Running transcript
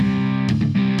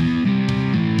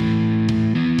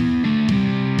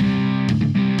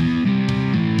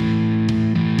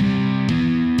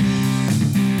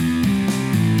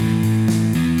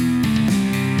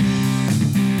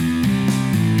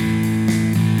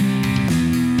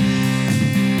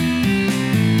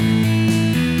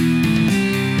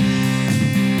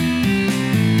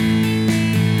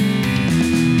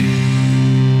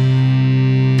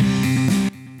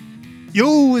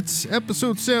it's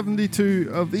episode 72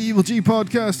 of the Evil G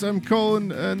podcast. I'm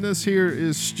Colin, and this here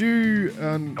is Stu,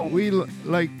 and we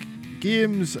like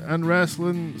games and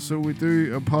wrestling, so we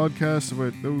do a podcast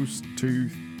about those two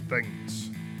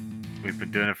things. We've been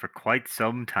doing it for quite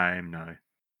some time now.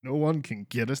 No one can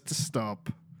get us to stop.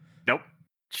 Nope.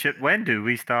 Shit, when do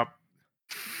we stop?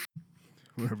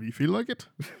 Whenever you feel like it.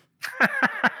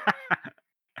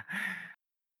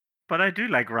 But I do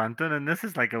like ranting, and this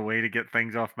is like a way to get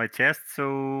things off my chest,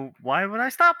 so why would I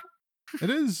stop? It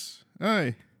is.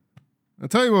 Aye. I'll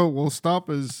tell you what we'll stop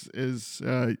is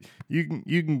you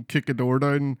can kick a door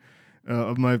down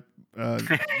of my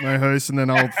my house, and then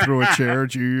I'll throw a chair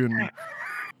at you, and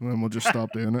then we'll just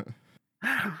stop doing it.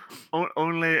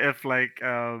 Only if like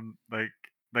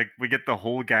we get the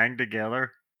whole gang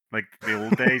together, like the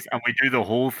old days, and we do the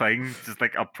whole thing, just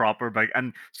like a proper bike,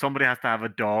 and somebody has to have a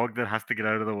dog that has to get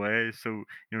out of the way, so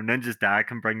Ninja's dad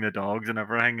can bring the dogs and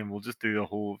everything, and we'll just do the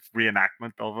whole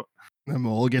reenactment of it. And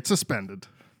we'll all get suspended.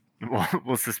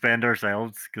 We'll suspend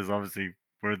ourselves because obviously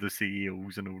we're the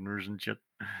CEOs and owners and shit.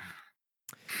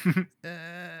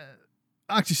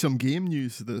 Actually, some game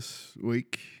news this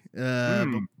week.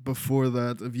 Before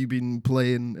that, have you been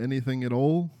playing anything at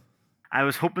all? I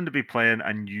was hoping to be playing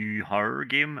a new horror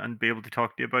game and be able to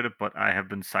talk to you about it, but I have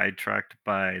been sidetracked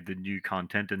by the new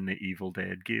content in the Evil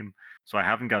Dead game, so I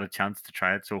haven't got a chance to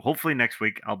try it. So hopefully next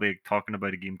week I'll be talking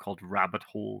about a game called Rabbit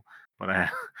Hole. But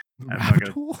Rabbit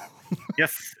Hole?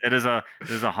 Yes, it is a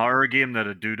horror game that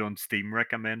a dude on Steam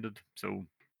recommended, so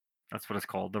that's what it's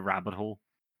called, the Rabbit Hole.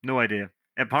 No idea.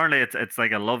 Apparently, it's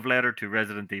like a love letter to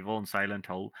Resident Evil and Silent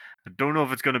Hill. I don't know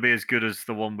if it's going to be as good as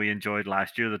the one we enjoyed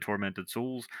last year, the Tormented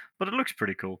Souls, but it looks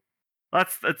pretty cool.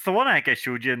 It's the one I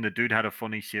showed you, and the dude had a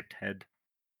funny shaped head.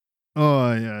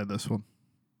 Oh yeah, this one.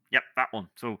 Yep, that one.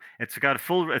 So it's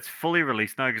fully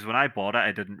released now, because when I bought it,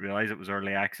 I didn't realize it was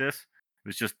early access. It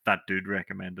was just that dude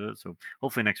recommended it. So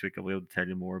hopefully next week I'll be able to tell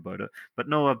you more about it. But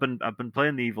no, I've been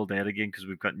playing the Evil Dead again because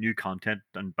we've got new content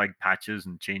and big patches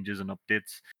and changes and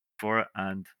updates for it,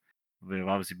 and we've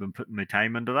obviously been putting my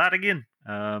time into that again.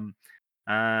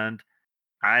 And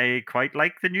I quite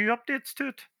like the new updates to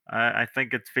it. I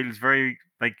think it feels very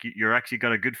like you're actually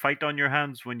got a good fight on your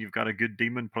hands when you've got a good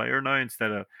demon player now,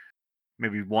 instead of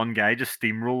maybe one guy just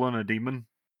steamrolling a demon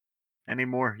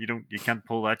anymore. You can't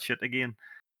pull that shit again.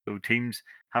 So teams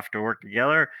have to work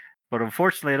together. But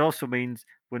unfortunately, it also means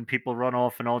when people run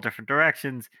off in all different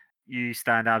directions, you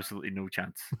stand absolutely no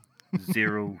chance.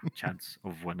 Zero chance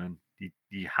of winning.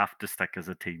 You have to stick as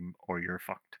a team or you're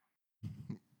fucked.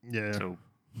 Yeah. So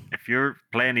if you're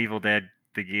playing Evil Dead,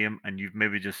 the game, and you've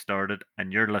maybe just started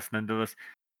and you're listening to this,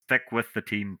 stick with the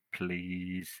team,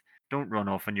 please. Don't run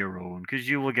off on your own, because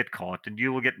you will get caught and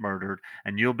you will get murdered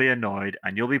and you'll be annoyed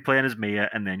and you'll be playing as Mia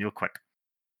and then you'll quit.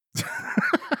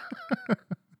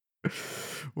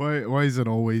 Why is it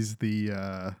always the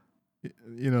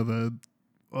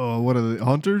what are the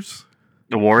hunters?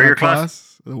 The warrior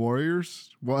class? The warriors?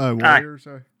 Warriors,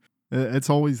 sorry. It's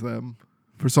always them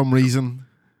for some reason.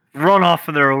 Run off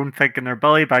on their own thinking they're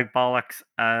belly bag bollocks,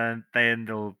 and then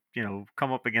they'll,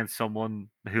 come up against someone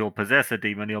who'll possess a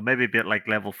demon. He'll maybe be at like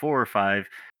level 4 or 5,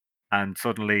 and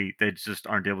suddenly they just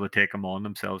aren't able to take him on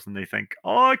themselves, and they think,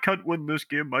 oh, I can't win this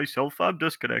game myself, I'm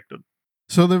disconnected.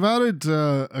 So they've added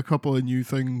a couple of new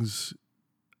things.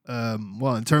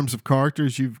 In terms of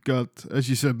characters, you've got, as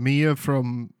you said, Mia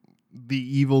from the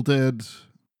Evil Dead.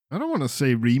 I don't want to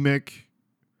say remake.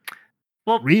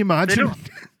 Well, reimagine.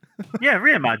 Yeah,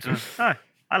 reimagine.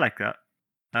 I like that.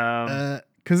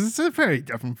 Because it's a very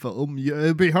different film.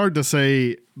 It'd be hard to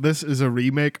say this is a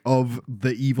remake of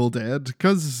The Evil Dead,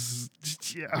 because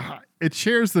it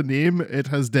shares the name. It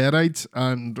has deadites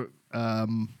and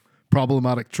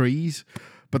problematic trees,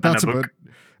 but that's about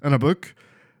in a book.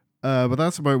 But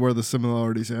that's about where the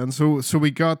similarities end. So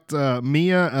we got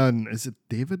Mia and is it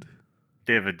David?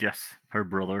 David, yes, her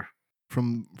brother.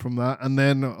 From that, and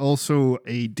then also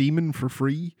a demon for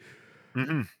free.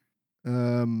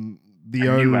 Mm-hmm.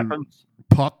 The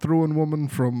pot throwing woman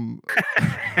from.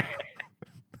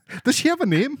 Does she have a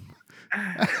name?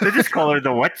 They just call her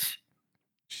the witch.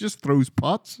 She just throws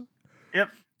pots. Yep.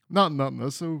 Not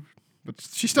this, so, but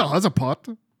she still has a pot.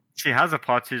 She has a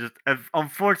pot.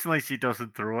 Unfortunately, she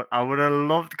doesn't throw it. I would have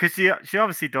loved, because she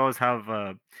obviously does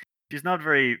have. She's not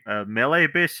very melee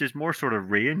based. She's more sort of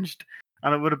ranged.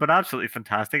 And it would have been absolutely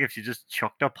fantastic if she just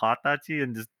chucked a pot at you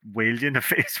and just wailed you in the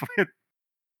face with it.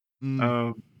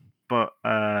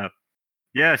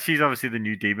 Yeah, she's obviously the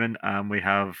new demon, and we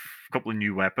have a couple of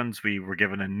new weapons. We were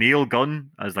given a nail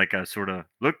gun as like a sort of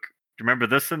look. Do you remember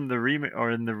this in the remake or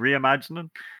in the reimagining?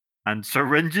 And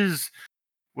syringes,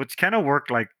 which kind of work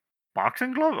like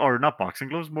boxing gloves, or not boxing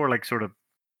gloves, more like sort of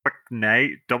quick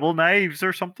double knives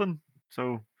or something.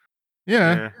 So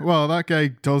Yeah, yeah, well, that guy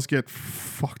does get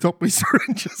fucked up with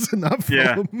syringes in that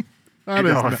yeah, film. he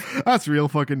does. That's real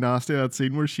fucking nasty. That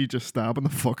scene where she just stabbing the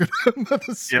fuck out of him with a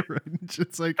Yep, syringe.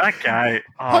 It's like, that guy.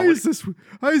 how Oh, is this?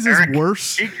 How is this Eric,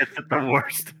 worse? he gets it the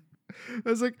worst.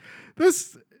 It's like,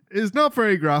 this is not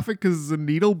very graphic because it's a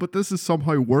needle, but this is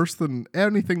somehow worse than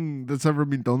anything that's ever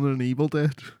been done in an Evil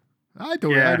Dead. I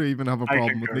Yeah, don't even have a I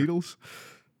problem with concur. needles.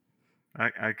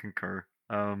 I concur.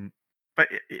 But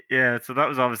yeah, so that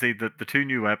was obviously the two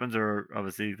new weapons are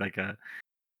obviously like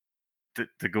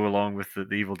to go along with the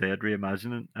Evil Dead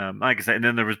reimagining. Like I said, and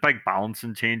then there was big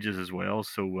balancing changes as well.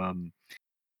 So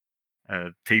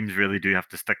teams really do have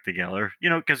to stick together,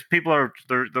 because people are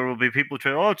there. There will be people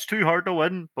trying. Oh, it's too hard to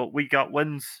win, but we got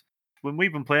wins when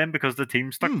we've been playing because the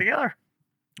team stuck together.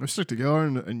 Or stick together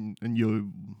and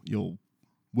you'll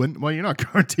win. Well, you're not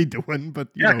guaranteed to win, but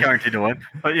You're not guaranteed to win.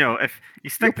 But if you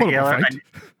stick put up a together fight. and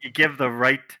you give the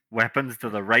right weapons to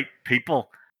the right people,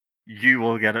 you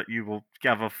will get it. You will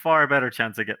have a far better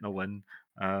chance of getting a win.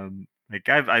 Like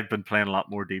I've been playing a lot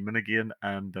more Demon again,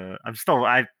 and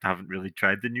I haven't really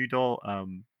tried the new doll.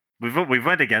 We've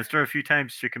went against her a few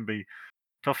times. She can be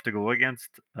tough to go against,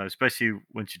 especially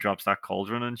when she drops that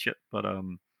cauldron and shit. But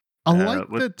I like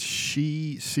with that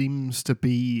she seems to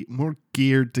be more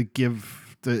geared to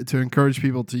to encourage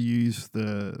people to use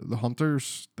the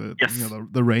hunters, yes,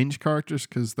 the range characters,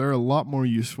 because they're a lot more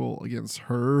useful against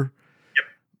her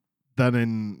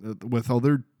than with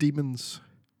other demons.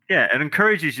 yeah, it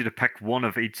encourages you to pick one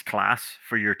of each class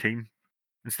for your team.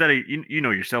 Instead of you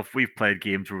know yourself, we've played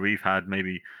games where we've had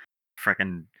maybe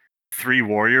freaking 3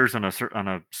 warriors and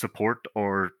a support,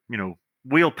 or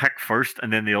we'll pick first,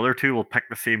 and then the other two will pick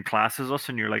the same class as us,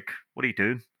 and you're like, what are you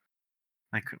doing?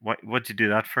 Like, what'd you do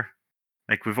that for?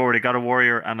 Like, we've already got a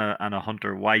warrior and a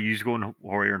hunter. Why use going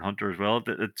warrior and hunter as well?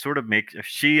 It sort of makes, if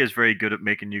she is very good at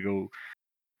making you go,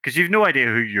 because you've no idea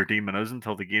who your demon is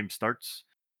until the game starts.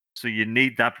 So you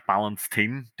need that balanced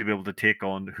team to be able to take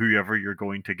on whoever you're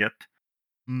going to get.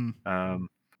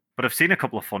 But I've seen a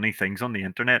couple of funny things on the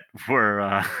internet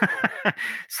where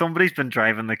somebody's been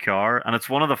driving the car, and it's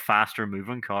one of the faster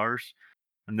moving cars,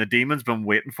 and the demon's been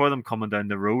waiting for them coming down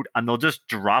the road, and they'll just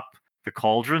drop the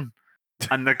cauldron,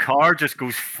 and the car just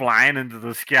goes flying into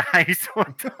the sky. So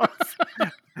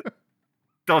it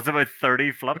does about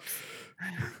 30 flips,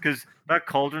 because that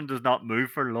cauldron does not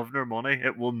move for love nor money.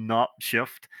 It will not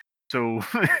shift. So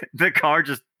the car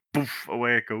just poof,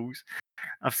 away it goes.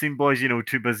 I've seen boys,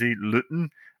 too busy looting,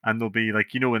 and they'll be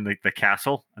like, in the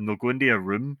castle, and they'll go into a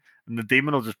room, and the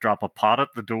demon will just drop a pot at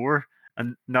the door,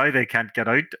 and now they can't get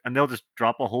out, and they'll just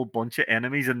drop a whole bunch of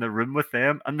enemies in the room with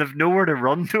them, and they've nowhere to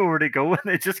run, nowhere to go, and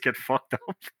they just get fucked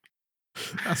up.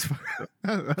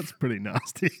 That's pretty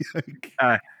nasty.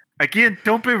 Again,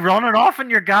 don't be running off on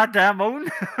your goddamn own.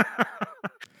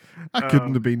 That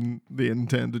couldn't have been the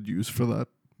intended use for that.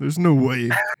 There's no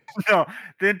way. No,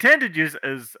 the intended use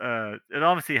is it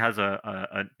obviously has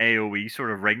an AoE sort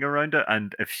of ring around it,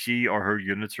 and if she or her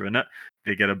units are in it,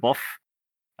 they get a buff.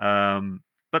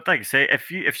 But like I say,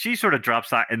 if she sort of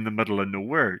drops that in the middle of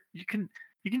nowhere, you can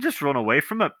just run away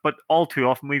from it. But all too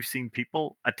often we've seen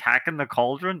people attacking the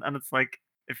cauldron, and it's like,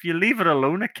 if you leave it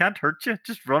alone, it can't hurt you.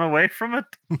 Just run away from it.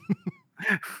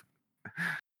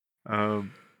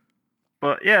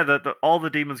 But yeah, all the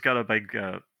demons got a big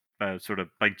sort of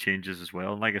big changes as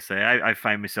well. And like I say, I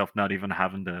find myself not even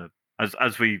having to,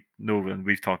 as we know and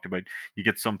we've talked about, you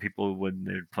get some people when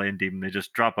they're playing demon, they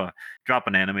just drop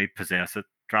an enemy, possess it,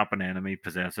 drop an enemy,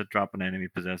 possess it, drop an enemy,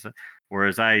 possess it.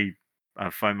 Whereas I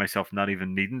find myself not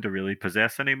even needing to really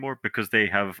possess anymore, because they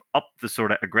have upped the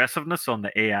sort of aggressiveness on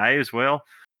the AI as well.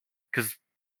 Because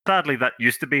sadly, that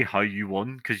used to be how you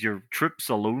won, because your troops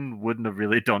alone wouldn't have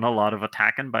really done a lot of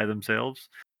attacking by themselves.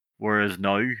 Whereas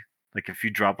now, like, if you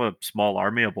drop a small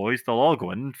army of boys, they'll all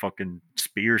go in and fucking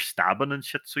spear stabbing and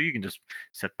shit. So you can just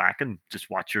sit back and just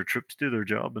watch your troops do their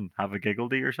job and have a giggle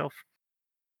to yourself.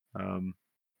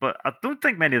 But I don't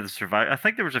think many of the survivor. I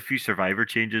think there was a few survivor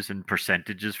changes in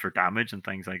percentages for damage and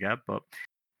things like that. But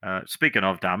speaking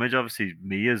of damage, obviously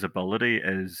Mia's ability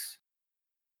is,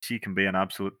 she can be an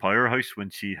absolute powerhouse when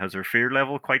she has her fear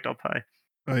level quite up high.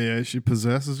 Oh yeah, she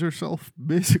possesses herself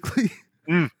basically.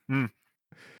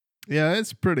 Yeah,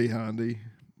 it's pretty handy.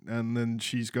 And then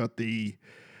she's got the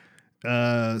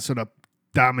sort of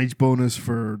damage bonus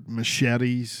for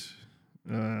machetes,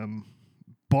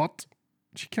 but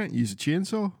she can't use a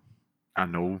chainsaw. I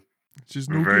know. She's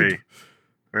We're no good.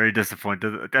 Very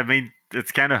disappointed. I mean,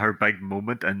 it's kind of her big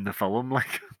moment in the film,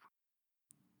 like.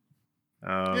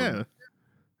 Yeah.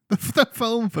 the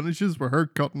film finishes with her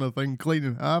cutting a thing clean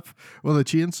in half with a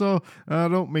chainsaw. And I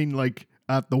don't mean like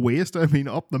at the waist. I mean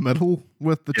up the middle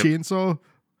with the chainsaw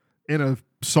in a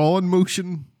sawing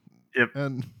motion. Yep.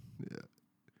 And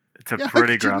it's a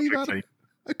pretty graphic scene.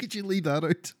 How could you leave that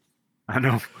out? I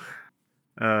know.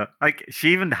 Like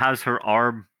she even has her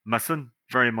arm missing,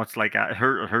 very much like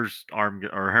her arm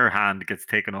or her hand gets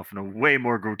taken off in a way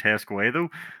more grotesque way though.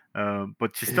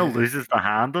 But she still loses the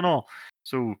hand and all.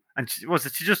 So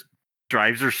she just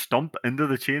drives her stump into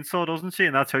the chainsaw, doesn't she?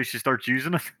 And that's how she starts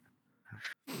using it.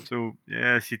 So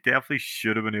yeah, she definitely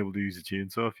should have been able to use a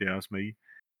chainsaw if you ask me.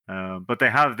 But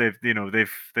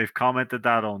they've commented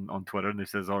that on Twitter and they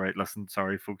says, all right, listen,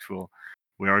 sorry folks,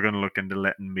 we are going to look into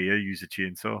letting Mia use a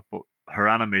chainsaw, but her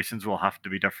animations will have to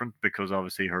be different because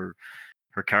obviously her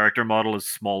character model is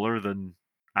smaller than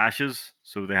Ash's,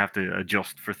 so they have to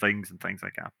adjust for things and things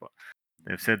like that. But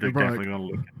they've said they're definitely going to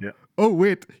look into it. Oh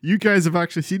wait, you guys have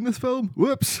actually seen this film?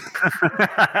 Whoops!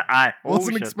 I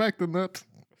wasn't expecting that.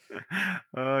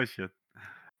 Oh shit.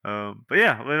 But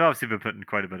yeah, we've obviously been putting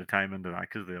quite a bit of time into that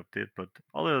because of the update. But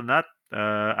other than that,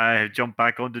 I have jumped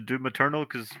back onto Doom Eternal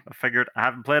because I figured I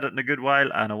haven't played it in a good while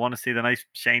and I want to see the nice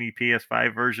shiny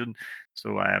PS5 version.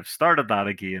 So I have started that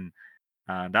again,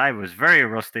 and I was very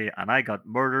rusty and I got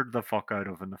murdered the fuck out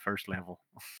of in the first level.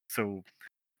 So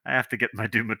I have to get my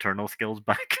Doom Eternal skills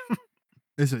back.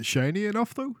 Is it shiny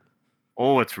enough though?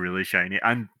 Oh, it's really shiny.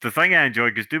 And the thing I enjoy,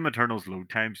 because Doom Eternal's load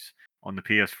times on the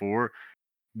PS4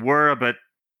 were a bit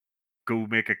go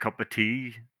make a cup of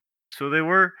tea. So they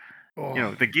were,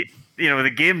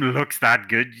 the game looks that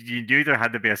good. You knew there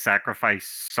had to be a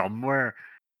sacrifice somewhere.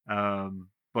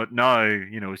 But now,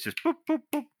 it's just boop, boop,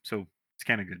 boop. So it's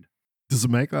kind of good. Does it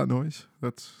make that noise?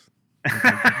 That's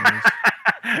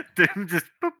Doom just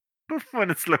boop, boop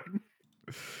when it's loading.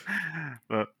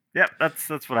 But yeah, that's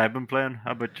what I've been playing.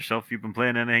 How about yourself? You've been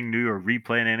playing anything new or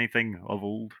replaying anything of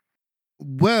old?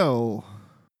 Well,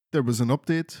 there was an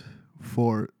update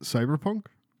for Cyberpunk.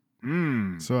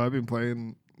 So I've been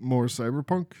playing more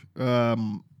Cyberpunk.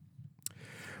 Update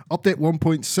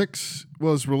 1.6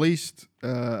 was released. It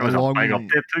was a big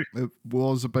update too. It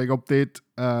was a big update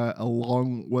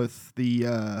along with the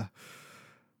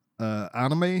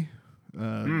anime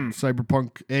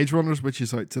Cyberpunk Edge Runners, which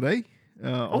is out today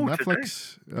on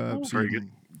Netflix. So very you good.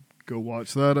 can go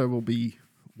watch that. I will be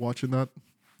watching that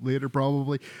later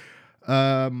probably.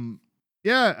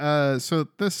 So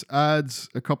this adds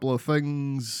a couple of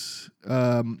things.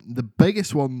 The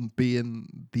biggest one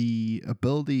being the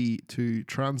ability to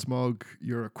transmog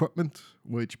your equipment,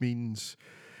 which means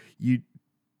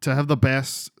to have the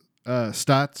best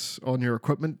stats on your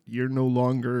equipment. You're no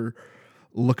longer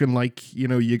looking like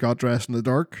you got dressed in the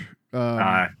dark.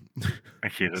 I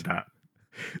hated that.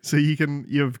 So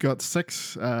you've got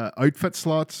 6 outfit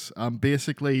slots.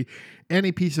 Basically,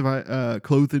 any piece of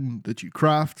clothing that you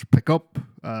craft, pick up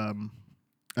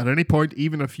at any point,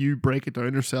 even if you break it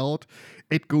down or sell it,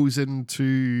 it goes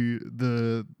into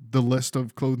the list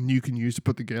of clothing you can use to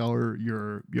put together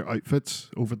your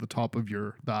outfits over the top of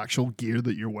the actual gear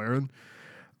that you're wearing.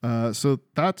 So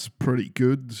that's pretty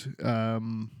good.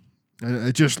 And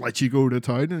it just lets you go to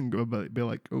town and go be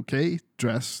like, okay,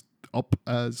 dress up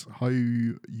as how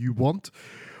you want,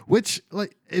 which,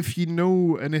 like, if you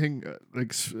know anything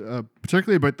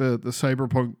particularly about the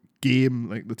Cyberpunk game,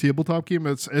 like the tabletop game,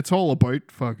 it's all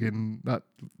about fucking that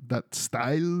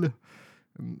style.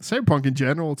 And Cyberpunk in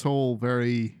general, it's all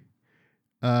very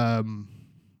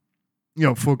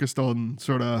focused on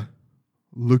sort of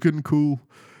looking cool.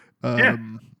 Well,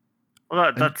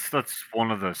 that's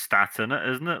one of the stats in it,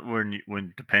 isn't it?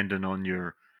 When depending on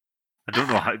your, I don't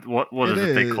know what is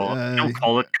it they call it? They don't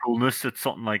call it coolness. It's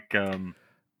something like street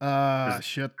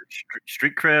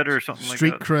cred or something like that.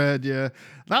 Street cred, yeah.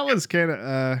 That was kind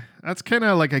of that's kind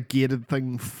of like a gated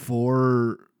thing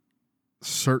for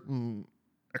certain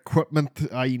equipment.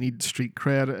 You need street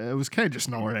cred. It was kind of just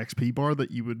another XP bar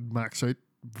that you would max out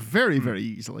very very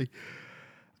easily.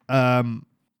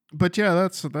 But yeah,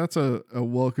 that's a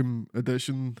welcome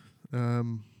addition.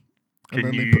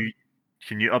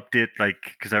 Can you update,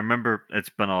 like, because I remember it's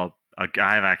been I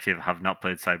have not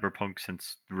played Cyberpunk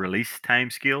since release time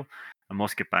scale. I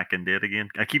must get back into it again.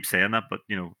 I keep saying that, but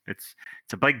it's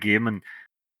a big game, and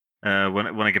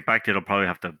when I get back to it, I'll probably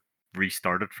have to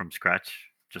restart it from scratch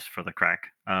just for the crack.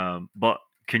 But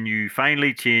can you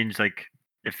finally change, like,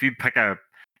 if you pick a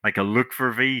look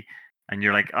for V and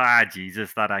you're like,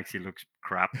 Jesus, that actually looks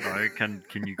crap now. Can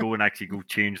you go and actually go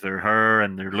change their hair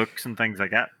and their looks and things like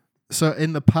that? So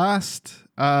in the past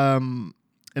update,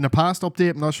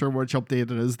 I'm not sure which update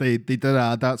it is, they did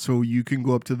add that, so you can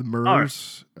go up to the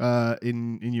mirrors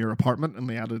in your apartment, and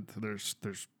they added there's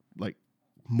like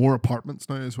more apartments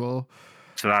now as well.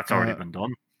 So that's already been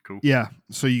done. Cool. Yeah,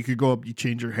 so you could go up, you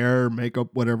change your hair, makeup,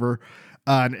 whatever.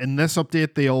 And in this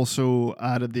update, they also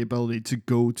added the ability to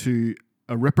go to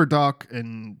a Ripper dock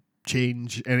and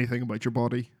change anything about your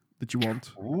body that you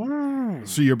want. Ooh.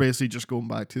 So you're basically just going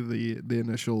back to the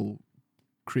initial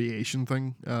creation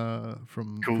thing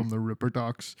from the Ripper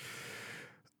docks.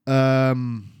 Yeah,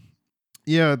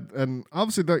 and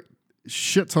obviously that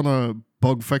shit ton of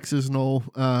bug fixes and all.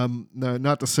 Now,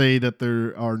 not to say that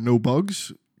there are no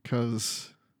bugs, because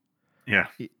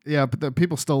but the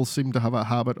people still seem to have a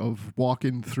habit of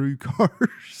walking through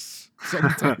cars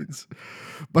sometimes.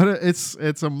 But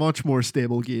it's a much more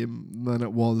stable game than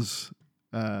it was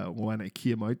when it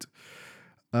came out.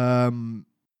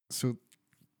 So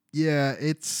yeah,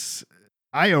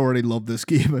 I already love this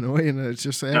game in a way, and it's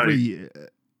just every.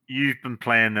 You've been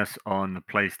playing this on the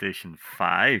PlayStation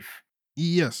 5.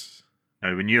 Yes.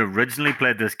 Now, when you originally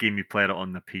played this game, you played it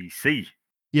on the PC.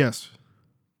 Yes.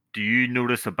 Do you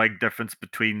notice a big difference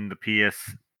between the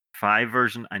PS5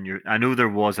 version and your? I know there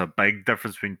was a big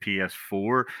difference between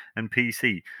PS4 and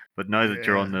PC, but now that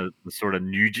you're on the sort of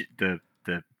the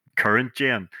current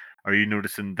gen, are you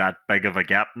noticing that big of a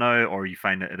gap now, or you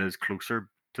find that it is closer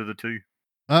to the two?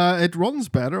 It runs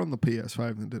better on the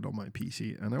PS5 than it did on my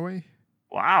PC anyway.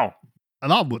 Wow.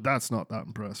 And that's not that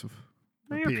impressive.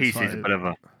 Your PC is a bit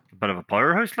of a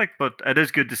powerhouse, but it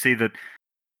is good to see that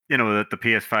that the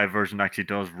PS5 version actually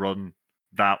does run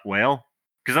that well.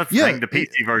 Because that's the thing, the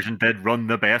PC version did run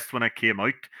the best when it came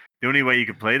out. The only way you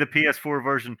could play the PS4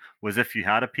 version was if you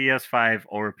had a PS5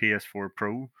 or a PS4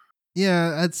 Pro.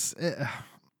 Yeah,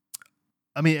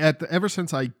 ever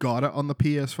since I got it on the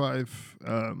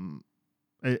PS5,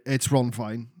 it's run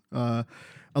fine.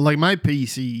 Like my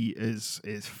PC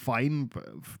is fine,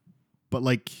 but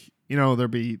like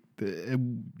there'd be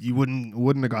you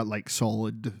wouldn't have got like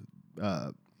solid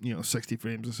 60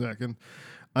 frames a second,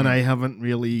 and I haven't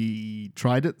really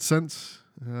tried it since.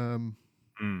 I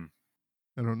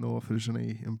don't know if there's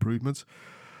any improvements,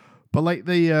 but like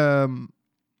the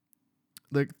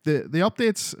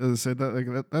updates, as I said,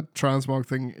 that transmog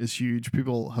thing is huge.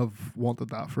 People have wanted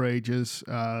that for ages.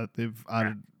 They've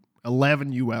added 11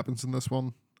 new weapons in this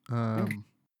one.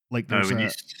 Like now, when you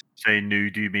say new,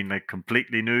 do you mean like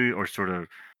completely new, or sort of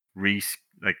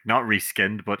not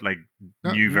reskinned, but like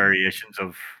new variations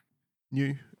of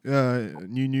new?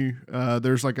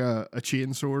 There's like a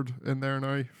chain sword in there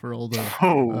now for all the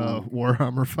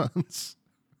Warhammer fans.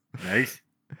 Nice.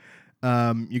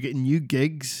 You're getting new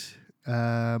gigs.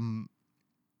 And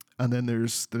then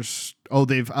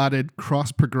they've added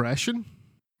cross progression.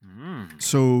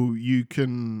 So you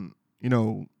can,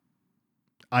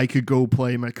 I could go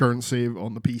play my current save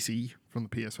on the PC from the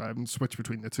PS5 and switch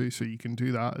between the two, so you can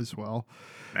do that as well.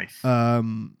 Nice.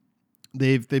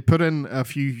 They put in a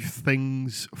few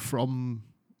things from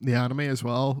the anime as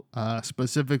well,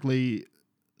 specifically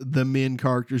the main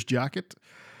character's jacket,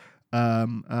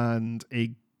 and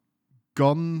a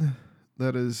gun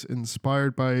that is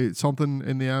inspired by something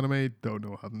in the anime. Don't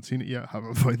know, haven't seen it yet,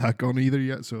 haven't found that gun either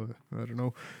yet, so I don't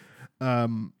know.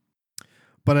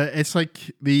 But it's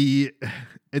like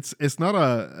it's not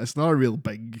a real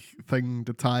big thing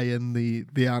to tie in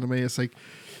the anime. It's like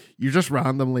you just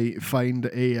randomly find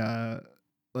a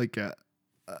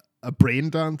brain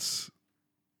dance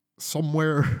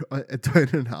somewhere down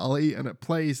an alley, and it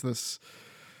plays this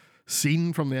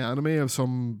scene from the anime of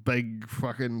some big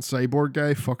fucking cyborg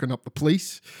guy fucking up the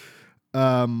police.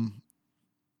 And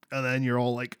then you're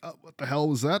all like, oh, what the hell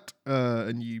was that?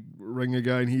 And you ring a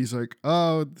guy and he's like,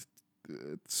 oh,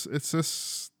 it's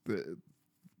this the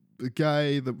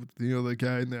guy that the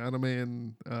guy in the anime,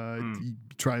 and you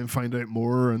try and find out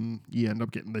more, and you end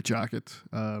up getting the jacket.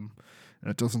 And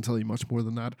it doesn't tell you much more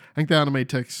than that. I think the anime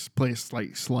takes place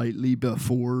like slightly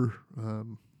before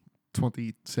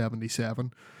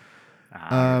 2077.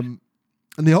 And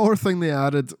the other thing they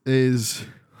added is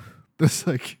this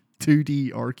like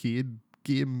 2D arcade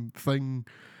game thing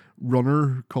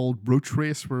runner called Roach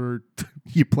Race, where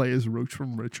you play as Roach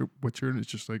from Witcher, and it's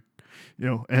just like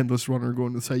endless runner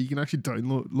going to the side. You can actually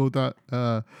download that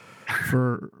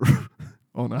for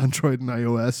on Android and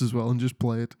iOS as well, and just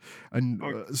play it. And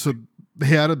so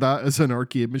they added that as an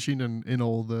arcade machine in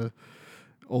all the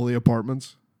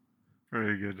apartments.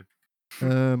 Very good.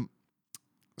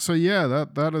 So yeah,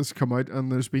 that has come out,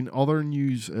 and there's been other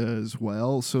news as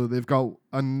well. So they've got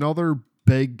another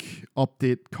big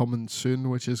update coming soon,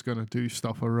 which is going to do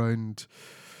stuff around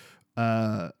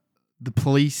the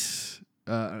police,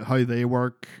 how they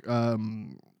work,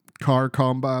 car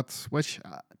combat, which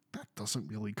that doesn't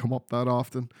really come up that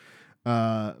often.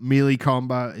 Melee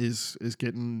combat is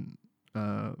getting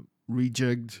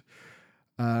rejigged.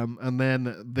 And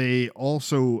then they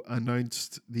also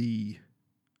announced the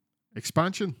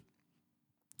expansion,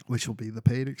 which will be the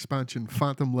paid expansion,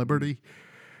 Phantom Liberty.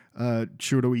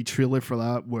 Showed a wee trailer for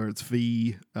that where it's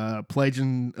V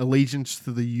pledging allegiance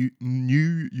to the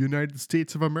new United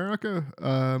States of America.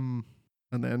 And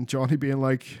then Johnny being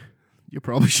like, you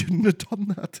probably shouldn't have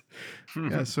done that.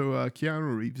 Yeah, so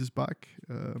Keanu Reeves is back.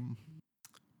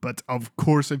 But of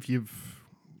course, if you've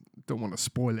don't want to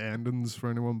spoil endings for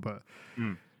anyone, but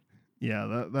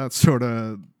yeah, that sort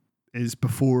of is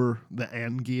before the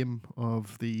end game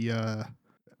of the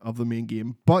main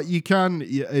game. But you can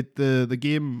the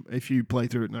game, if you play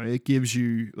through it now, it gives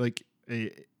you like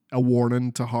a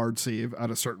warning to hard save at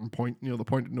a certain point, the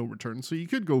point of no return. So you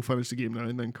could go finish the game now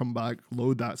and then come back,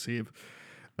 load that save,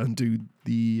 and do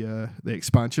the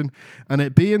expansion. And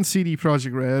it being CD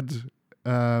Projekt Red,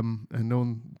 and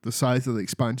knowing the size of the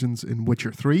expansions in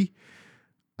Witcher 3,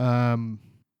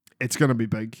 it's going to be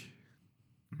big.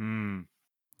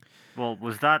 Well,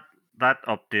 was that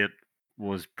update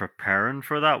was preparing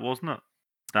for that, wasn't it?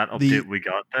 That update we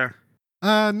got there?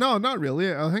 No, not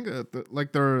really. I think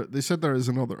they said there is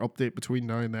another update between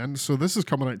now and then. So this is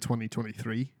coming out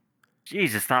 2023.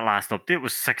 Jesus, that last update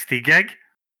was 60 gig.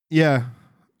 Yeah.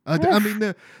 I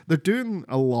mean, they're doing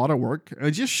a lot of work.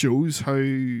 It just shows how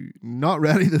not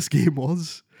ready this game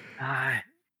was.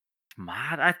 It's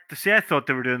mad. I thought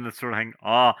they were doing this sort of thing.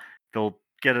 They'll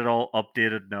get it all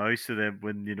updated now, so that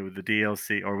when the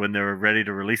DLC, or when they're ready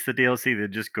to release the DLC, they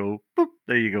just go, boop,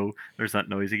 there you go. There's that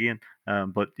noise again.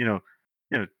 But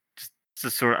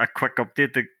just sort of a quick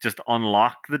update to just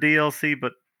unlock the DLC.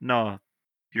 But no,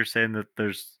 you're saying that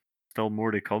there's still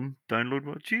more to come. Download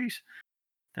what? Jeez.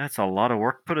 That's a lot of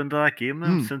work put into that game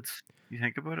now, since you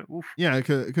think about it. Oof. Yeah,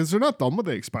 because they're not done with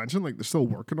the expansion. Like, they're still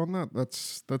working on that.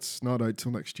 That's not out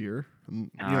till next year.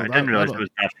 And I didn't realize it was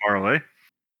that far away.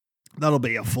 That'll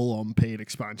be a full-on paid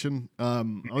expansion.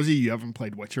 Obviously, you haven't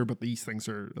played Witcher, but these things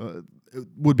it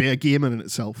would be a game in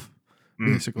itself,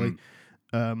 basically.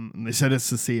 And they said it's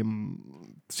the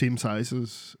same size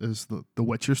as the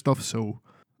Witcher stuff, so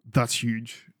that's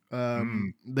huge.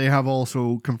 They have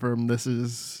also confirmed this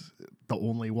is the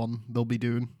only one they'll be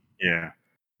doing. Yeah.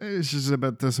 It's just a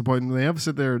bit disappointing. They have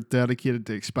said they're dedicated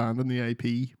to expanding the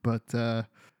IP, but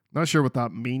not sure what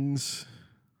that means.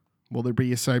 Will there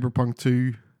be a Cyberpunk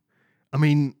 2? I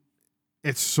mean,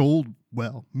 it's sold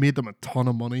well, made them a ton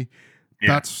of money.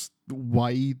 Yeah. That's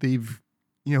why they've,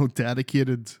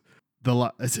 dedicated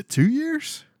is it 2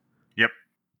 years? Yep.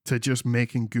 To just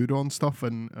making good on stuff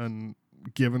and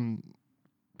giving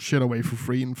shit away for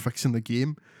free and fixing the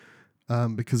game,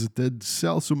 because it did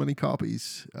sell so many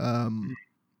copies.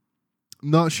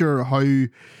 Not sure how a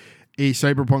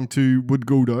Cyberpunk 2 would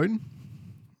go down,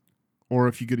 or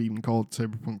if you could even call it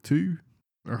Cyberpunk 2,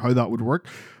 or how that would work.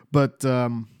 But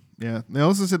yeah, they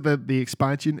also said that the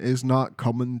expansion is not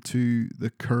coming to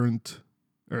the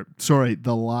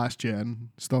last gen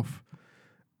stuff.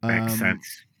 Makes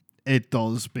sense. It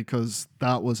does, because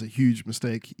that was a huge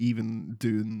mistake, even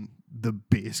doing the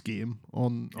base game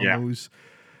on those.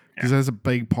 Because that's a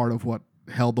big part of what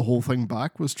held the whole thing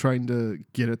back, was trying to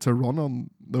get it to run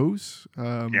on those.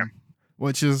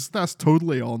 That's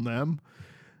totally on them.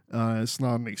 It's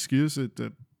not an excuse.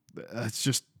 It's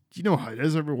just, you know how it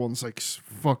is. Everyone's like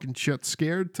fucking shit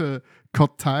scared to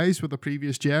cut ties with the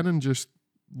previous gen and just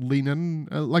lean in.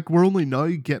 Like, we're only now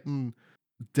getting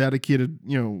dedicated,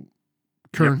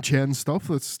 current gen stuff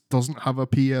that doesn't have a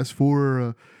PS4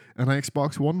 or an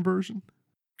Xbox One version.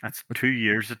 That's 2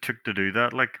 years it took to do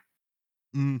that. Like,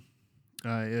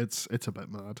 it's a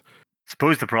bit mad.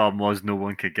 Suppose the problem was no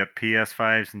one could get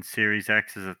PS5s and Series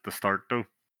X's at the start, though.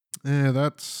 Yeah,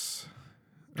 that's.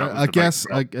 I guess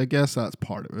that's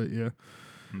part of it. Yeah.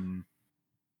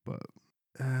 But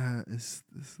is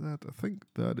that? I think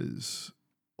that is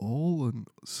all in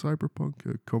Cyberpunk.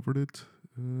 I covered it.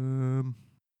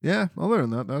 Yeah. Other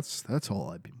than that, that's all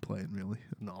I've been playing, really.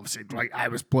 And obviously, like, I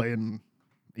was playing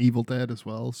Evil Dead as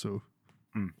well. So,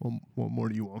 what more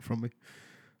do you want from me?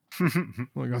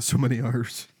 I got so many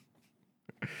hours.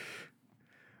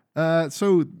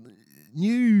 So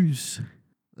news.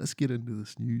 Let's get into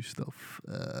this news stuff.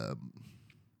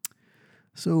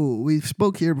 So we've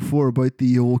spoke here before about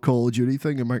the old Call of Duty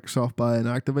thing and Microsoft buying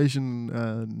Activision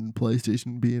and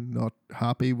PlayStation being not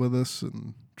happy with us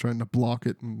and trying to block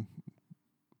it in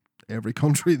every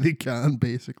country they can,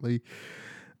 basically.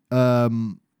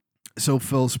 So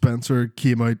Phil Spencer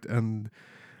came out and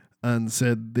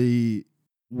said they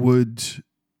would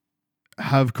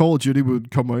have Call of Duty would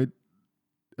come out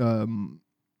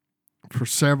for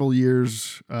several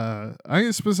years.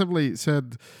 I specifically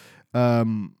said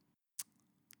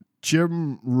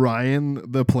Jim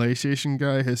Ryan, the PlayStation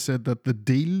guy, has said that the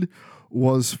deal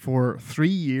was for 3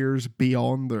 years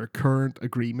beyond their current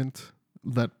agreement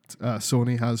that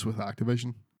Sony has with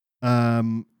Activision.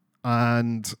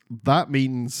 And that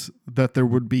means that there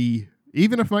would be,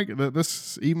 even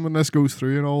when this goes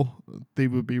through and all, they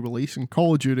would be releasing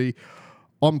Call of Duty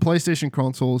on PlayStation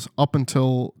consoles up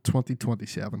until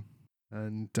 2027.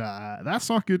 And that's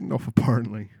not good enough,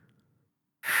 apparently.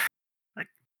 Like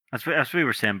as we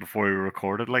were saying before we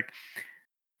recorded, like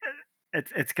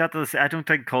it's got this. I don't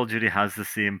think Call of Duty has the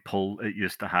same pull it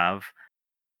used to have.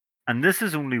 And this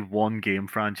is only one game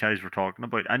franchise we're talking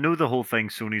about. I know the whole thing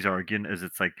Sony's arguing is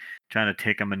it's like trying to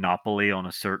take a monopoly on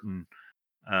a certain,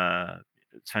 trying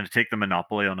to take the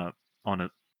monopoly on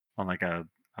like a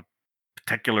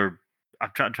particular.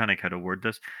 I'm trying to how to word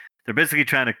this. They're basically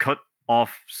trying to cut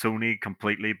off Sony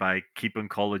completely by keeping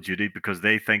Call of Duty because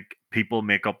they think people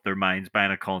make up their minds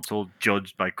buying a console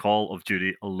judged by Call of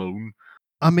Duty alone.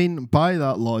 I mean, by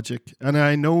that logic, and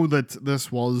I know that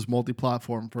this was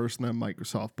multi-platform first and then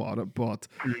Microsoft bought it, but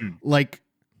like,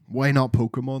 why not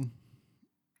Pokemon?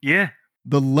 Yeah.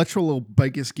 The literal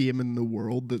biggest game in the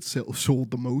world that sold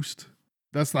the most.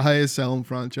 That's the highest selling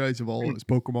franchise of all. It's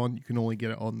Pokemon. You can only get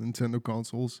it on Nintendo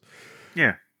consoles.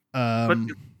 Yeah. But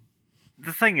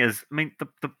the thing is, I mean,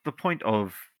 the point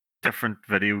of different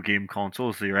video game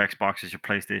consoles, your Xboxes, your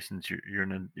PlayStations, your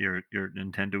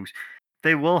Nintendos,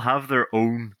 they will have their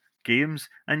own games.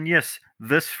 And yes,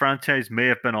 this franchise may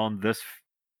have been on this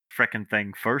frickin'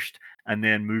 thing first and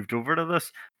then moved over to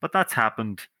this, but that's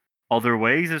happened other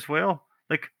ways as well.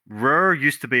 Like, Rare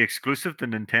used to be exclusive to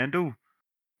Nintendo,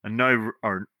 and now,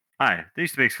 they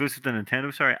used to be exclusive to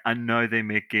Nintendo, sorry, and now they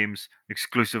make games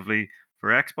exclusively for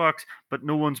Xbox, but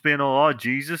no one's been, oh,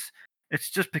 Jesus.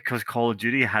 It's just because Call of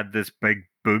Duty had this big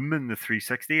boom in the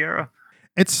 360 era.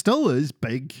 It still is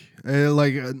big,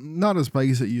 not as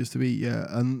big as it used to be, yeah.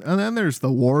 And then there's the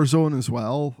Warzone as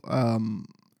well.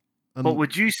 But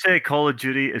would you say Call of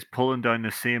Duty is pulling down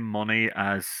the same money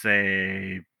as,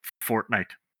 say,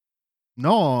 Fortnite?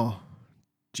 No,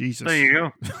 Jesus. There you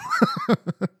go.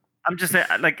 I'm just saying,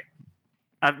 like,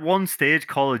 at one stage,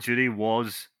 Call of Duty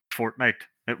was Fortnite.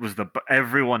 It was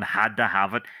everyone had to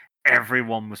have it.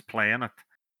 Everyone was playing it.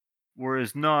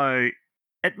 Whereas now,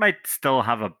 it might still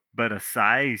have a bit of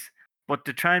size, but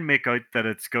to try and make out that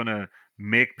it's going to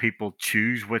make people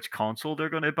choose which console they're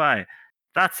going to buy,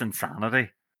 that's insanity.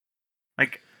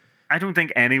 Like, I don't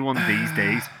think anyone these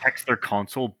days picks their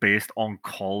console based on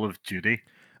Call of Duty.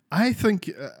 I think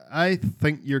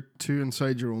you're too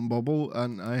inside your own bubble,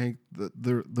 and I think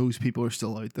that those people are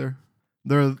still out there.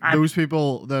 There are those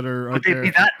people that are out there. Would they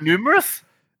be that numerous?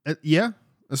 Yeah,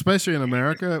 especially in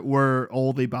America, where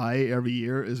all they buy every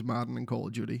year is Madden and Call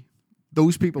of Duty.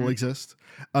 Those people exist,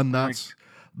 and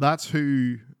that's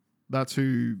who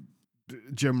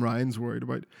Jim Ryan's worried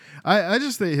about. I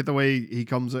just think the way he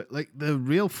comes out, like the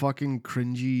real fucking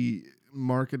cringy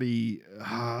markety,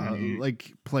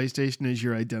 like PlayStation is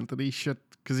your identity shit.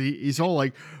 Because he's all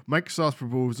like, Microsoft's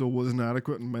proposal was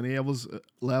inadequate in many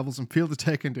levels and failed to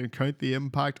take into account the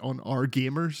impact on our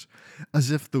gamers,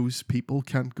 as if those people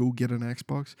can't go get an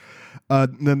Xbox.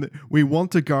 Then we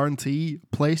want to guarantee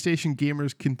PlayStation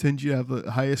gamers continue to have the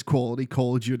highest quality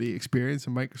Call of Duty experience,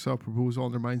 and Microsoft proposal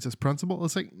undermines this principle.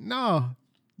 It's like, nah,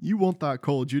 you want that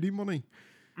Call of Duty money.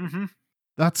 Mm-hmm.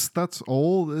 That's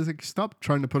all. It's like, stop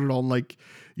trying to put it on like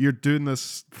you're doing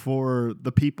this for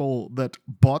the people that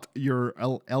bought your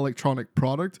electronic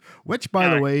product, which,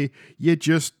 by the way, you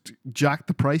just jacked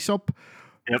the price up,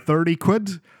 30 quid.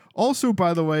 Also,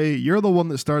 by the way, you're the one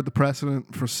that started the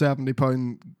precedent for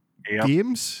 £70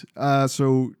 games.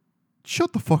 So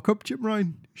shut the fuck up, Jim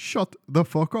Ryan. Shut the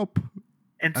fuck up.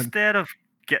 Instead of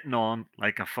getting on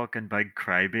like a fucking big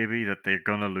crybaby that they're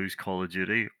gonna lose Call of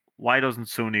Duty, why doesn't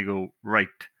Sony go, right,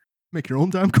 make your own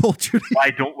damn Call of Duty?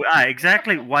 Why don't we?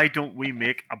 Exactly. Why don't we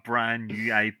make a brand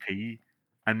new IP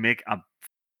and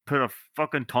put a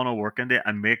fucking ton of work into it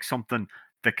and make something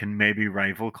that can maybe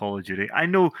rival Call of Duty? I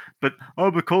know, but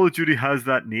Call of Duty has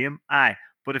that name.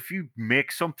 But if you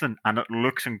make something and it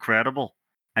looks incredible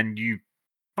and you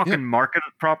fucking market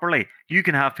it properly, you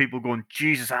can have people going,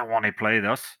 Jesus, I want to play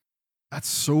this. That's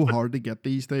so hard to get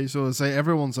these days. So it's like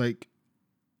everyone's like,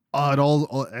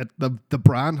 the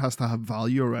brand has to have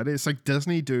value already. It's like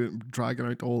Disney dragging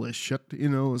out all this shit. You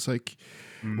know, it's like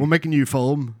we'll make a new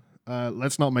film.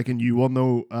 Let's not make a new one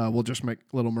though. We'll just make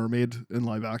Little Mermaid in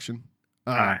live action.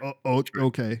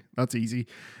 Okay, that's easy.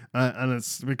 And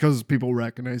it's because people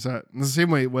recognize that. In the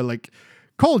same way, where like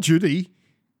Call of Duty,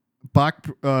 back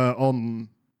on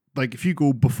like if you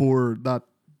go before that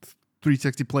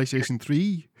 360 PlayStation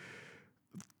 3.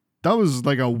 that was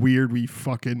like a weird wee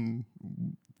fucking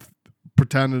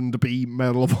pretending to be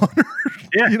Medal of Honor.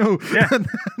 Yeah, you know. yeah.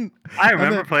 Then, I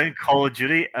remember playing Call of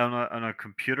Duty on a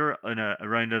computer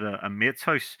around at a mate's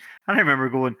house, and I remember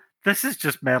going, "This is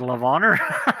just Medal of Honor,"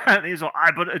 and he's like,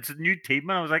 "But it's a new team,"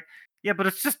 and I was like, "Yeah, but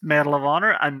it's just Medal of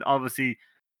Honor," and obviously,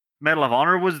 Medal of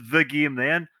Honor was the game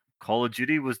then. Call of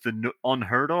Duty was the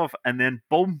unheard of, and then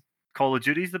boom, Call of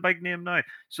Duty's the big name now.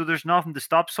 So there's nothing to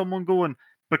stop someone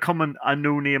becoming a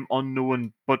no name,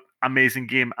 unknown but amazing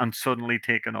game, and suddenly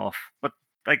taking off. But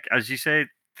like as you say,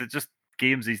 they're just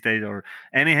games these days, or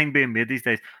anything being made these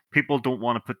days. People don't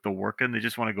want to put the work in. They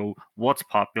just want to go, what's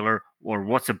popular or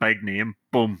what's a big name?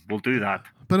 Boom, we'll do that.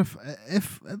 But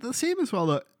if the same as well,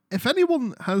 that if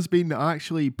anyone has been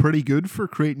actually pretty good for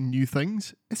creating new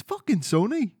things, it's fucking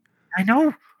Sony. I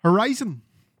know. Horizon.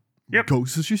 Yep.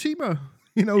 Ghost of Tsushima.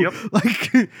 You know,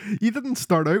 like you didn't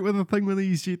start out with a thing with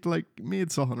these. You like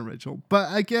made something original,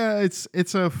 but yeah, it's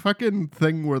a fucking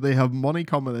thing where they have money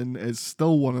coming in. It's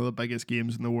still one of the biggest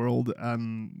games in the world,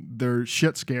 and they're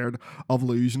shit scared of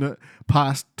losing it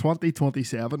past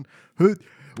 2027.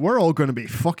 We're all going to be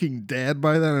fucking dead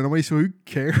by then anyway. So who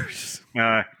cares?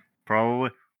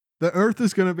 Probably. The Earth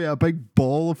is going to be a big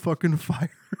ball of fucking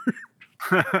fire.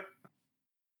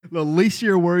 The least of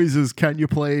your worries is, can you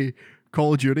play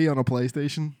Call of Duty on a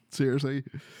PlayStation? Seriously.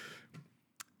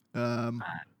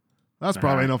 That's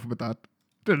probably enough about that.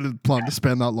 Didn't plan to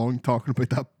spend that long talking about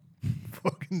that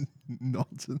fucking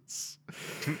nonsense.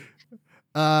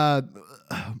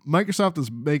 Microsoft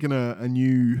is making a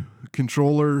new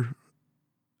controller.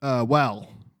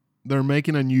 They're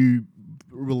making a new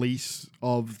release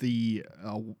of the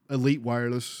Elite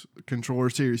Wireless Controller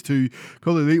Series 2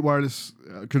 called the Elite Wireless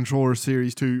Controller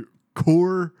Series 2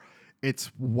 Core. It's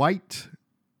white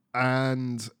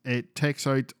and it takes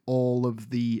out all of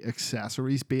the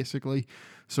accessories basically.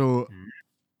 So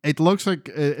it looks like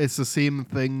it's the same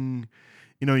thing.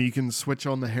 You know, you can switch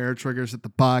on the hair triggers at the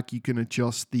back. You can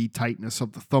adjust the tightness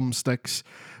of the thumbsticks,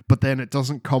 but then it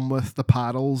doesn't come with the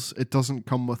paddles. It doesn't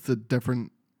come with the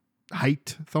different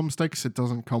height thumbsticks. It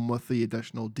doesn't come with the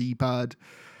additional D-pad.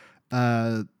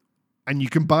 And you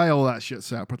can buy all that shit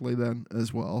separately then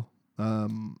as well.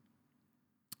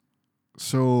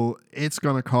 So it's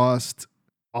going to cost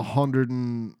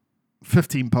 £115,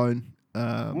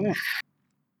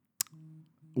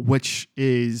 which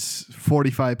is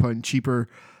 £45 cheaper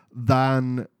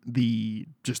than the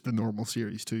normal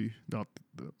Series 2, not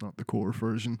the core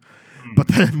version. But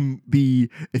then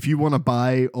if you want to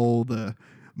buy all the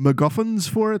MacGuffins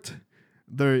for it,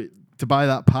 to buy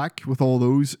that pack with all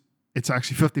those, it's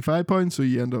actually £55, so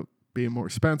you end up being more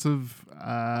expensive.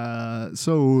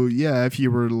 So yeah, if you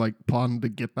were like planning to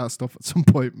get that stuff at some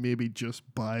point, maybe just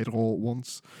buy it all at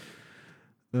once.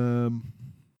 It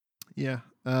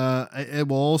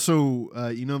will also,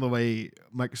 you know, the way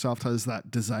Microsoft has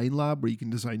that design lab where you can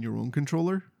design your own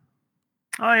controller.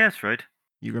 Oh yes, right.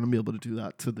 You're going to be able to do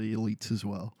that to the Elites as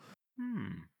well.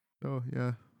 Oh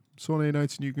yeah, Sony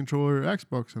announced a new controller.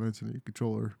 Xbox announced a new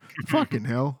controller. Fucking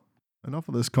hell! Enough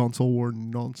of this console war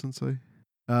nonsense.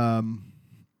 I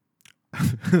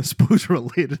suppose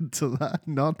related to that,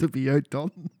 not to be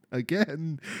outdone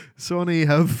again, Sony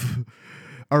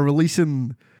are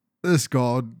releasing this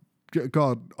god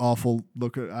awful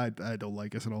look. I don't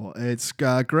like this at all. It's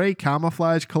grey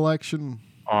camouflage collection.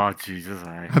 Oh Jesus!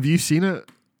 Have you seen it?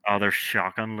 Oh, they're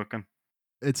shocking looking.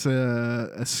 It's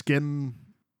a skin.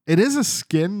 It is a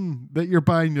skin that you're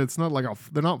buying. It's not like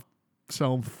they're not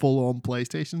selling full on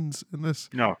PlayStations in this.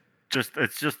 No,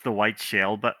 it's just the white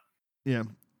shell, but yeah.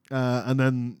 And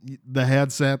then the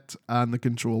headset and the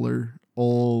controller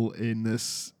all in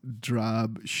this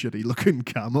drab, shitty looking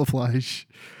camouflage.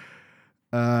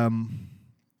 Man,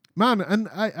 and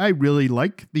I really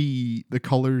like the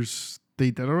colors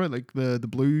they did. All right, like the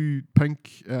blue,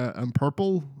 pink, and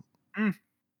purple.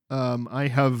 I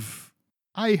have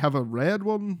a red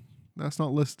one that's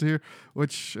not listed here,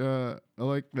 which I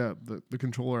like the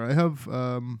controller I have.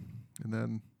 And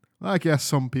then I guess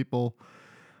some people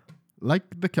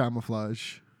like the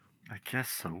camouflage. I guess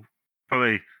so.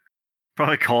 Probably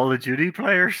Call of Duty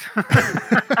players.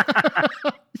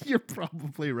 You're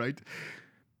probably right.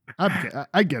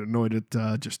 I get annoyed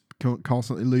at just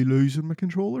constantly losing my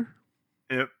controller.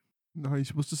 Yep. How are you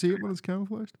supposed to see it when it's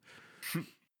camouflaged?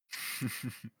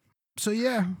 So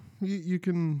yeah, you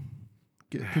can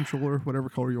get a controller, whatever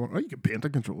color you want. Oh, you can paint a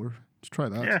controller. Just try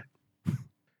that. Yeah.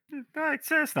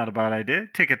 It's not a bad idea.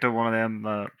 Take it to one of them.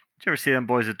 Did you ever see them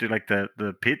boys that do like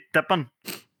the paint dipping?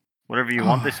 Whatever you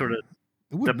want, they sort of.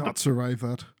 It would not survive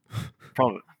that.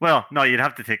 Probably. Well, no, you'd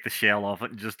have to take the shell off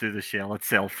it and just do the shell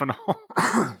itself and all.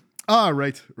 Ah,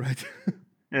 right.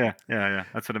 Yeah.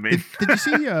 That's what I mean. Did you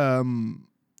see?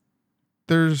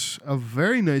 There's a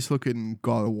very nice looking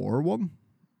God of War one.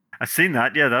 I've seen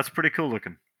that. Yeah, that's pretty cool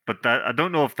looking. But that I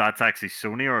don't know if that's actually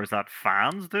Sony or is that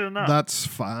fans doing that? That's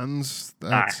fans. Aye,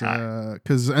 That's aye.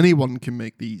 because anyone can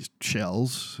make these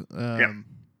shells. Yep.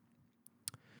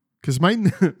 Because mine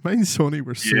Sony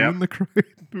were suing Yep. the crowd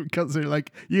because they're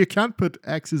like, you can't put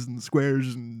X's and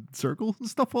squares and circles and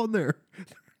stuff on there.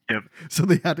 Yep. So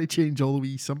they had to change all the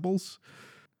wee symbols.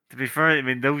 To be fair, I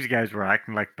mean those guys were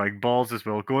acting like big balls as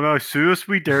well, going, "Oh, sue us,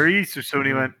 we dare you." So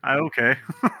Sony went, okay."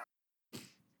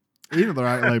 They're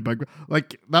acting like big.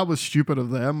 Like that was stupid of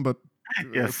them, but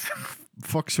Yes.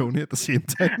 fuck Sony at the same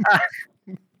time.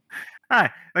 Aye,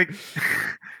 like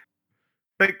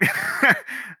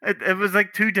it was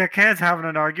like two dickheads having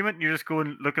an argument, and you're just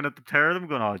going looking at the pair of them,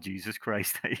 going, "Oh Jesus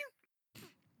Christ!"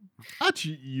 That's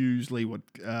usually what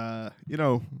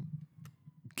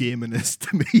gaming is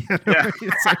to me. Anyway. Yeah.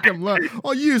 It's like I'm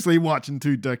usually watching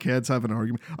two dickheads have an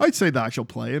argument. I'd say the actual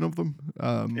playing of them.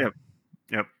 Yep.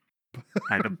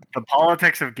 Aye, the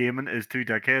politics of gaming is two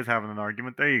dickheads having an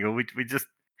argument. There you go. We just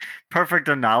perfect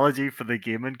analogy for the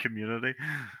gaming community.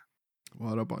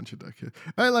 What a bunch of dickheads.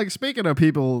 Like speaking of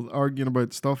people arguing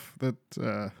about stuff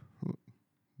that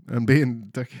and being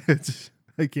dickheads.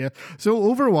 Like yeah. So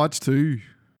Overwatch 2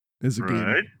 is a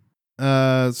Right.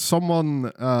 game.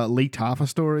 Someone leaked half a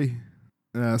story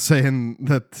saying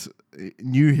that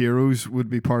new heroes would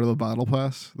be part of the battle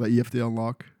pass that you have to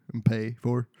unlock and pay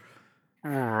for.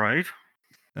 Right.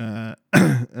 And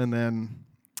then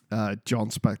John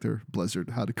Spector, Blizzard,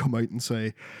 had to come out and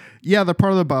say, yeah, they're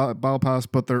part of the battle pass,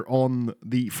 but they're on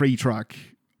the free track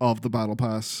of the battle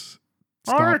pass.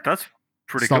 All right, that's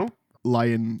pretty stop cool.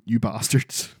 lying, you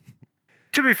bastards.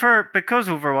 To be fair, because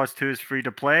Overwatch 2 is free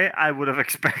to play, I would have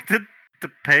expected to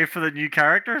pay for the new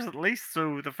characters at least.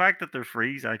 So the fact that they're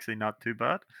free is actually not too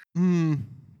bad. Do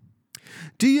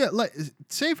you like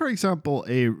say for example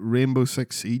a Rainbow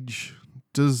Six Siege?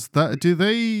 Do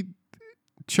they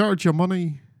charge you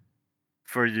money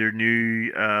For your new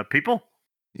people?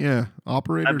 Yeah,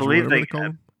 operators. I believe they call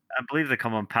them. I believe they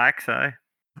come on packs, aye.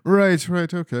 Right,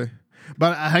 okay.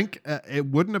 But I think it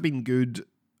wouldn't have been good,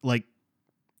 like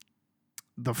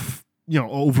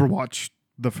Overwatch.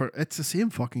 It's the same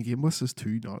fucking game. What's this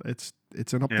 2? Not it's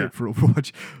an update for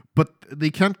Overwatch, but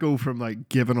they can't go from like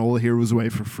giving all the heroes away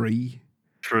for free.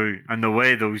 True, and the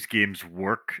way those games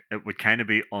work, it would kind of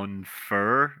be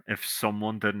unfair if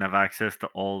someone didn't have access to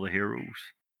all the heroes.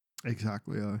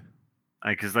 Exactly.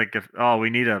 Because if we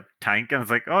need a tank, and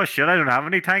it's like, oh shit, I don't have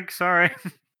any tanks. Sorry.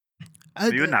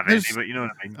 You wouldn't have any, but you know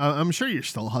what I mean. I'm sure you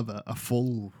still have a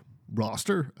full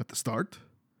roster at the start.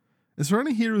 Is there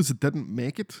any heroes that didn't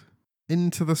make it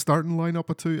into the starting lineup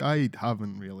of 2? I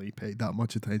haven't really paid that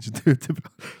much attention to it.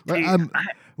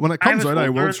 When it comes out, I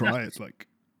will try it.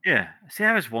 Yeah. See,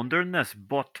 I was wondering this,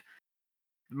 but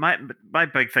my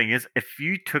big thing is if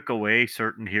you took away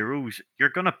certain heroes, you're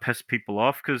gonna piss people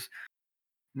off because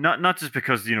not just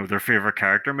because their favorite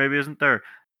character maybe isn't there,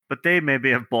 but they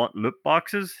maybe have bought loot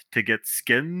boxes to get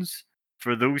skins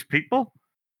for those people,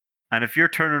 and if you're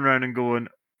turning around and going,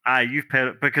 you've paid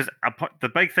it because the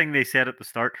big thing they said at the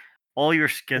start, all your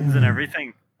skins and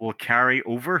everything will carry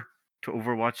over to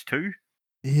Overwatch 2.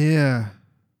 Yeah.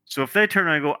 So if they turn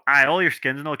around and go, all your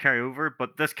skins and they'll carry over,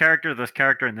 but this character, and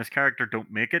this character don't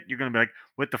make it, you're going to be like,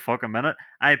 wait the fuck a minute.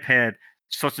 I paid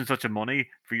such and such a money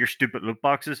for your stupid loot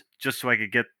boxes just so I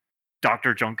could get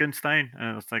Dr. Junkenstein.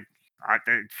 And it's like,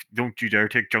 don't you dare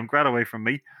take Junkrat away from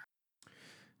me.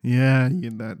 Yeah,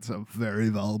 that's a very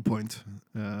valid point.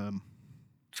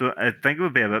 So I think it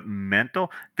would be a bit mental.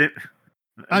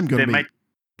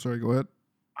 Sorry, go ahead.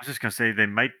 I was just going to say they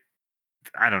might,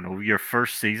 I don't know, your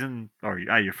first season or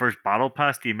your first battle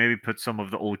pass, do you maybe put some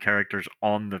of the old characters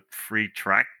on the free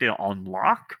track to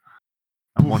unlock?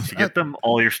 And once you get them,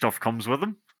 all your stuff comes with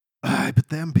them. But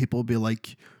then people will be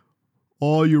like,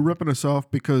 oh, you're ripping us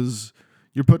off because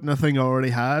you're putting a thing I already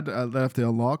had that I have to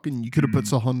unlock and you could have put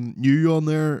something new on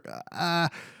there.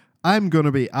 I'm going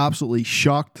to be absolutely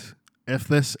shocked if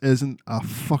this isn't a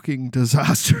fucking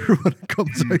disaster when it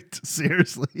comes out.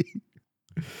 Seriously.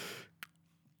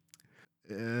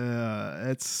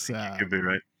 It's you could be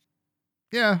right.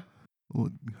 Yeah, we'll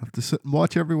have to sit and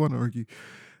watch everyone argue.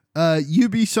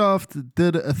 Ubisoft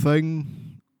did a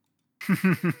thing,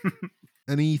 an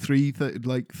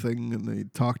E3 thing, and they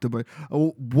talked about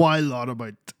a lot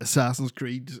about Assassin's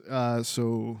Creed.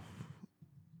 So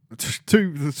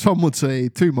some would say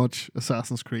too much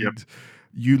Assassin's Creed. Yep.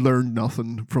 You learned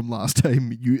nothing from last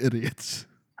time, you idiots.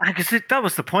 Because that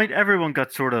was the point. Everyone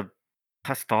got sort of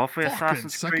pissed off with fucking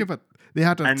Assassin's sick Creed. of it. They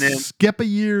had to And then skip a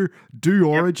year, do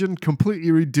Origin, completely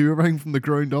redo everything from the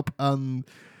ground up, and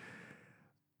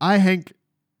I think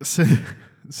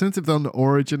since they've done the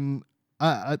Origin,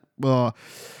 right.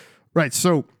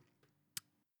 So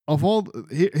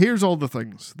here's all the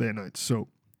things they announced. So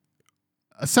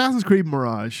Assassin's Creed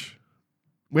Mirage.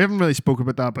 We haven't really spoken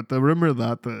about that, but the rumor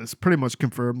that is pretty much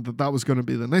confirmed that was going to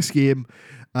be the next game,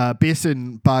 based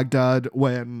in Baghdad,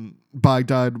 when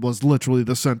Baghdad was literally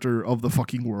the center of the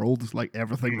fucking world. Like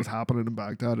everything was happening in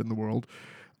Baghdad in the world,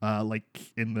 like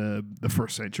in the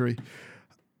first century,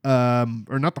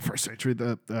 or not the first century,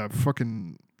 the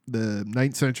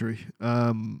 9th century.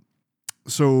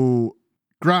 So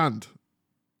grand.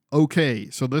 Okay,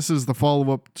 so this is the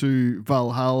follow up to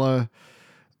Valhalla.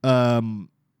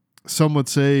 Some would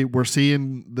say we're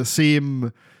seeing the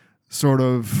same sort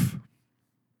of,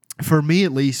 for me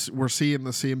at least, we're seeing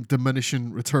the same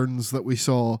diminishing returns that we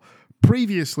saw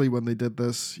previously when they did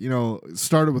this. You know, it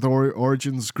started with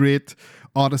Origins, great.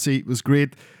 Odyssey was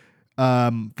great.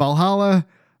 Valhalla,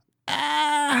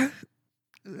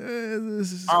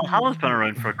 Valhalla's been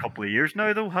around for a couple of years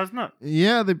now, though, hasn't it?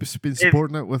 Yeah, they've been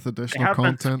supporting it with additional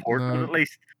content. Been supporting it at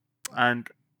least, and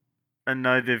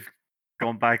now they've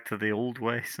gone back to the old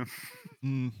ways.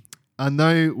 And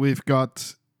now we've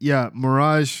got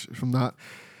Mirage from that.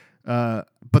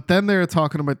 But then they're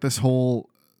talking about this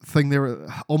whole thing. They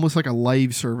were almost like a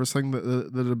live service thing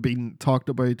that had been talked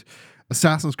about.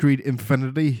 Assassin's Creed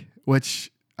Infinity,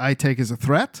 which I take as a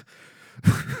threat.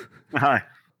 Aye.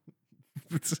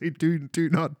 Say, do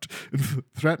not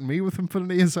threaten me with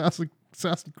Infinity Assassin's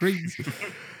Creed.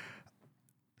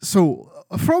 So,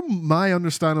 from my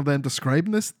understanding of them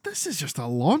describing this is just a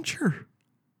launcher.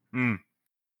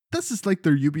 This is like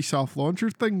their Ubisoft launcher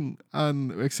thing,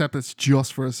 and except it's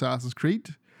just for Assassin's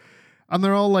Creed. And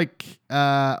they're all like,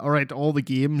 all right, all the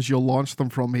games, you'll launch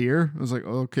them from here. I was like,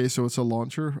 okay, so it's a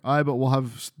launcher. But we'll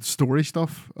have story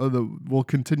stuff. We'll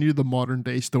continue the modern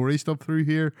day story stuff through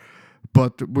here.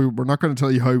 But we're not going to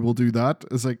tell you how we'll do that.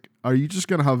 It's like, are you just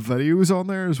going to have videos on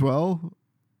there as well?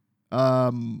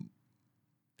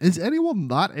 Is anyone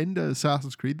that into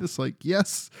Assassin's Creed that's like,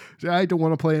 yes, I don't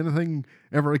want to play anything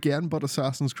ever again but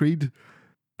Assassin's Creed.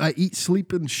 I eat,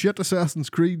 sleep, and shit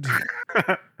Assassin's Creed.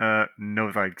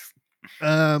 No thanks.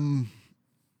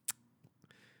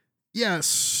 Yeah,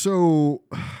 so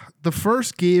the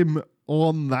first game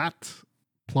on that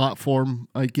platform,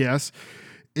 I guess,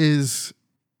 is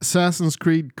Assassin's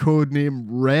Creed codename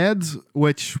Red,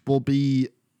 which will be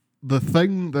the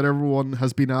thing that everyone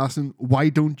has been asking, why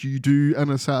don't you do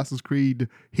an Assassin's Creed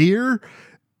here?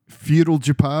 Feudal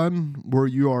Japan, where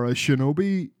you are a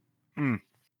shinobi.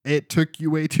 It took you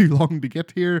way too long to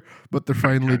get here, but they're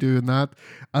finally doing that.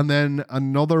 And then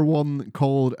another one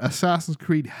called Assassin's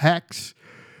Creed Hex,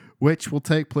 which will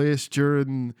take place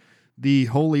during the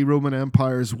Holy Roman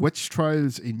Empire's witch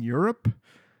trials in Europe.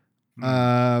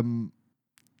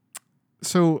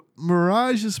 So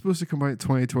Mirage is supposed to come out in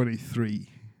 2023.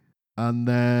 And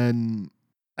then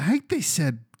I think they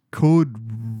said Code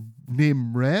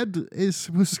Name Red is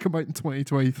supposed to come out in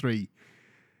 2023.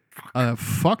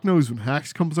 Fuck knows when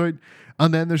Hex comes out.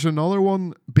 And then there's another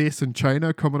one based in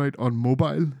China coming out on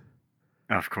mobile.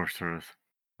 Of course there is.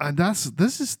 And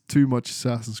this is too much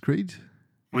Assassin's Creed.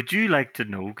 Would you like to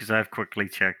know, because I've quickly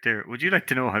checked here, would you like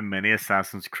to know how many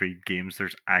Assassin's Creed games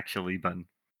there's actually been?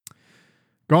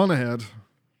 Go on ahead.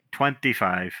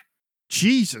 25.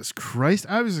 Jesus Christ.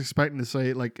 I was expecting to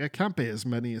say, like, it can't be as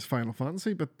many as Final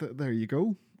Fantasy, but there you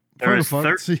go. There's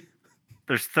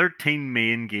 13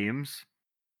 main games,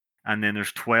 and then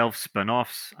there's 12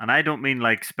 spin-offs. And I don't mean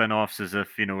like spin-offs as if,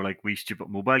 like Wee Stupid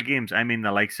mobile games. I mean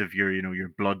the likes of your, your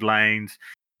Bloodlines,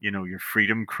 your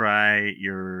Freedom Cry,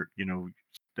 your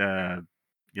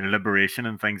Liberation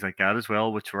and things like that as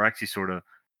well, which were actually sort of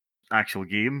actual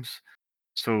games.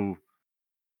 So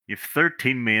you have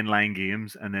 13 mainline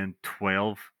games and then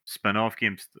 12 spin-off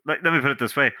games. Let me put it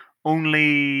this way.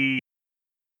 Only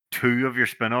 2 of your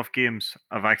spin-off games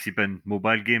have actually been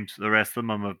mobile games. The rest of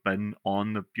them have been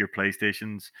on your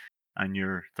PlayStations and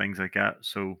your things like that.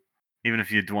 So even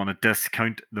if you'd want to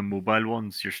discount the mobile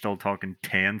ones, you're still talking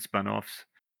 10 spin-offs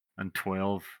and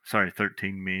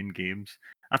 13 main games.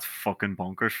 That's fucking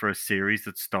bonkers for a series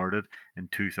that started in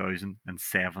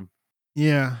 2007.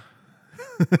 Yeah.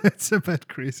 It's a bit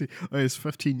crazy. It's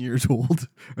 15 years old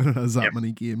and it has that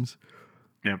many games.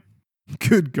 Yep.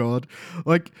 Good God.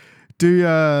 Like, do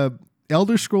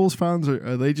Elder Scrolls fans,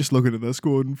 are they just looking at this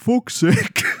going, fuck's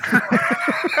sake?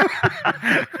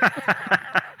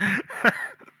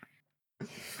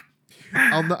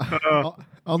 I'll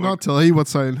not tell you what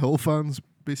Silent Hill fans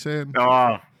be saying.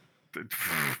 Oh,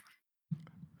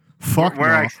 Fuck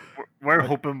no. We're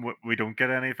hoping we don't get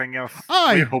anything else.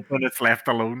 Aye. We're hoping it's left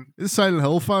alone. This Silent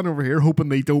Hill fan over here hoping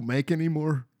they don't make any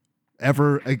more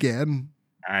ever again.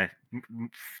 Aye.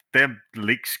 Them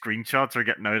leaked screenshots are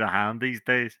getting out of hand these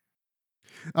days.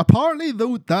 Apparently,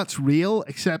 though, that's real,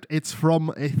 except it's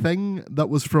from a thing that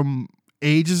was from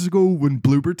ages ago when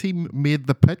Bloober Team made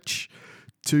the pitch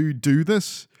to do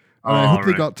this. And I hope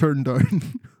they got turned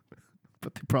down.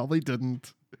 But they probably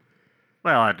didn't.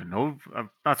 Well, I don't know.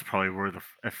 That's probably where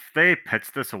if they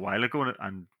pitched this a while ago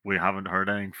and we haven't heard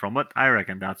anything from it, I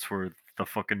reckon that's where the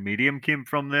fucking medium came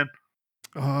from then.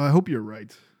 I hope you're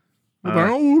right.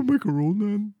 We'll make our own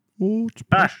then. Oh, it's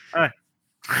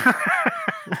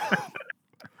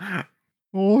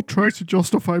Oh, it tries to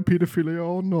justify pedophilia.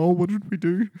 Oh no, what did we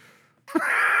do?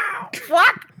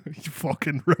 What? You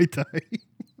fucking right,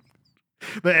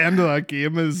 The end of that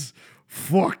game is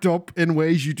fucked up in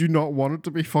ways you do not want it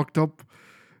to be fucked up.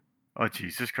 Oh,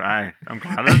 Jesus Christ. I'm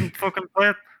glad I didn't fucking play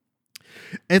it.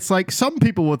 It's like some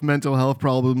people with mental health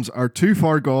problems are too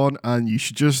far gone and you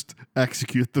should just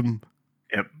execute them.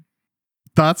 Yep.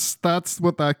 That's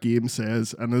what that game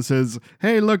says. And it says,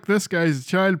 hey, look, this guy's a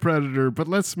child predator, but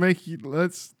let's make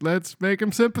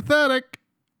him sympathetic.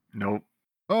 Nope.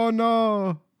 Oh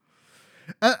no.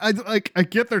 I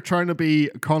get they're trying to be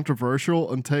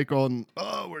controversial and take on,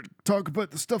 we're talking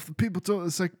about the stuff that people don't.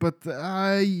 It's like, but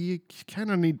you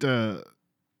kind of need to,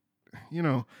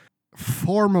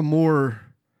 form a more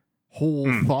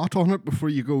whole thought on it before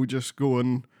you just go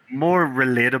and more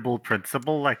relatable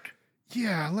principle, like.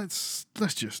 Yeah, let's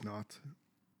just not.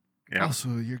 Yeah.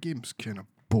 Also, your game's kind of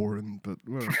boring, but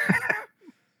well.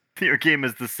 Your game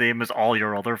is the same as all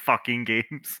your other fucking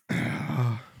games.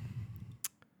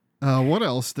 What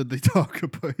else did they talk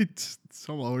about?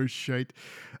 Some other shite.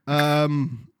 Probably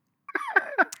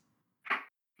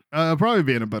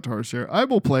being a bit harsh here. I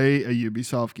will play a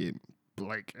Ubisoft game.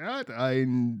 Like, I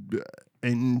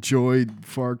enjoyed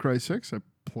Far Cry 6. I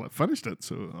finished it,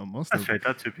 so I must have. That's right,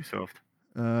 that's Ubisoft.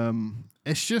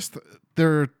 It's just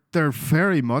they're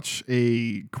very much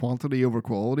a quantity over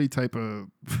quality type of,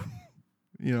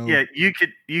 Yeah,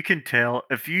 you can tell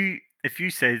if you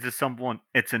say to someone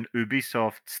it's an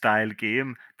Ubisoft style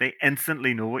game, they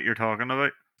instantly know what you're talking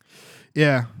about.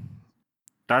 Yeah,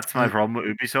 that's my problem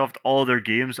with Ubisoft. All their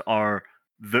games are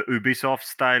the Ubisoft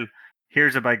style.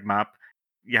 Here's a big map.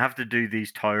 You have to do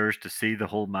these towers to see the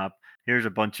whole map. Here's a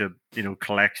bunch of,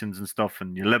 collections and stuff,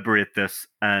 and you liberate this,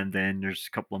 and then there's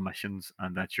a couple of missions,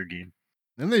 and that's your game.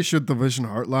 And they showed Division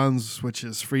Heartlands, which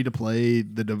is free to play,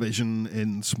 the Division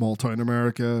in small town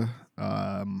America.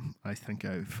 I think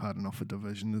I've had enough of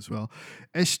Division as well.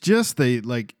 It's just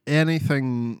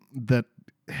anything that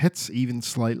hits even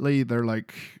slightly, they're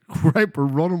like, right, we're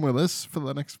running with this for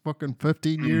the next fucking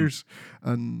 15 years,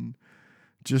 and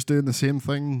just doing the same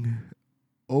thing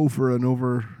over and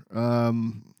over.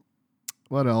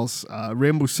 What else?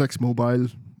 Rainbow Six Mobile.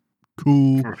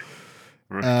 Cool.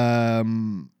 Right.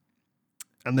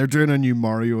 And they're doing a new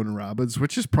Mario and Rabbids,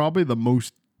 which is probably the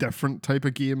most different type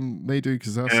of game they do,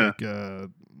 because that's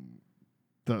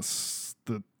that's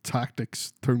the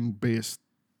tactics turn-based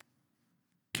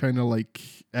kind of like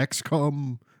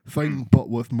XCOM thing, but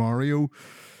with Mario.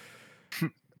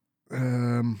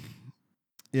 Yeah.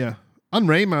 And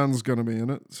Rayman's going to be in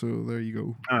it, so there you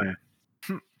go. Oh, yeah.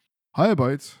 How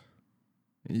about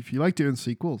if you like doing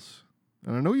sequels,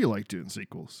 and I know you like doing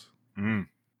sequels,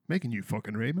 making you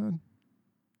fucking Rayman.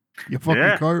 You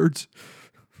fucking cards.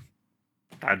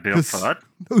 I'd be up for that.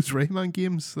 Those Rayman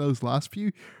games, those last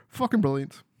few, fucking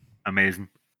brilliant. Amazing.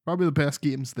 Probably the best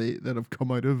games that have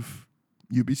come out of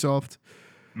Ubisoft.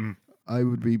 I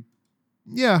would be,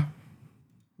 I'd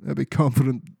be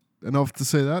confident enough to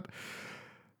say that.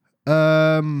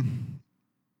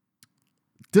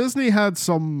 Disney had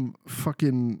some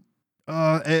fucking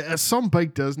some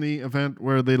big Disney event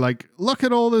where they look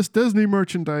at all this Disney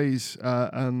merchandise,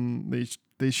 and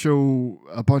they show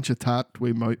a bunch of tat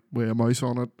with a mouse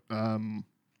on it, and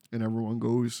everyone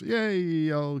goes, "Yay!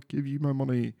 I'll give you my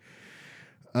money."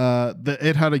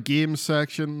 It had a game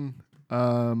section.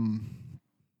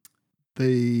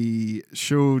 They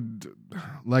showed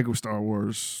Lego Star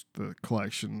Wars, the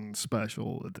collection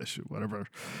special edition, whatever.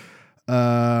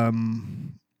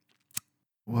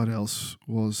 What else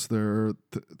was there?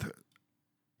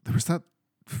 There was that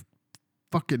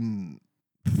fucking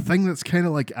thing that's kind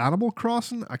of like Animal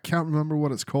Crossing. I can't remember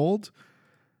what it's called.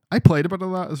 I played a bit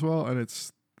of that as well, and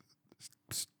it's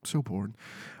so boring.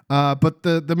 But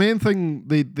the main thing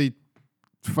they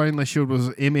finally showed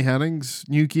was Amy Hennig's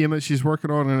new game that she's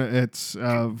working on, and it's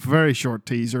a very short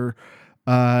teaser.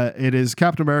 It is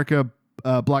Captain America,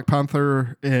 Black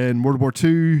Panther in World War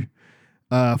II,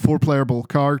 4 playable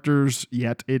characters,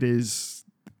 yet it is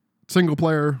single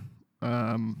player.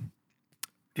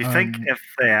 Do you think if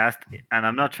they asked, and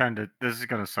I'm not trying to, this is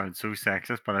going to sound so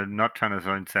sexist, but I'm not trying to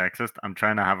sound sexist. I'm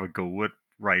trying to have a go with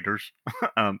writers.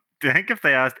 Do you think if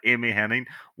they asked Amy Henning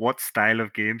what style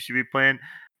of game she'd be playing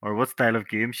or what style of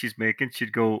game she's making,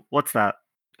 she'd go, "What's that?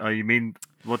 Oh, you mean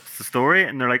what's the story?"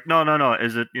 And they're like, "No.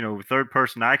 Is it, third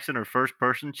person action or first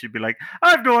person?" She'd be like, "I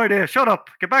have no idea. Shut up.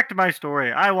 Get back to my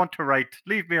story. I want to write.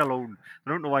 Leave me alone." I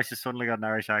don't know why she's suddenly got an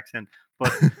Irish accent,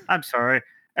 but I'm sorry.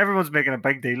 Everyone's making a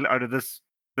big deal out of this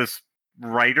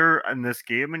writer in this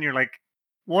game, and you're like,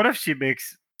 what if she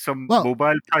makes some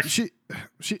mobile touch?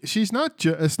 She's not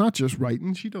it's not just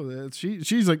writing. She does it.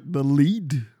 She's like the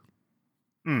lead.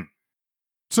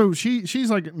 So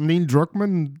she's like Neil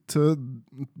Druckmann to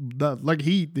that. Like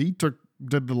he did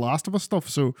the Last of Us stuff.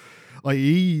 So like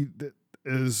he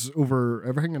is over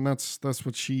everything, and that's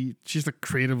what she's the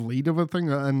creative lead of a thing.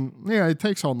 And yeah, it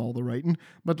takes on all the writing,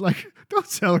 but like, don't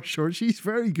sell her short. She's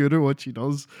very good at what she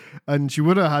does, and she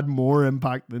would have had more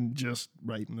impact than just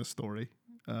writing the story.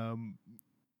 I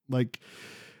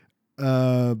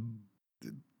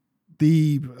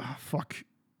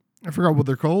forgot what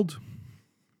they're called.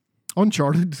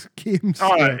 Uncharted games.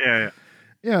 Oh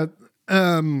yeah.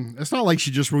 It's not like she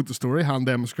just wrote the story, hand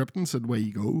them a script, and said, "Way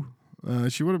you go."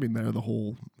 She would have been there the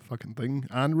whole fucking thing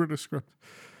and wrote a script.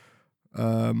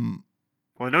 Well,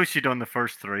 I know she done the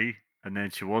first 3, and then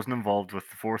she wasn't involved with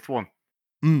the 4th one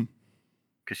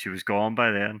because she was gone by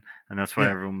then, and that's why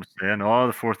everyone was saying, "Oh,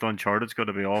 the 4th Uncharted's going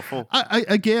to be awful."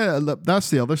 I get that's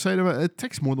the other side of it. It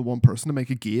takes more than one person to make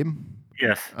a game.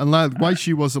 Yes. And why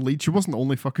she was the lead, she wasn't the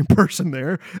only fucking person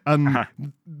there. And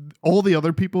all the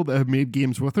other people that have made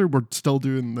games with her were still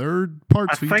doing their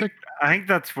parts. I think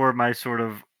that's where my sort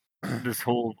of this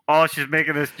whole she's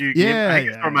making this new game. I think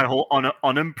it's where my whole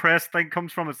unimpressed thing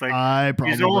comes from. It's like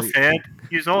you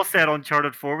all said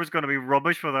Uncharted 4 was going to be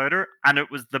rubbish without her, and it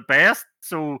was the best.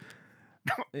 So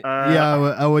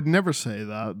I would never say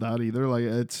that either. Like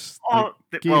it's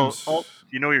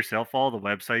you know yourself, all the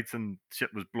websites and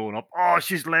shit was blowing up. Oh,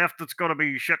 she's left. It's gonna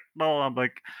be shit. No, I'm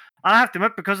like, I have to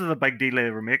admit, because of the big deal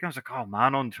they were making, I was like, oh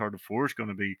man, Uncharted 4 is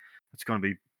gonna be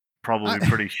probably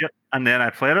pretty shit. And then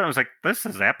I played it, and I was like, this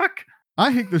is epic.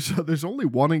 I think there's only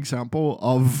one example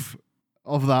of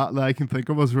that I can think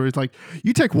of, is where it's like,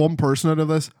 you take one person out of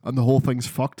this and the whole thing's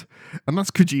fucked, and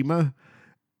that's Kojima.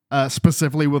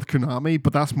 Specifically with Konami,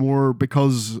 but that's more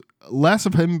because less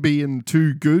of him being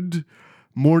too good,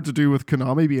 more to do with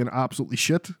Konami being absolutely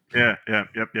shit. Yep.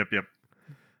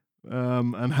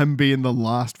 And him being the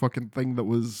last fucking thing that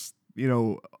was,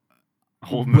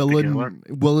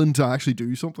 willing to actually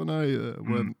do something.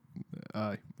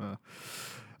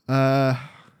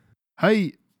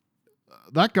 Hey,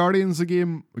 that Guardians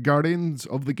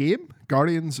of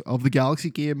the Galaxy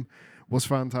game was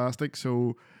fantastic.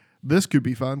 So this could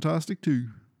be fantastic too.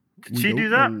 Did she do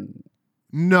that?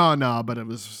 No, but it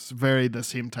was very the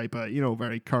same type of,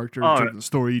 very character-driven,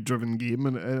 story-driven game.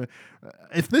 And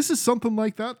if this is something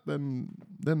like that, then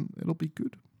it'll be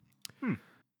good.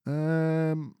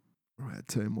 Right,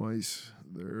 time-wise,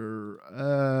 the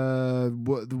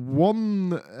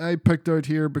one I picked out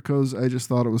here because I just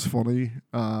thought it was funny.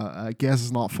 I guess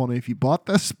it's not funny if you bought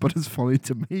this, but it's funny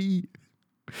to me.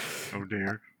 Oh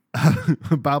dear.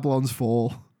 Babylon's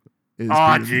Fall.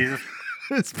 Jesus.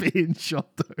 It's being shut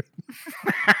down.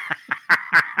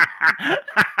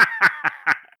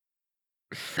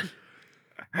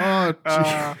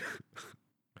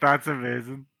 That's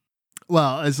amazing.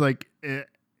 Well, it's like in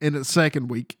its second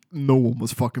week, no one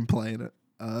was fucking playing it.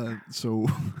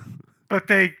 But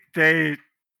they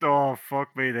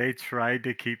fuck me, they tried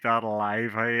to keep that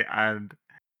alive, hey? And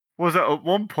was it at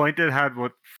one point it had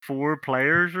 4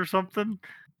 players or something?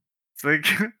 It's like,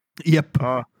 yep.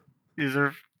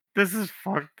 This is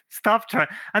fucked. Stop trying.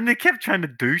 And they kept trying to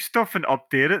do stuff and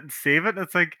update it and save it. And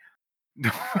it's like,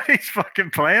 nobody's fucking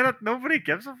playing it. Nobody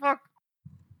gives a fuck.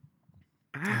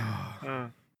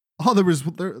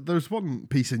 There's one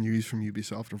piece of news from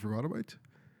Ubisoft I forgot about.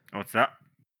 What's that?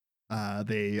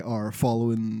 They are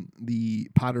following the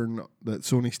pattern that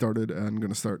Sony started and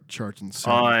going to start charging.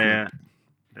 Yeah.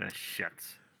 The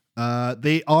shits.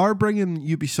 They are bringing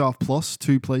Ubisoft Plus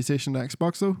to PlayStation and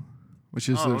Xbox though, which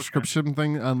is their subscription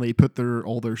thing, and they put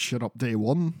all their shit up day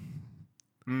one.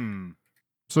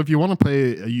 So if you want to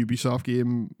play a Ubisoft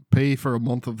game, pay for a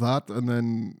month of that, and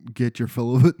then get your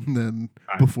fill of it, and then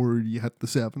before you hit the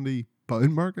 £70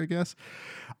 mark, I guess.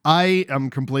 I am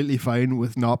completely fine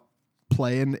with not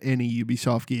playing any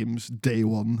Ubisoft games day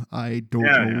one. I don't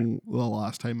know the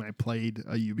last time I played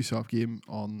a Ubisoft game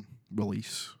on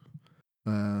release.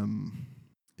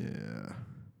 Yeah.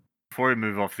 Before we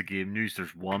move off the game news,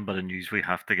 there's one bit of news we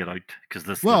have to get out because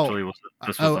this Well, literally was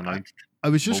announced. I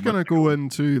was just gonna moments go ago.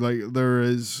 into like there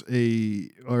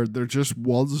just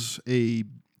was a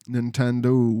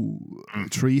Nintendo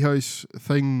Treehouse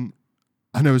thing,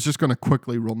 and I was just gonna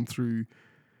quickly run through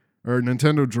or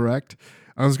Nintendo Direct.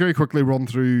 I was going to quickly run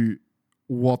through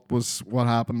what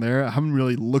happened there. I haven't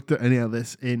really looked at any of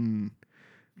this in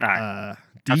Aye.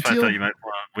 That's why I detail. thought you might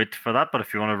want to wait for that, but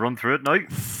if you want to run through it now,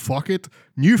 Fuck it.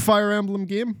 New Fire Emblem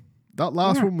game. That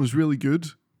last Yeah. one was really good.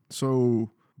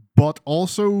 So, but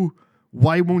also,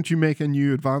 why won't you make a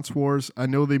new Advance Wars? I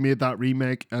know they made that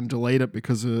remake and delayed it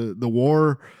because of the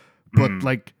war, but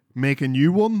like, make a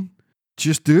new one.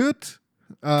 Just do it.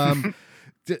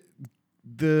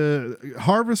 The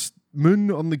Harvest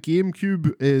Moon on the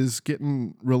GameCube is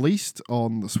getting released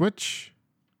on the Switch.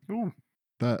 Ooh.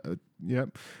 The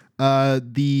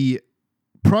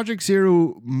Project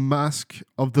Zero Mask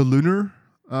of the Lunar,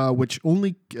 which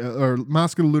only or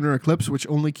Mask of the Lunar Eclipse, which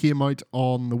only came out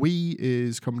on the Wii,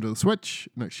 is coming to the Switch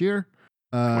next year.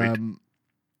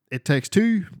 It Takes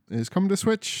Two is coming to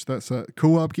Switch. That's a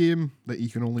co-op game that you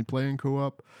can only play in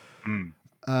co-op.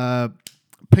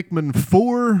 Pikmin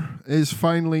 4 is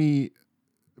finally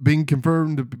being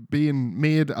confirmed to being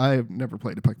made. I've never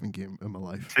played a Pikmin game in my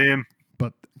life. Same.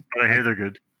 But I hear they're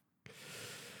good.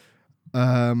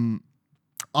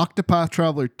 Octopath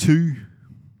Traveler 2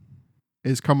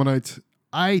 is coming out.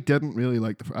 I didn't really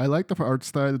like I liked the art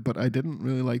style, but I didn't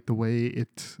really like the way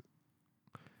it...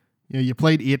 you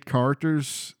played 8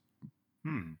 characters,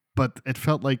 but it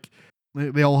felt like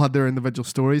they all had their individual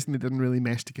stories and they didn't really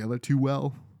mesh together too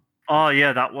well. Oh,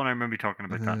 yeah, that one. I remember you talking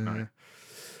about that now.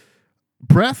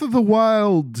 Breath of the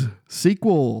Wild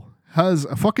sequel has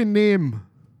a fucking name.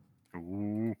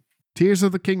 Ooh. Tears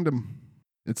of the Kingdom.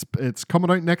 It's coming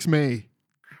out next May.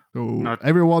 So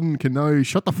everyone can now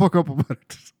shut the fuck up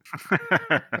about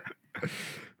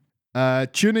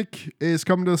it. Tunic is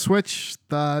coming to the Switch.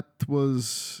 That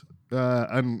was...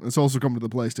 and it's also coming to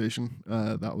the PlayStation.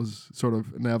 That was sort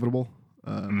of inevitable.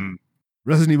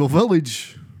 Resident Evil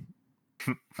Village...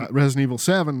 Resident Evil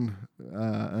 7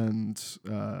 and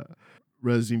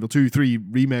Resident Evil 2, 3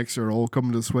 remakes are all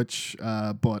coming to the Switch,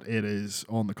 but it is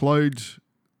on the cloud.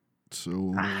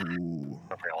 So that'd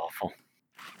be awful.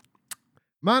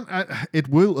 Man, it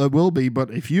will be,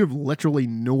 but if you have literally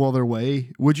no other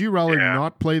way, would you rather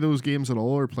not play those games at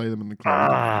all or play them in the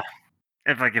cloud?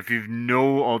 If you've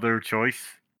no other choice,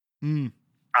 I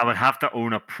would have to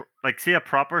own a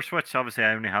proper Switch. Obviously,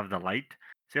 I only have the Lite.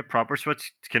 See a proper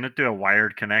Switch, can it do a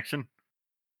wired connection?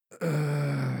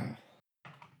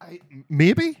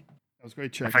 Maybe. I was going to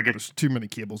check. There's too many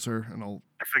cables here, and I'll.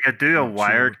 If I could do a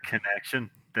wired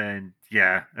connection, then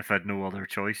yeah. If I had no other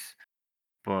choice,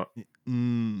 but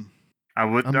I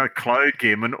would. Cloud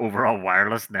gaming over a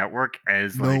wireless network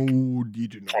is you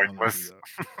do not pointless.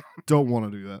 Don't want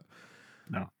to do that.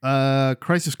 No.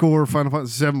 Crisis Core Final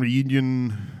Fantasy VII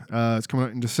Reunion. It's coming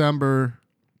out in December.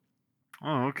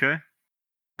 Oh, okay.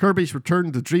 Kirby's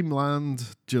Return to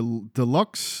Dreamland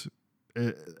Deluxe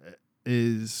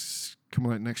is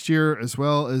coming out next year, as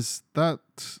well as that.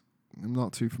 I'm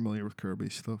not too familiar with Kirby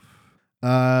stuff.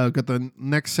 Got the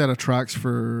next set of tracks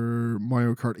for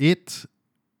Mario Kart 8.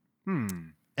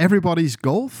 Everybody's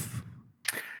Golf.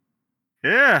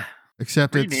 Yeah.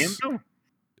 Except it's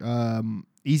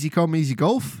Easy Come, Easy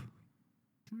Golf.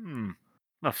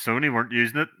 If Sony weren't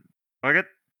using it, fuck it.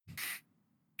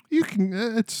 You can.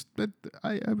 There's a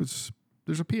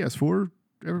PS4.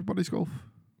 Everybody's Golf.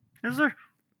 Is there?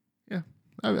 Yeah,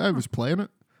 I was playing it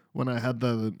when I had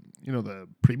the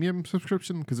premium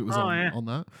subscription because it was on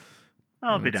that.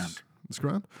 I'll be damned. It's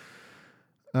grand.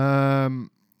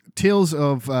 Tales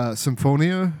of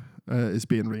Symphonia is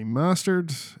being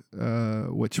remastered,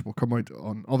 which will come out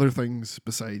on other things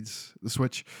besides the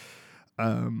Switch.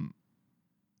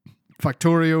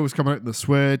 Factorio is coming out on the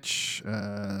Switch.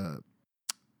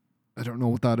 I don't know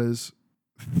what that is.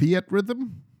 Fiat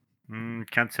Rhythm?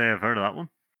 Can't say I've heard of that one.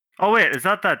 Oh, wait, is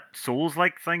that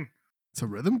Souls-like thing? It's a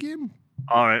rhythm game?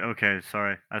 All right, okay,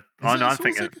 sorry. I'm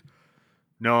thinking...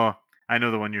 No, I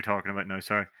know the one you're talking about now,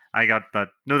 sorry. I got that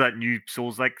new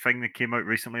Souls-like thing that came out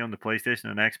recently on the PlayStation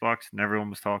and Xbox, and everyone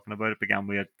was talking about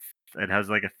it. It has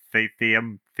like a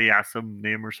Theasm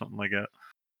name or something like that.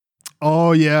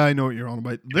 Oh, yeah, I know what you're on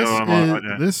about.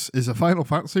 This is a Final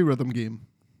Fantasy rhythm game.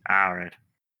 All right.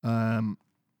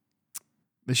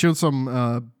 They showed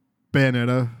some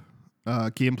Bayonetta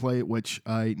gameplay, which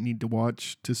I need to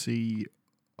watch to see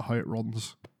how it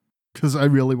runs. Because I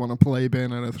really want to play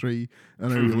Bayonetta 3,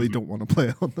 and I really don't want to play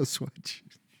it on the Switch.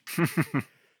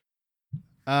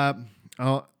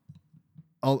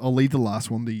 I'll leave the last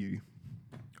one to you.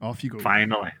 Off you go.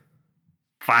 Finally,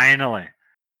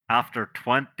 after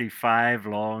 25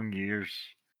 long years.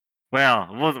 Well,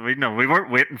 we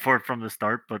weren't waiting for it from the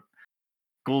start, but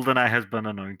Goldeneye has been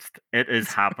announced. It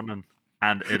is happening,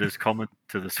 and it is coming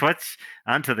to the Switch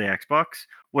and to the Xbox,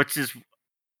 which is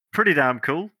pretty damn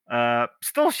cool.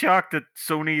 Still shocked that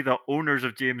Sony, the owners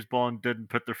of James Bond, didn't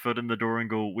put their foot in the door and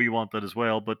go, "We want that as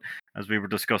well." But as we were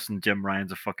discussing, Jim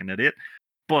Ryan's a fucking idiot.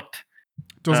 But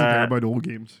doesn't care about old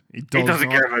games. He doesn't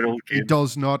care about old games. He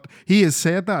does not. He has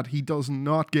said that he does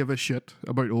not give a shit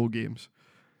about old games.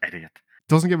 Idiot.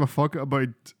 Doesn't give a fuck about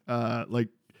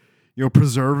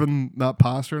preserving that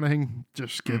past or anything.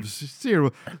 Just gives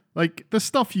zero. Like the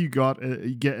stuff you get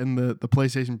in the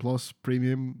PlayStation Plus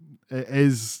Premium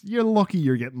is, you're lucky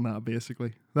you're getting that.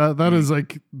 Basically, that is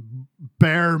like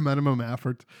bare minimum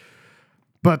effort.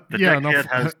 But the yeah,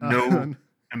 dickhead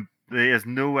has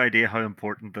no idea how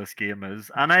important this game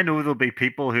is. And I know there'll be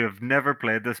people who have never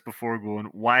played this before going,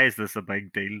 why is this a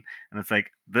big deal? And it's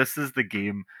like, this is the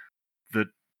game that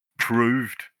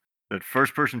proved that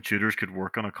first-person shooters could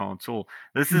work on a console.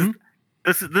 This is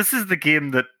the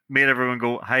game that made everyone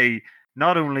go, hey,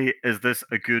 not only is this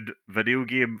a good video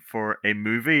game for a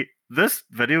movie, this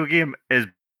video game is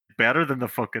better than the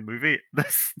fucking movie.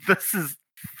 This is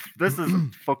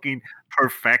fucking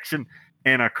perfection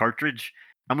in a cartridge.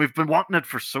 And we've been wanting it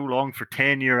for so long, for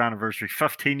 10-year anniversary,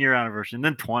 15-year anniversary, and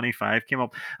then 25 came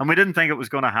up. And we didn't think it was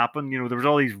going to happen. You know, there was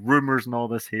all these rumors and all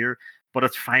this here, but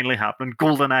it's finally happening.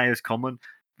 GoldenEye is coming.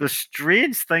 The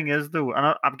strange thing is, though,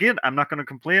 and again, I'm not going to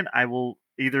complain. I'll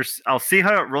see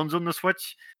how it runs on the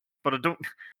Switch, but the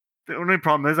only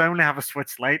problem is I only have a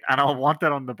Switch Lite, and I'll want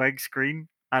it on the big screen,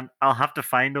 and I'll have to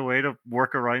find a way to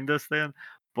work around this then.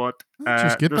 But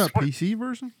just get that PC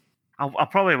version. I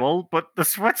probably will, but the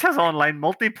Switch has online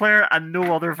multiplayer and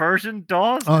no other version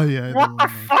does. Oh yeah, what the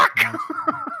fuck?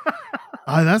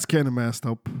 That's kind of messed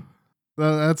up.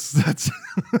 That's that's a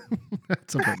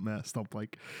bit messed up.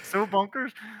 Like, so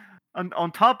bonkers. And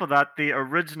on top of that, the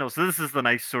original. So this is the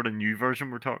nice sort of new version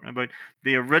we're talking about.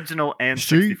 The original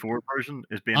N64 version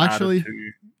is being added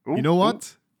to. You know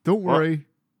what? Don't worry.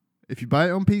 If you buy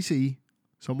it on PC,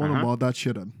 someone will mod that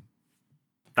shit in.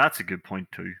 That's a good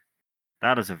point too.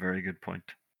 That is a very good point.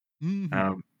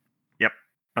 Mm-hmm. Yep,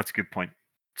 that's a good point.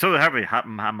 So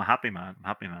I'm a happy man.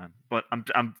 But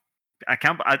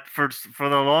for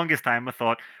the longest time I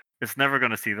thought it's never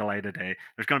going to see the light of day.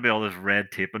 There's going to be all this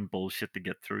red tape and bullshit to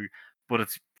get through. But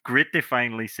it's great to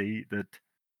finally see that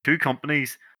two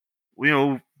companies. You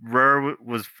know, Rare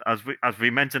was, as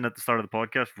we mentioned at the start of the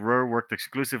podcast, Rare worked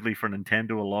exclusively for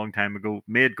Nintendo a long time ago,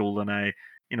 made GoldenEye,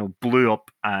 blew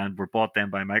up and were bought then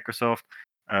by Microsoft.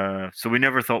 So we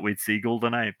never thought we'd see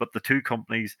GoldenEye, but the two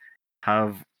companies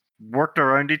have worked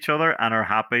around each other and are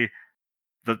happy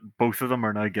that both of them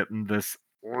are now getting this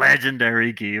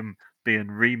legendary game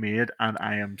being remade, and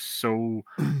I am so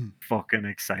fucking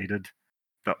excited.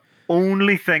 The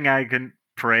only thing I can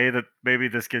pray that maybe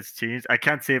this gets changed, I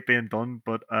can't see it being done,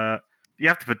 but you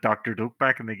have to put Dr. Doak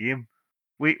back in the game.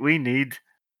 We need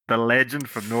the legend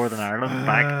from Northern Ireland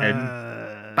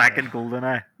back in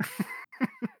GoldenEye.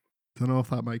 Don't know if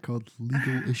that might cause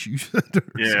legal issues or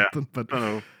something, but I don't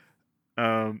know.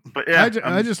 But yeah,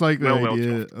 I just like the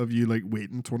idea of you like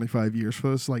waiting 25 years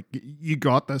for this. Like, you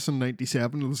got this in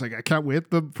 '97. It was like, I can't wait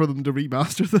for them to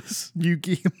remaster this new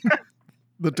game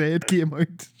the day it came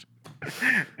out.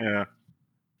 Yeah,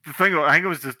 the thing, I think it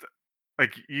was just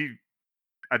like you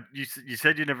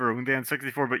said you never owned the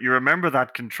N64, but you remember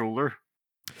that controller.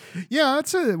 Yeah,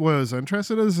 that's what I was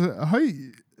interested in.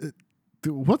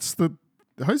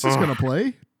 How's this gonna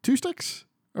play? 2 sticks?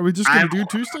 Are we just gonna do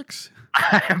 2 sticks?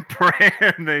 I am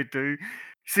praying they do.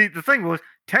 See, the thing was,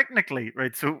 technically,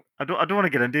 right? So I don't want to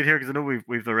get into it here because I know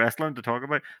we've the wrestling to talk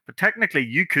about. But technically,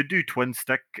 you could do twin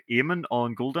stick aiming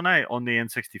on GoldenEye on the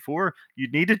N64. You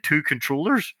needed 2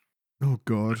 controllers. Oh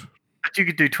God! But you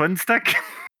could do twin stick.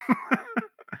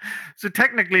 So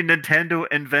technically, Nintendo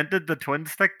invented the twin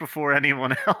stick before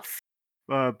anyone else.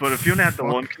 But if you only had the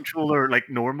one controller, like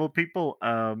normal people,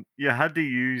 you had to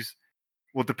use.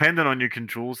 Well, depending on your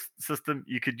control system,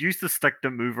 you could use the stick to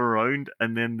move around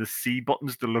and then the C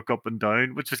buttons to look up and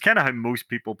down, which is kind of how most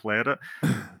people played it.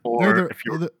 Or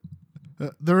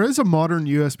there is a modern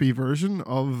USB version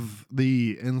of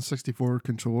the N64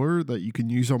 controller that you can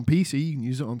use on PC. You can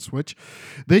use it on Switch.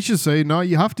 They should say, no,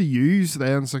 you have to use the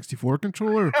N64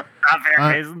 controller. That's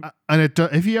very amazing. And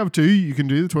if you have 2, you can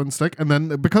do the twin stick. And then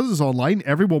because it's online,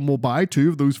 everyone will buy 2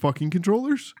 of those fucking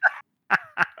controllers.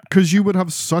 Because you would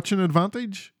have such an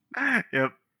advantage.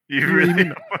 Yep. You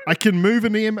really I can move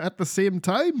and aim at the same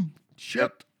time.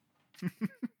 Shit. Yep.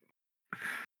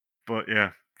 But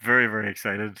yeah, very, very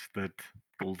excited that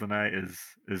Goldeneye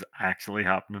is actually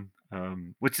happening.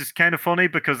 Which is kind of funny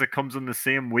because it comes in the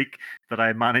same week that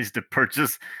I managed to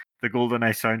purchase the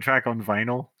Goldeneye soundtrack on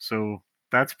vinyl. So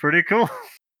that's pretty cool.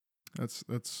 That's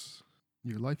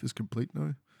your life is complete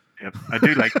now. Yep, I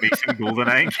do like me some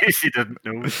Goldeneye. In case you didn't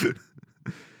know.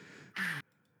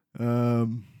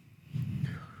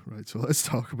 Right. So let's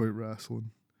talk about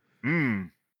wrestling.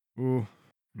 Oh,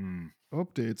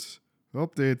 updates.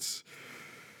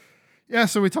 Yeah.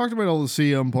 So we talked about all the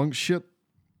CM Punk shit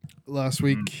last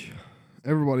week.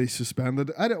 Everybody's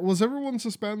suspended. Was everyone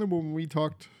suspended when we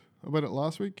talked about it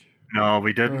last week? No,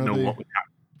 we didn't know what would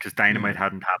happen because Dynamite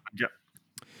hadn't happened yet.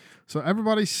 So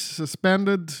everybody's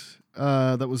suspended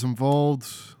that was involved.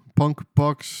 Punk,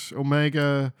 Bucks,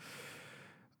 Omega,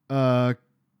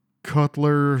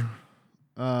 Cutler,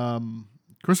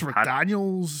 Christopher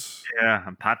Daniels. Yeah,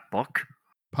 and Pat Buck,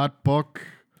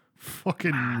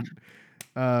 fucking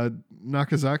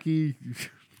Nagasaki.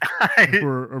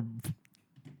 or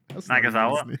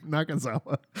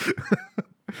Nakazawa.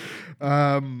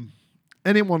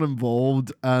 Anyone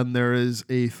involved, and there is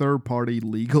a third-party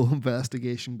legal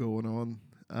investigation going on.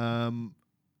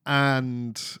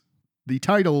 And the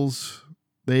titles,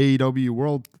 the AEW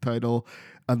World title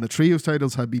and the Trios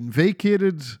titles, have been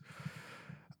vacated.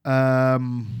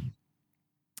 BTE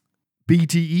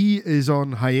is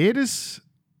on hiatus.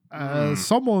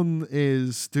 Someone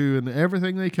is doing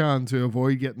everything they can to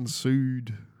avoid getting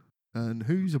sued. And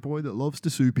who's a boy that loves to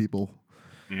sue people?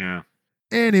 Yeah.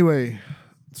 Anyway,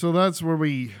 so that's where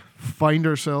we find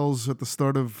ourselves at the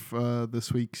start of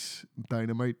this week's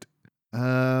Dynamite.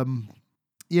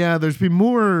 Yeah, there's been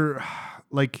more,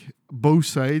 like, both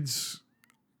sides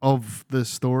of the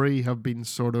story have been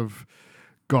sort of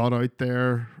got out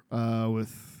there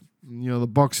with, the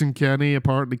Bucks and Kenny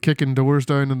apparently kicking doors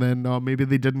down, and then maybe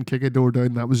they didn't kick a door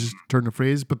down. That was just a turn of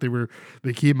phrase, but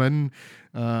they came in,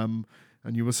 and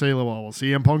you would say, well,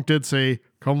 CM Punk did say,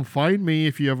 "Come find me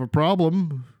if you have a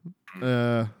problem."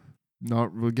 I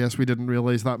guess we didn't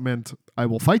realize that meant I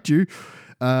will fight you.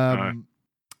 And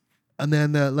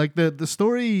then the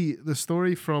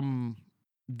story from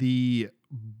the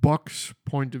Bucks'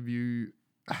 point of view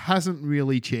hasn't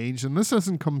really changed, and this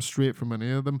hasn't come straight from any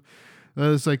of them.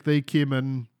 It's like they came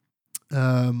in,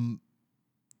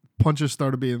 punches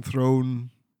started being thrown,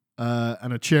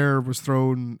 and a chair was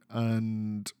thrown,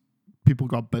 and people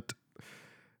got bit.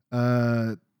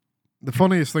 The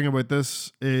funniest thing about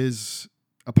this is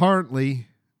apparently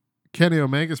Kenny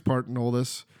Omega's part in all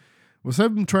this was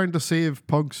him trying to save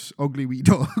Punk's ugly wee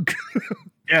dog.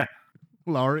 Yeah.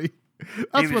 Larry.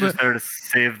 He was just there to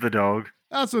save the dog.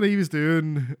 That's what he was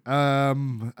doing.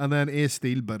 And then Ace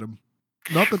Steel bit him.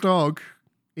 Not the dog.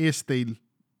 Ace Steel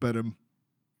bit him.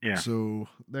 Yeah. So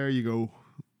there you go.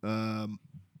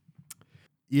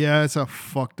 Yeah, it's a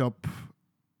fucked up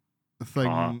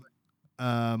thing.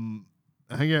 I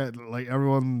think like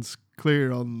everyone's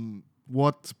clear on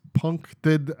what Punk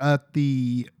did at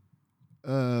the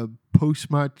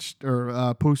post-match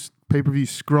or post pay-per-view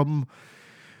scrum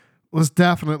was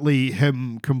definitely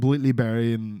him completely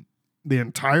burying the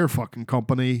entire fucking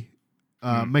company,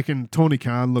 making Tony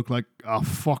Khan look like a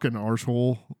fucking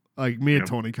arsehole. Like, made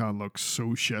Tony Khan look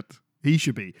so shit. He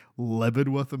should be livid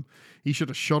with him. He should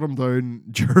have shut him down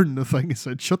during the thing and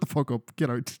said, "Shut the fuck up, get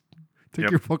out. Take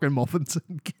your fucking muffins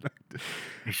and get out."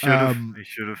 He should have. He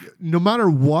should have. No matter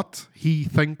what he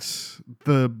thinks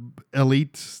the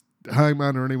Elite,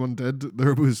 Hangman, or anyone did,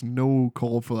 there was no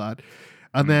call for that.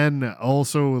 And then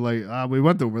also, like, we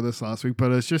went over this last week,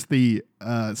 but it's just the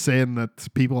saying that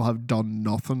people have done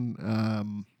nothing.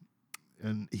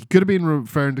 And he could have been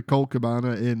referring to Colt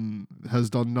Cabana in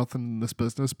has done nothing in this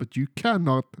business, but you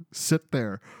cannot sit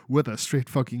there with a straight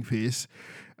fucking face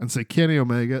and say Kenny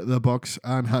Omega, the Bucks,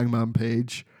 and Hangman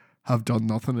Page have done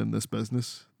nothing in this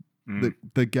business.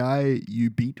 The guy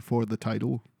you beat for the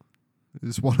title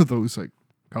is one of those, like,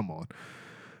 come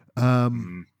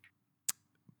on.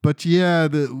 But yeah,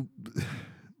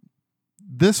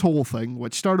 this whole thing,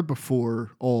 which started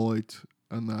before All Out,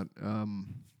 and that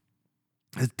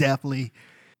has definitely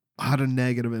had a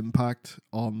negative impact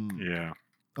on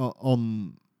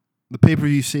the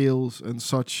pay-per-view sales and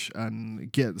such,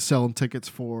 and selling tickets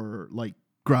for like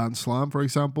Grand Slam, for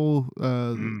example,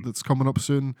 that's coming up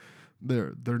soon.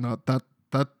 They're not that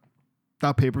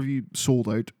pay-per-view sold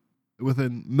out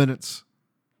within minutes,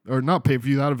 or not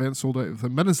pay-per-view, that event sold out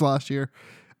within minutes last year,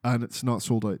 and it's not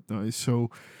sold out now. So,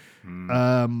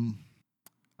 and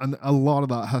a lot of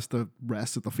that has to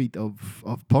rest at the feet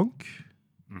of Punk.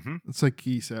 It's like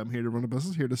he said, "I'm here to run a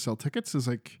business, here to sell tickets." It's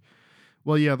like,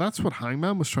 well, yeah, that's what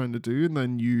Hangman was trying to do, and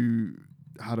then you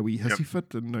had a wee hissy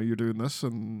fit, and now you're doing this,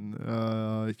 and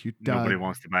Nobody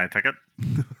wants to buy a ticket.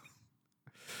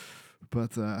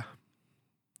 But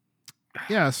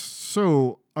yes,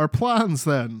 so our plans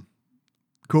then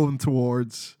going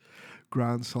towards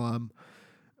Grand Slam.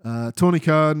 Tony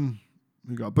Khan,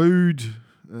 we got booed.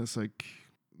 It's like,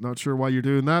 not sure why you're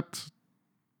doing that,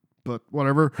 but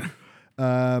whatever.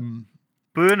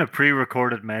 Booing a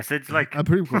pre-recorded message, like a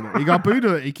pre-recorded. He got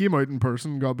booed. He came out in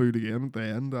person, got booed again at the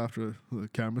end after the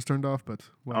cameras turned off. But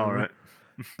whatever. All right.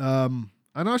 I'm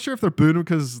not sure if they're booing him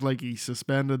because like he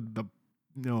suspended the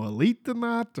elite in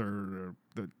that, or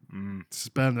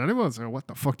suspend anyone. So what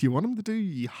the fuck do you want him to do?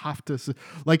 You have to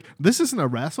like, this isn't a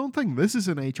wrestling thing. This is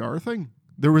an HR thing.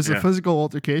 There was a physical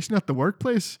altercation at the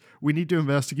workplace. We need to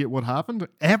investigate what happened.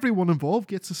 Everyone involved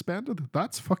gets suspended.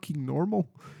 That's fucking normal.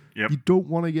 Yep. You don't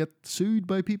want to get sued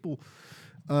by people.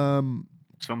 Some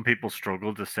people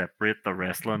struggle to separate the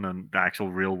wrestling and the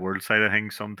actual real world side of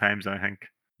things sometimes, I think.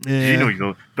 Yeah.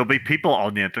 There'll be people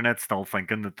on the internet still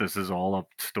thinking that this is all a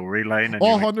storyline.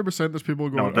 100%. There's people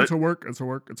going, it's a work. If it's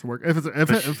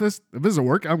a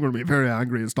work, I'm going to be very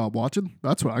angry and stop watching.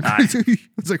 That's what I'm going to do.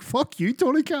 It's like, fuck you,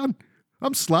 Tony Khan.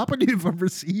 I'm slapping you if I ever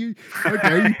see you. How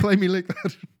dare you play me like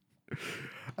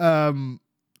that?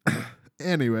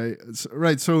 Anyway,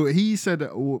 right. So he said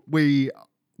we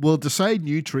will decide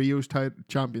new trios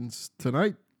champions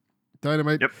tonight.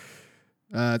 Dynamite. Yep.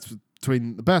 It's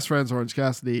between the Best Friends, Orange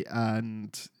Cassidy,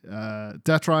 and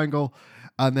Death Triangle,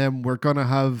 and then we're gonna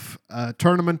have a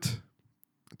tournament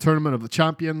of the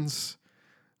champions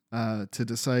to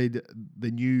decide the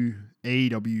new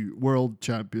AEW World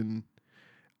Champion.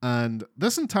 And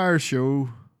this entire show,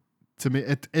 to me,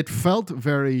 it felt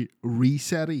very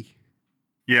reset-y.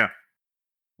 Yeah.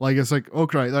 Like, it's like,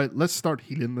 okay, right, let's start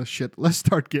healing this shit. Let's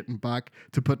start getting back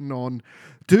to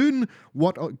doing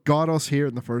what got us here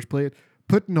in the first place,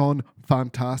 putting on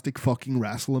fantastic fucking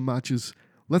wrestling matches.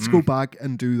 Let's go back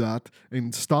and do that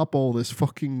and stop all this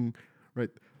fucking, right,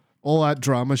 all that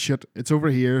drama shit. It's over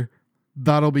here.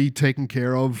 That'll be taken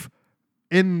care of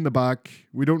in the back.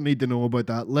 We don't need to know about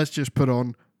that. Let's just put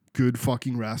on good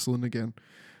fucking wrestling again.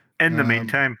 In the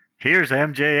meantime, here's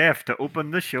MJF to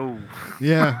open the show.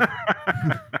 Yeah.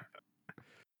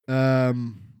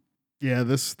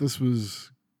 This was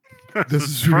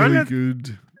really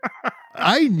good.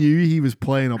 I knew he was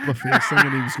playing up the face thing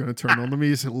and he was going to turn on them.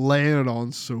 He's laying it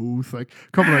on so thick.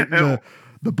 Coming out in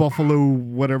the Buffalo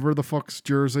whatever the fuck's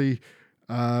jersey.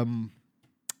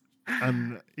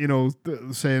 And,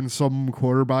 saying some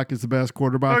quarterback is the best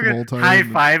quarterback of all time.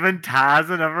 High-fiving Taz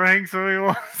and everything, so he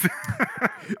was.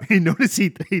 He noticed he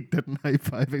didn't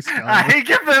high-five Excalibur. I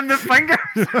give him the fingers.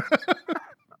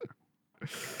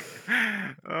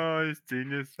 Oh, he's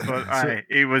genius. But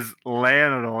he was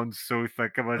laying it on so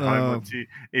thick about how much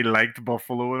he liked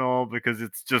Buffalo and all, because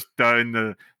it's just down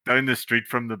the street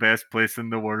from the best place in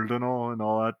the world and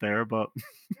all that there. But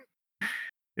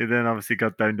he then obviously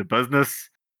got down to business.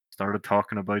 Started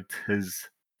talking about his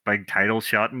big title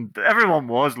shot, and everyone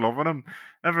was loving him.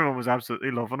 Everyone was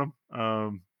absolutely loving him.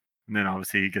 And then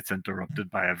obviously he gets interrupted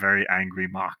by a very angry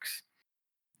Mox.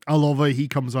 I love how he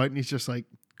comes out and he's just like,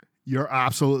 "You're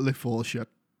absolutely full of shit."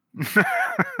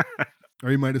 Or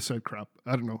he might have said crap.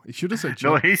 I don't know. He should have said shit.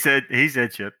 No, he said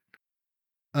shit.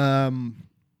 And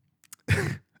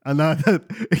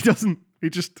that he doesn't. He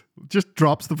just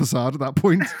drops the facade at that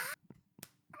point.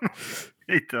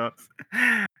 He does.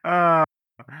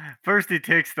 First he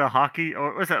takes the hockey,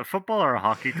 or was it a football or a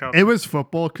hockey cup? It was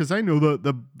football, because I know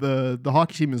the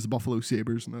hockey team is the Buffalo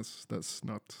Sabres, and that's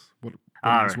not what he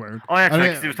was wearing. Oh, yeah,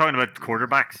 because he was talking about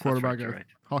quarterbacks. Quarterback. Right.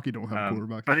 Hockey don't have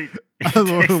quarterback. But he I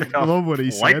love what he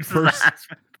said first.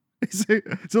 He said,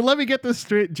 so let me get this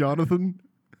straight, Jonathan.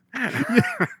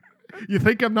 You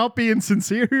think I'm not being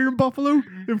sincere here in Buffalo?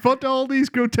 In front of all these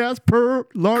grotesque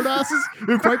lord asses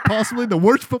who are quite possibly the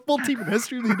worst football team in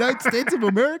history of the United States of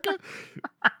America?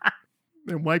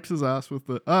 And wipes his ass with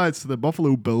it's the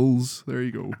Buffalo Bills. There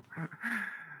you go.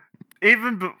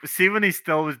 See, when he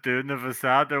still was doing the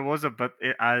facade, there was a bit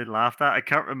I laughed at. I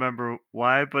can't remember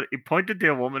why, but he pointed to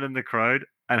a woman in the crowd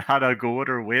and had a go at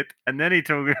her weight. And then he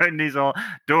told her, and he's all,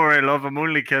 "Don't worry, love, I'm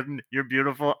only kidding. You're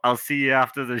beautiful. I'll see you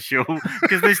after the show."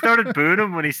 Because they started booing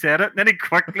him when he said it. And then he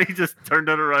quickly just turned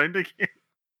it around again.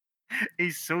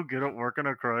 He's so good at working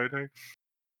a crowd. Hey?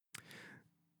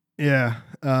 Yeah.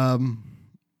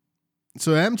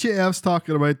 So MJF's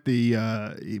talking about he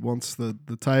wants the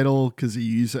title because he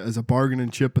used it as a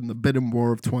bargaining chip in the bidding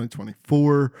war of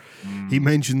 2024. He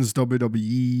mentions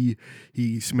WWE.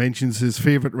 He mentions his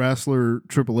favorite wrestler,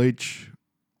 Triple H.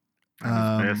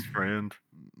 And his best friend.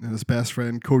 And his best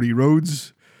friend, Cody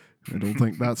Rhodes. I don't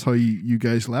think that's how you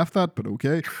guys left that, but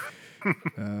okay.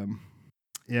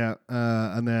 Yeah,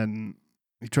 and then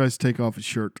he tries to take off his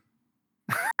shirt.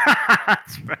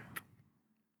 That's right.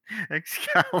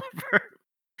 Excalibur.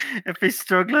 If he's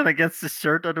struggling against his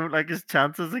shirt, I don't like his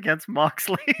chances against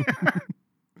Moxley.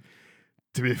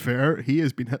 To be fair, he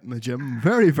has been hitting the gym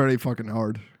very, very fucking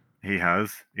hard. He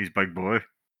has. He's big boy.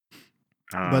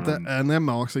 And then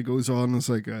Moxley goes on and it's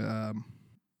like,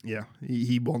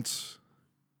 he wants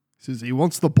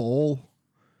the ball.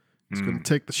 He's going to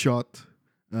take the shot.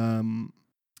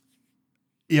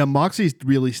 Moxley's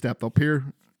really stepped up here.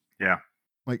 Yeah.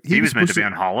 Like he was meant to be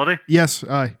on holiday. Yes,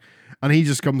 aye. And he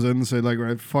just comes in and said, like,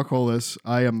 right, fuck all this.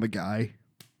 I am the guy.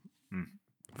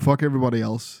 Fuck everybody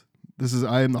else.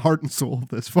 I am the heart and soul of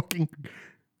this fucking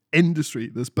industry,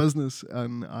 this business,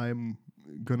 and I'm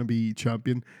gonna be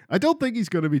champion. I don't think he's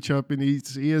gonna be champion.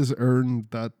 He has earned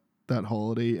that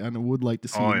holiday, and I would like to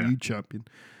see a new champion.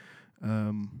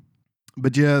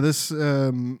 But yeah, this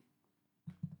good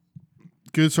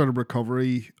sort of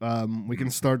recovery. We can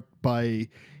start by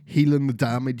healing the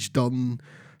damage done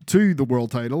to the world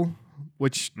title,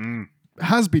 which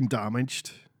has been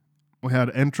damaged. We had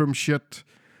interim shit,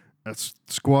 a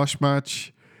squash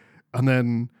match, and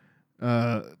then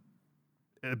a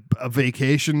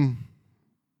vacation.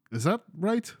 Is that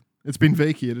right? It's been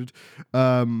vacated,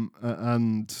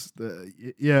 it's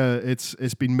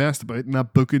been messed about, and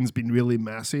that booking's been really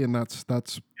messy, and that's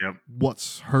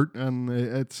what's hurt, and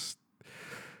it's.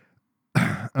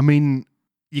 I mean,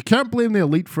 you can't blame the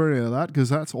Elite for any of that because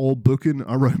that's all booking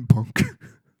around Punk.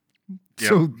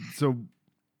 So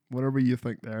whatever you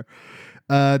think there.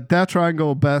 That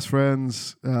Triangle Best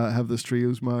Friends have this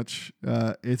trios match.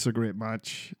 It's a great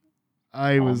match.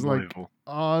 I was like,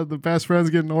 the Best Friends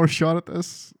getting more shot at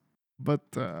this, but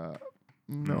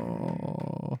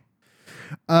no.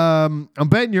 I'm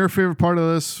betting your favorite part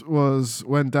of this was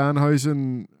when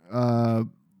Danhausen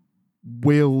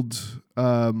wailed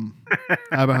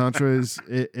Abahantres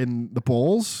in the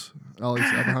balls. Alex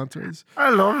Abahantres. I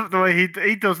love the way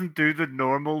he doesn't do the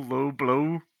normal low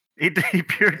blow. He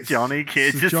pure Johnny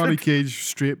Cage. It's Johnny Cage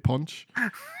straight punch.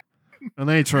 And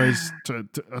then he tries to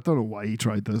I don't know why he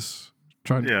tried this.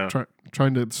 Trying to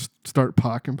start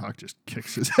Pac, and Pac just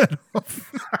kicks his head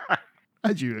off.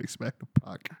 As you expect a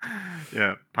Pac.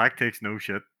 Yeah, Pac takes no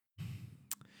shit.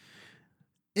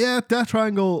 Yeah, Death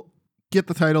Triangle get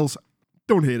the titles.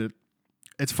 Don't hate it.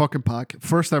 It's fucking Pac.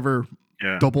 First ever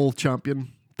double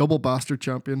champion, double bastard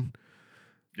champion.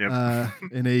 Yep.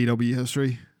 In AEW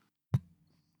history.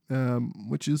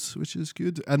 Which is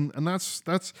good. And that's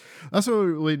what I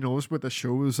really noticed with the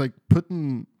show. It was like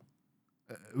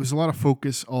it was a lot of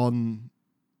focus on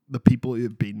the people who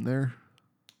have been there.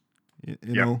 You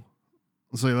know?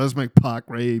 So let's make Pac,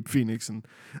 Ray, Phoenix, and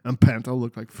Penta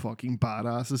look like fucking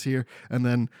badasses here. And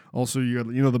then also you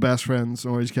got, the Best Friends,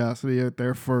 Orange Cassidy out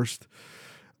there first.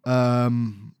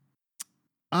 After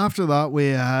that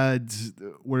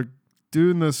we're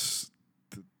doing this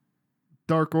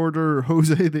Dark Order,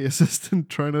 Jose the assistant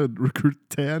trying to recruit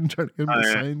 10, trying to get him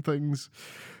to sign things.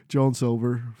 John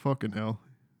Silver, fucking hell.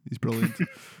 He's brilliant.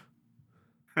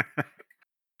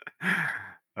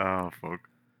 Oh, fuck.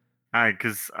 Alright,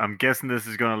 because I'm guessing this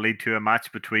is going to lead to a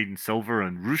match between Silver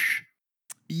and Rush.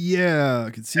 Yeah,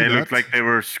 I could see that. It looked like they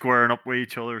were squaring up with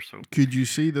each other. So could you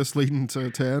see this leading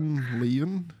to 10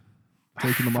 leaving,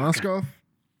 taking the mask off?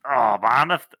 Oh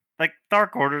man, like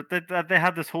Dark Order, they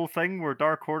had this whole thing where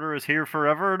Dark Order is here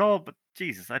forever and all, but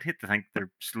Jesus, I'd hate to think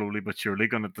they're slowly but surely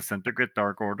going to disintegrate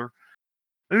Dark Order.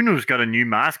 Uno's got a new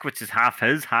mask, which is half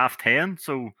his, half 10.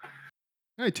 So,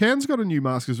 hey, 10's got a new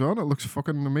mask as well. It looks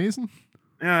fucking amazing.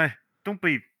 Yeah, don't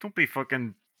be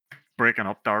fucking breaking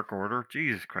up Dark Order.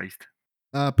 Jesus Christ.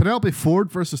 Penelope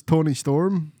Ford versus Toni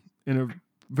Storm in a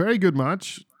very good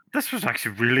match. This was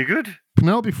actually really good.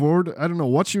 Penelope Ford, I don't know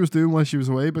what she was doing while she was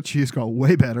away, but she's got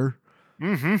way better.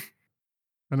 Mm-hmm.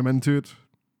 And I'm into it.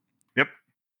 Yep.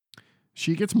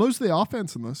 She gets most of the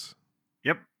offense in this.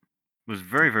 Yep. It was a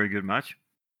very, very good match.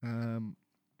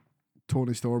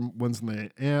 Toni Storm wins in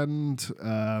the end.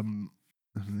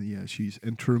 Yeah, she's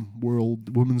interim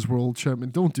women's world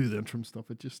champion. Don't do the interim stuff.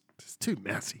 It's too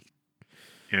messy.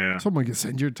 Yeah. Someone gets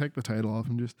injured, take the title off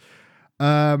and just.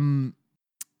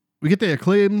 We get the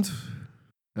Acclaimed,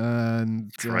 and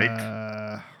that's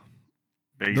right.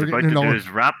 He's they're about to do his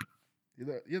rap.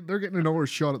 Yeah, they're getting another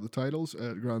shot at the titles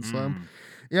at Grand Slam.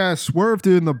 Yeah, Swerve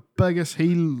doing the biggest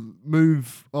heel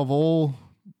move of all,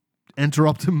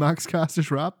 interrupting Max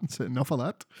Caster's rap and saying enough of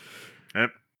that.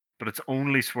 Yep, but it's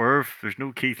only Swerve. There's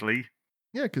no Keith Lee.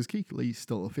 Yeah, because Keith Lee's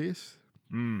still a face.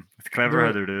 It's clever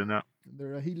how they're doing that.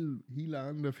 They're a heel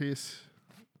and a face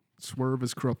Swerve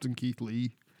is corrupting Keith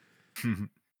Lee.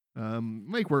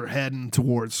 Like we're heading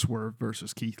towards Swerve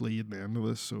versus Keith Lee at the end of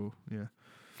this, so yeah.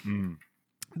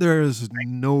 There is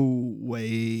no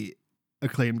way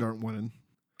Acclaimed aren't winning.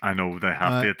 I know they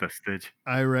have to at this stage.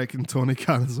 I reckon Tony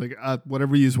Khan is like,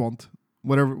 whatever you want,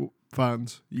 whatever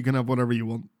fans, you can have whatever you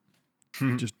want.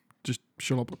 Just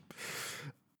shut up.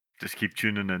 Just keep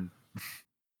tuning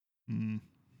in.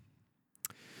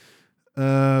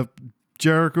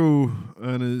 Jericho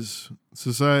and his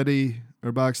society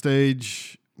are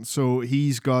backstage, so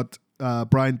he's got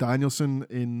Bryan Danielson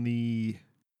in the.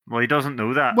 Well, he doesn't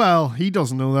know that. Well, he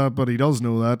doesn't know that, but he does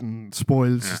know that, and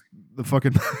spoils the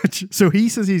fucking match. So he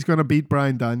says he's going to beat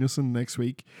Bryan Danielson next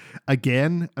week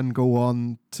again and go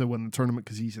on to win the tournament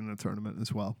because he's in the tournament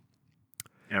as well.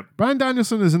 Yep. Bryan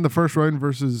Danielson is in the first round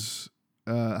versus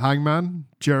Hangman.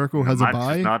 Jericho has a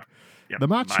bye. The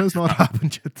match has not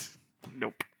happened yet.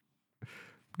 Nope.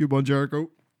 Good one, Jericho.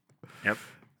 Yep.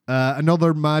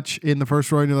 Another match in the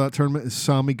first round of that tournament is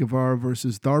Sammy Guevara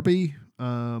versus Darby.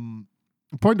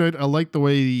 Point out, I like the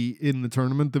way in the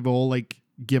tournament they've all like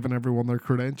given everyone their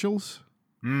credentials.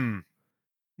 You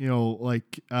know,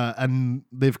 like, and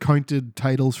they've counted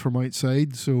titles from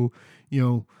outside. So, you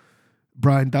know,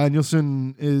 Bryan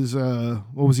Danielson is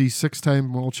what was he,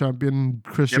 6-time world champion?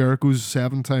 Chris Jericho's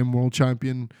 7-time world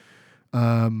champion.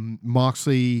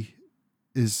 Moxley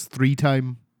is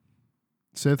 3-time.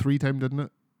 It said 3-time, didn't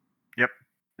it? Yep.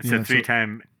 It said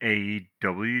 3-time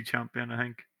AEW champion, I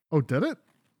think. Oh, did it?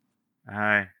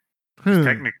 Aye.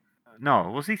 Technically,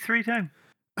 no, was he 3-time?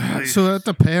 So that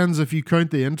depends if you count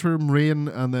the interim reign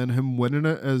and then him winning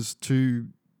it as two,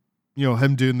 you know,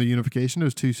 him doing the unification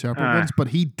as two separate ones. But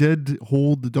he did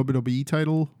hold the WWE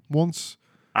title once.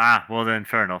 Well then,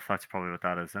 fair enough. That's probably what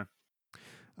that is then.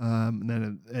 And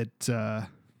then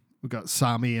we got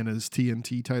Sammy and his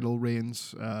TNT title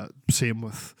reigns. Same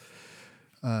with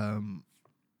Darby.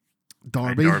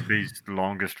 Darby's the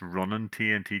longest running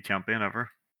TNT champion ever.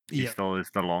 He still is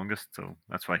the longest, so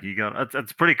that's why he got it.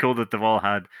 It's pretty cool that they're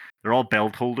all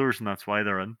belt holders, and that's why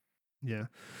they're in. Yeah.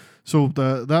 So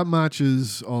that match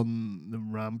is on the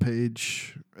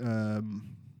Rampage.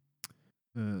 Then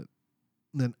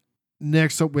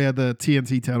next up we had the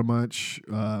TNT title match.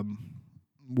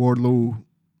 Wardlow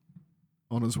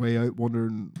on his way out,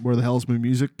 wondering where the hell's my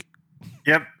music.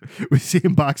 Yep. We see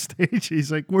him backstage.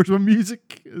 He's like, "Where's my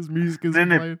music?" His music is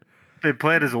playing. They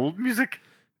played his old music.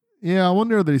 Yeah, I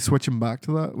wonder if they switch him back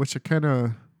to that, which I kind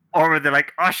of. Or were they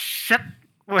like, "Oh shit,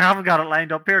 we haven't got it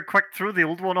lined up here. Quick, throw the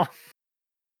old one off."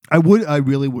 I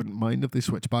really wouldn't mind if they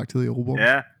switch back to the old one.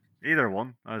 Yeah, either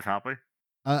one. I was happy.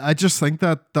 I just think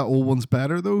that old one's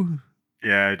better though.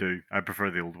 Yeah, I do. I prefer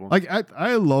the old one. Like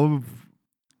I love,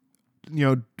 you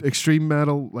know, extreme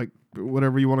metal, like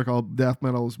whatever you want to call it, death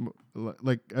metal.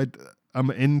 Like I'm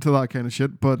into that kind of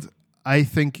shit, but I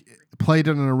think played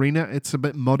in an arena, it's a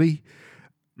bit muddy.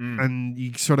 And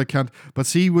you sort of can't. But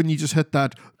see, when you just hit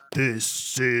that,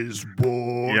 this is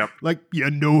war. Like, you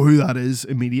know who that is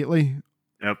immediately.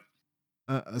 Yep.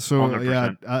 So 100%.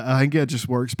 yeah, I think it just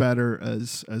works better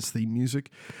as theme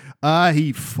music.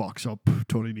 He fucks up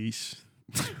Tony Nese.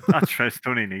 That's right,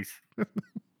 Tony Nese.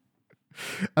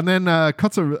 And then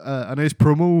cuts a nice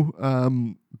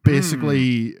promo,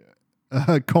 basically.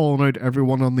 Calling out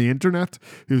everyone on the internet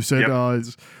who said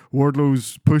his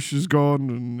Wardlow's push is gone,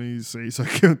 and he's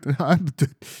like,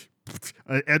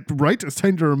 right, it's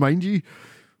time to remind you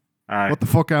what the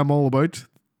fuck I'm all about.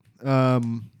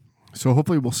 So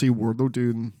hopefully we'll see Wardlow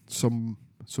doing some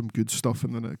good stuff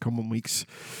in the coming weeks.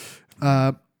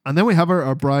 And then we have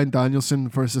our Bryan Danielson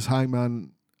versus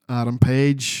Hangman Adam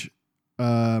Page.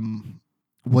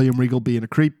 William Regal being a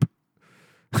creep.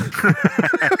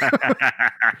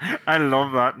 I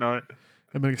love that now.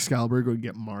 Him and Excalibur going to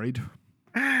get married.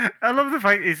 I love the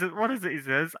fact he says, what is it he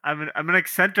says? I'm an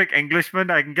eccentric Englishman,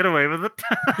 I can get away with it.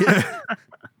 Yeah.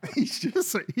 He's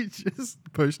just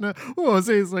pushing it. Oh,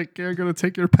 he's like, "You're gonna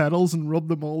take your pedals and rub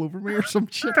them all over me," or some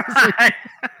shit. Like,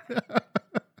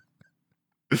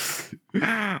 just see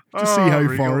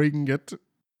how far he can get.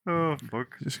 Oh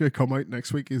fuck! Just gonna come out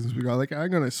next week. He's like,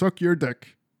 "I'm gonna suck your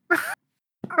dick."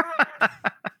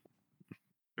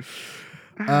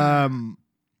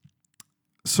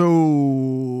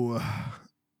 So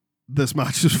this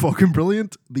match is fucking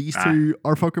brilliant. These two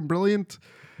are fucking brilliant.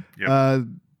 Yep.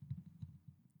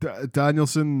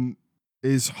 Danielson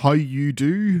is how you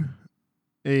do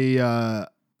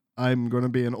I'm going to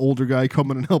be an older guy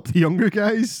coming and help the younger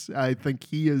guys. I think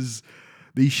he is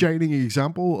the shining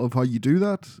example of how you do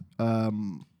that.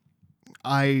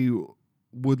 I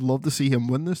would love to see him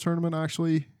win this tournament,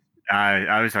 actually.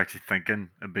 I was actually thinking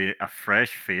it'd be a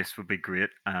fresh face would be great,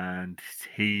 and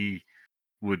he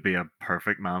would be a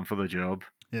perfect man for the job.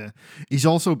 Yeah, he's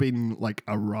also been like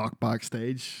a rock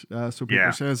backstage. So people are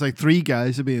Yeah. saying it's like three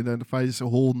guys have been identified as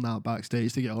holding that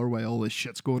backstage together while all this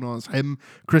shit's going on. It's him,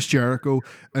 Chris Jericho,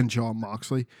 and John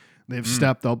Moxley. They've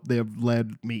stepped up. They have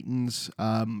led meetings.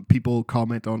 People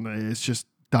comment on it. It's just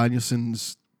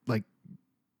Danielson's like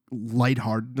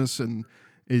lightheartedness and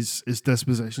his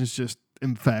disposition is just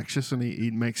infectious, and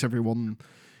he makes everyone,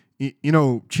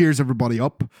 cheers everybody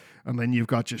up. And then you've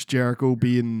got just Jericho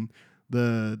being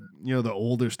the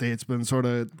older statesman sort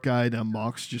of guy, then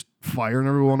Mox just firing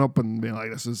everyone up and being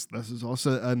like, this is us.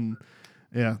 And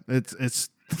yeah, it's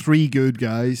three good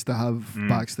guys to have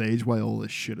backstage while all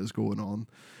this shit is going on.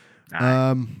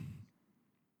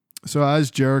 So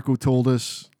as Jericho told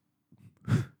us,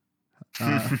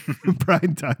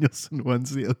 Bryan Danielson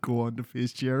wins, he'll go on to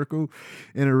face Jericho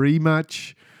in a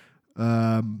rematch.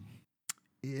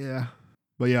 Yeah,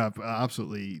 but yeah,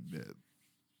 absolutely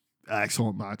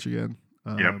excellent match again.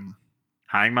 Yep.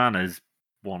 Hangman is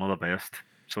one of the best.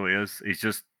 So he is. He's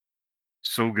just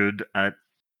so good at.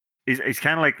 He's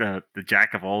kind of like the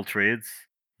jack of all trades.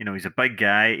 He's a big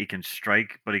guy. He can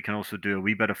strike, but he can also do a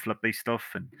wee bit of flippy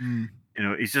stuff. And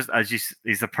he's just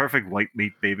he's the perfect white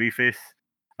meat baby face.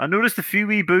 I noticed a few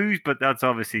wee boos, but that's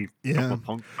obviously a couple of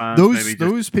Punk fans.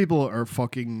 Those people are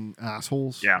fucking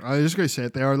assholes. Yeah, I was just gonna say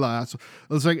it. They are assholes.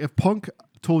 It's like if Punk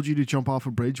told you to jump off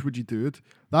a bridge, would you do it?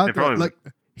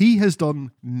 He has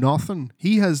done nothing.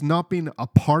 He has not been a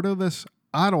part of this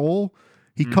at all.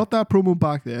 He cut that promo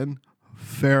back then.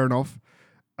 Fair enough.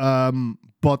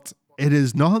 But it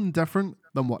is nothing different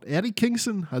than what Eddie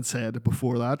Kingston had said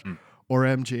before that, or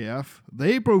MJF.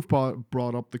 They both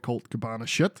brought up the Colt Cabana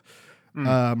shit.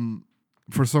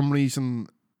 For some reason,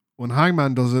 when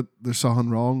Hangman does it, there's something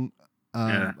wrong.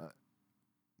 Well,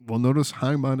 notice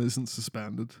Hangman isn't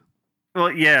suspended.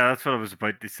 Well, yeah, that's what I was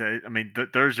about to say. I mean,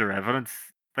 there's your evidence.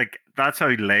 Like, that's how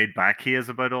laid back he is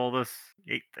about all this.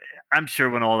 I'm sure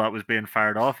when all that was being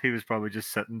fired off, he was probably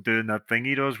just sitting doing that thing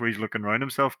he does where he's looking around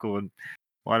himself going,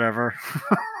 whatever.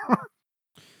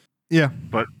 Yeah.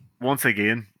 But once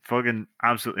again, fucking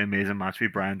absolutely amazing match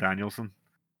with Bryan Danielson.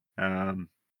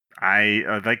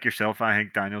 I like yourself, I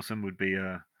think Danielson would be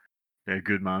a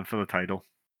good man for the title.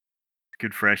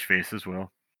 Good fresh face as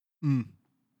well. And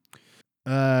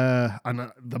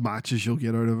the matches you'll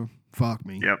get out of him. Fuck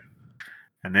me. Yep.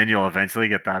 And then you'll eventually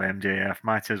get that MJF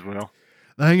match as well.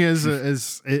 The thing is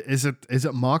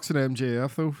it Mox and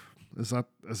MJF though? Is that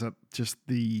just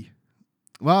the?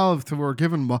 Well, if we're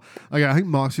given I think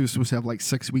Mox was supposed to have like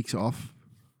 6 weeks off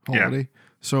holiday, yeah.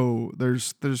 So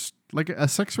there's like a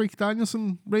 6 week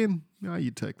Danielson reign. Yeah,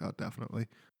 you'd take that definitely.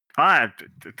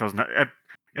 It doesn't.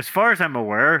 As far as I'm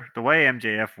aware, the way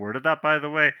MJF worded that, by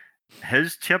the way,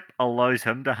 his chip allows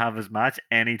him to have his match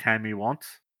anytime he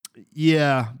wants.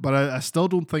 Yeah, but I still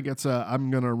don't think it's I'm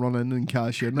gonna run in and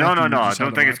cash in. No. I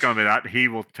don't think it's gonna be that.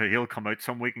 He'll come out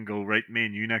some week and go, right, me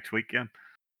and you next weekend.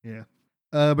 Yeah.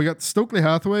 We got Stokely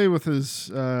Hathaway with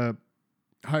his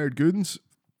hired goons.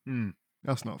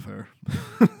 That's not fair.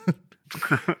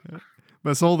 But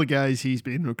it's all the guys he's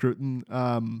been recruiting.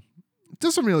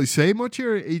 Doesn't really say much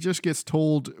here. He just gets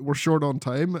told we're short on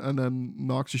time and then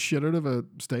knocks the shit out of a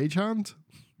stagehand.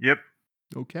 Yep.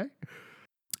 Okay.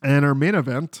 And our main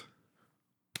event,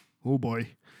 oh boy.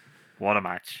 What a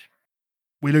match.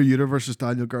 Wheeler Yuta versus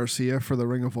Daniel Garcia for the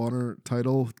Ring of Honor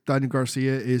title. Daniel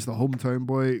Garcia is the hometown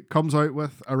boy. Comes out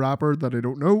with a rapper that I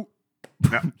don't know.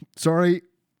 Yeah. Sorry.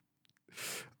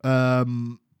 But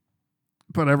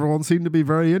everyone seemed to be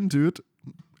very into it.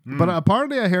 But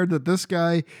apparently I heard that this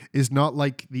guy is not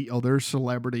like the other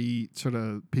celebrity sort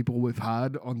of people we've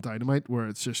had on Dynamite where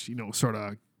it's just, sort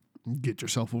of get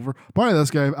yourself over. Apparently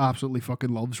this guy absolutely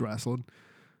fucking loves wrestling.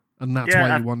 And that's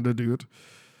why he wanted to do it.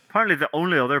 Apparently the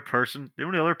only other person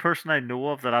I know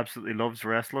of that absolutely loves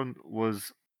wrestling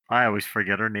was, I always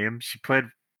forget her name. She played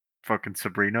fucking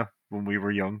Sabrina when we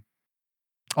were young.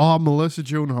 Oh, Melissa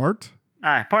Joan Hart?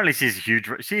 Apparently she's huge.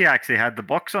 She actually had the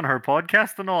Bucks on her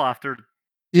podcast and all after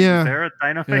there at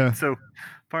Dynamite. Yeah. So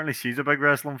apparently she's a big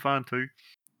wrestling fan too.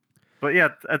 But yeah,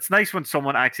 it's nice when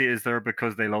someone actually is there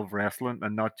because they love wrestling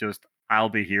and not just, I'll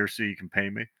be here so you can pay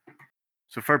me.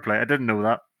 So fair play. I didn't know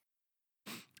that.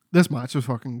 This match was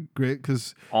fucking great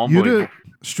because Yuta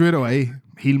straight away,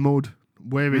 heel mode,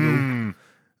 way we go.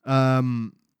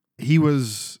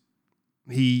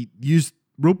 He used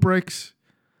rope breaks.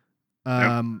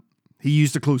 He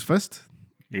used a closed fist.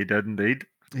 He did indeed.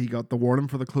 He got the warning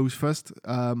for the closed fist.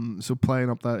 So playing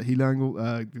up that heel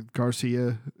angle,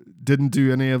 Garcia didn't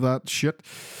do any of that shit.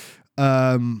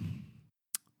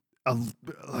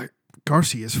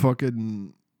 Garcia's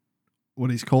fucking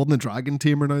what he's called in the Dragon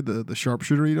Tamer now, the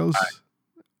sharpshooter he does.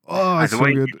 It's the so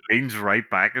way good. he leans right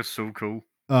back is so cool.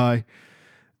 Aye.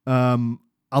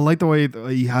 I like the way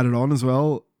that he had it on as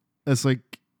well. It's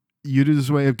like Yuta's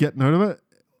way of getting out of it.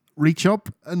 Reach up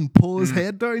and pull his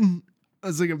head down. I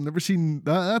was like, I've never seen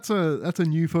that. That's a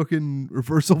new fucking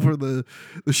reversal for the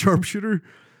sharpshooter.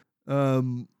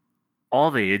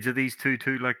 All the age of these two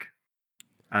too, like,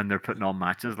 and they're putting on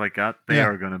matches like that. They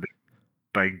are going to be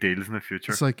big deals in the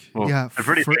future. It's like, they're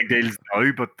pretty big deals now,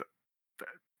 but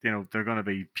they're going to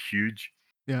be huge.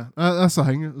 Yeah, that's the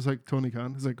thing. It's like Tony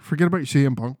Khan. It's like, forget about your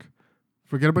CM Punk,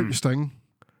 forget about your Sting,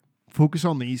 focus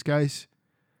on these guys.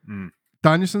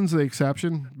 Danielson's the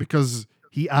exception because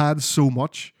he adds so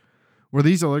much. Where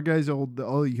these other guys,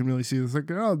 all you can really see is like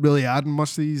they're not really adding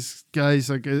much to these guys.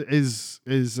 Like, is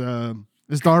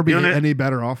Darby any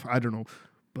better off? I don't know.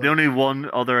 But the only one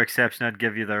other exception I'd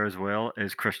give you there as well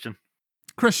is Christian.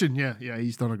 Christian, yeah,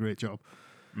 he's done a great job.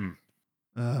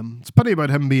 It's pity about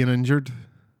him being injured.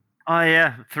 Oh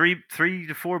yeah, 3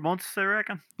 to 4 months, I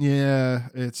reckon. Yeah,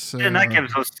 it's and that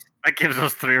gives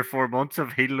us 3 or 4 months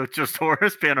of heel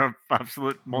Luchasaurus being an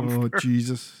absolute monster. Oh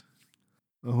Jesus!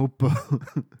 I hope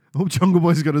Jungle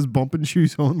Boy's got his bumping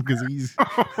shoes on because he's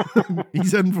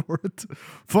he's in for it.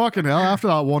 Fucking hell! After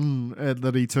that one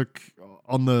that he took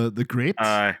on the grate.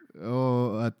 His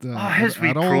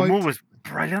wee promo was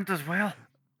brilliant as well.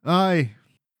 Aye.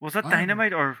 Was that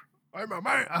Dynamite or?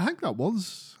 I think that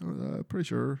was. Pretty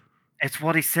sure. It's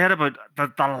what he said about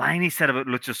the line he said about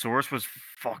Luchasaurus was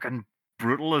fucking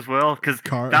brutal as well, because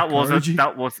that was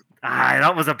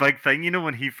a big thing.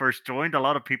 When he first joined, a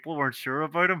lot of people weren't sure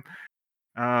about him.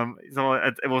 So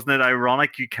it wasn't it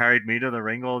ironic you carried me to the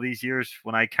ring all these years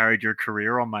when I carried your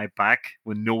career on my back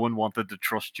when no one wanted to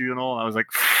trust you and all. I was like,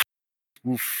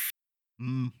 oof.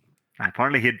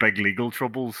 Apparently he had big legal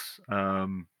troubles.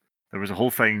 There was a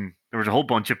whole thing. There was a whole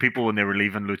bunch of people when they were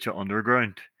leaving Lucha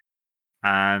Underground,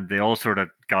 and they all sort of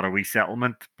got a wee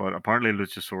settlement. But apparently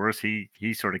Luchasaurus,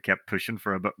 he sort of kept pushing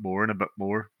for a bit more and a bit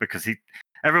more because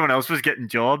everyone else was getting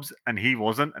jobs and he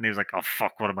wasn't, and he was like, "Oh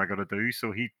fuck, what am I gonna do?"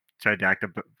 So he tried to act a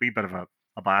wee bit of a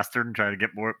bastard and try to get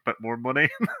bit more money.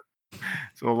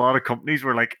 So a lot of companies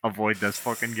were like, "Avoid this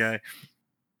fucking guy."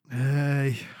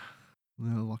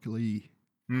 Well, luckily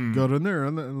got in there,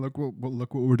 and look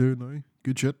what we're doing now.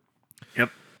 Good shit.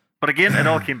 Yep. But again, it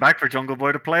all came back for Jungle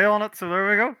Boy to play on it, so there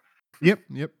we go. Yep.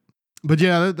 But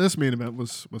yeah, this main event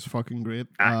was fucking great.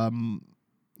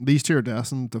 These two are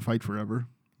destined to fight forever.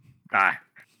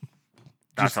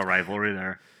 That's a rivalry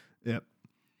there. Yep.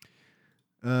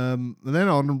 And then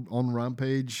on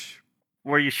Rampage.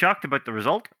 Were you shocked about the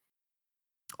result?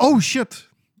 Oh shit.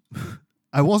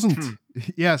 I wasn't.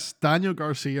 Yes, Daniel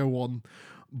Garcia won.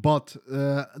 But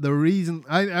the reason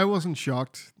I wasn't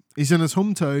shocked. He's in his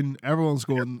hometown. Everyone's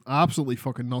going absolutely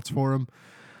fucking nuts for him.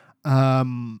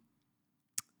 That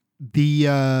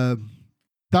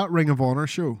Ring of Honor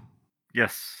show.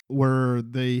 Yes. Where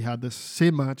they had this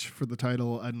same match for the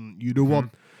title and Yuta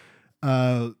won.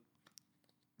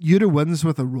 Yuta wins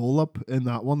with a roll up in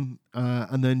that one.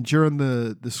 And then during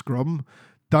the scrum,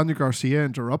 Daniel Garcia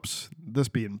interrupts, this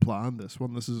being planned, this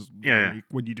is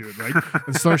when you do it right,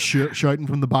 and starts shouting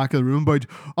from the back of the room about,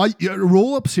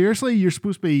 roll up, seriously? You're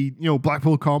supposed to be,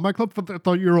 Blackpool Combat Club, I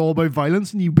thought you were all about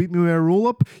violence and you beat me with a roll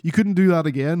up. You couldn't do that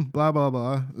again, blah, blah,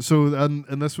 blah. So,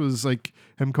 and this was like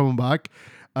him coming back,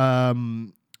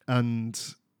 and,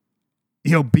 beating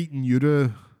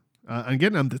Yuta, and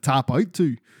getting him to tap out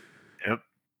too. Yep.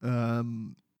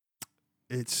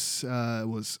 It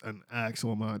was an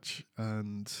excellent match,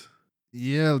 and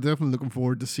definitely looking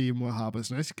forward to seeing what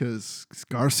happens next. Because is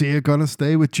Garcia gonna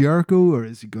stay with Jericho, or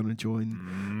is he gonna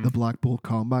join the Blackpool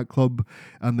Combat Club?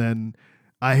 And then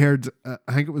I heard,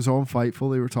 I think it was on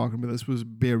Fightful, they were talking about this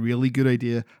would be a really good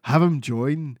idea. Have him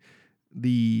join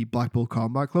the Blackpool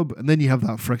Combat Club, and then you have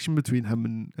that friction between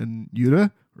him and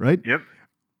Yuta, right? Yep.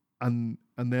 And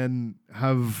then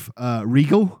have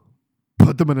Regal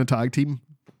put them in a tag team.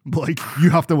 Like,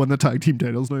 you have to win the tag team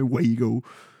titles now. Away you go.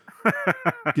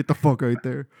 Get the fuck out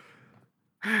there.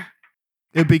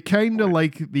 It'd be kind of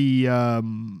like the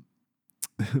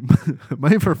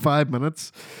mine for 5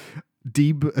 minutes.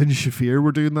 Deeb and Shafir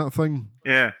were doing that thing.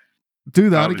 Yeah. Do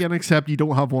that again, except you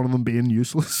don't have one of them being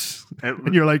useless.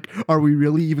 And you're like, are we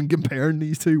really even comparing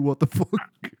these two? What the fuck?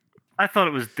 I thought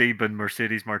it was Deeb and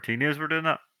Mercedes Martinez were doing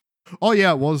that. Oh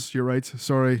yeah, it was. You're right.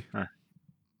 Sorry.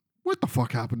 What the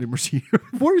fuck happened to Mercedes?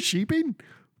 Where has she been?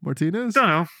 Martinez? Don't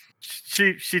know.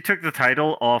 She took the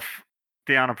title off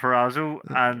Deonna Purrazzo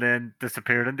and then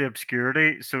disappeared into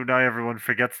obscurity. So now everyone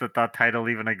forgets that title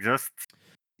even exists.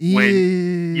 Yeah.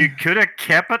 When you could have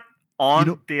kept it on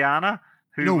Deanna, you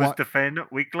who know was what? defending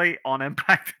weekly on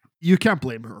Impact. You can't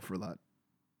blame her for that.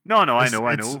 No, I know.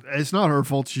 It's not her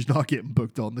fault she's not getting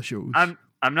booked on the shows.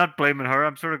 I'm not blaming her.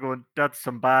 I'm sort of going, that's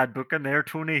some bad booking there,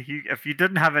 Tony. If you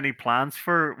didn't have any plans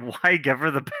for her, why give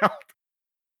her the belt?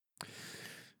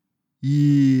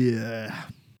 Yeah.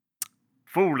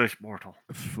 Foolish mortal.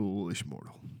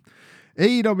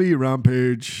 AEW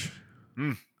Rampage.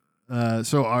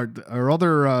 So our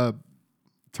other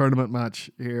tournament match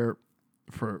here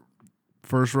for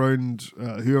first round,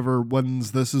 whoever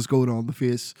wins this is going on to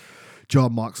face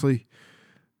Jon Moxley,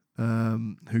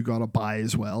 who got a bye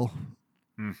as well.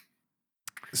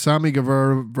 Sammy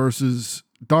Guevara versus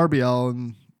Darby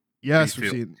Allin. Yes, we've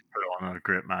seen put on a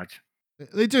great match.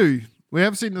 They do. We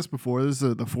have seen this before. This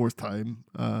is the fourth time.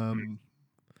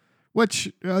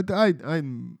 Which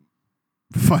I'm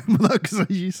fine with that because, as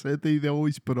you said, they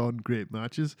always put on great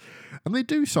matches, and they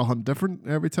do something different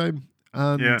every time.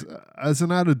 And as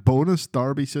an added bonus,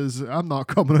 Darby says, "I'm not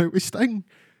coming out with Sting."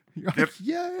 You're like,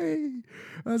 yay!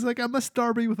 I was like, I miss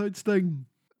Darby without Sting,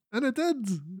 and it did.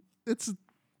 It's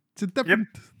different.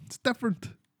 It's different.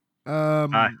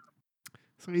 So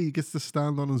he gets to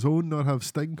stand on his own, not have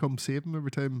Sting come save him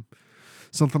every time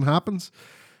something happens.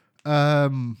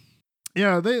 They've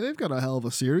got a hell of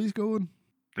a series going.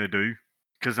 They do,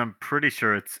 because I'm pretty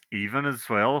sure it's even as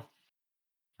well.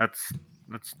 That's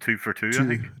 2 for 2, I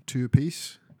think. 2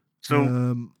 apiece.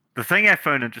 So the thing I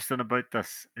found interesting about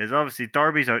this is obviously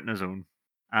Darby's out on his own,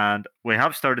 and we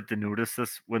have started to notice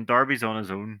this. When Darby's on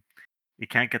his own, he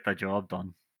can't get the job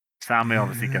done. Sammy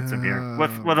obviously gets him here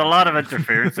with a lot of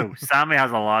interference. So Sammy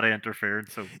has a lot of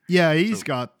interference. So yeah, he's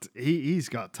got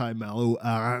Ty Mello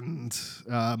and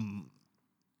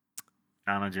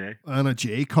Anna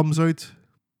Jay comes out.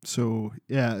 So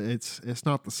yeah, it's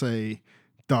not to say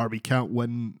Darby can't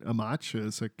win a match.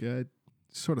 It's like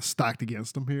sort of stacked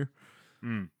against him here.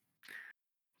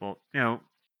 Well,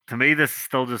 to me, this is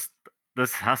still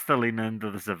this has to lean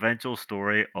into this eventual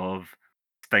story of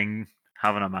Sting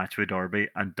having a match with Darby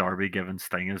and Darby giving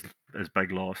Sting his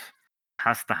big loss.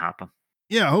 Has to happen.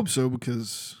 Yeah, I hope so,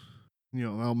 because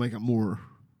that'll make it more.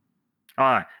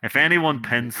 If anyone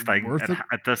pins Sting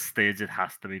at this stage, it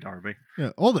has to be Darby.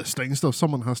 Yeah, all this Sting stuff,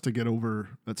 someone has to get over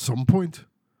at some point,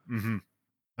 and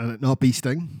it not be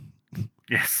Sting.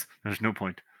 Yes, there's no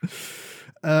point.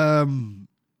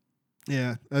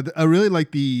 Yeah, I really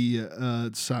like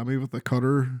the Sammy with the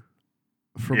cutter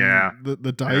from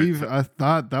the dive. I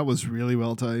thought that was really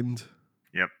well timed.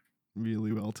 Yep,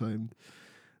 really well timed.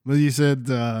 But you said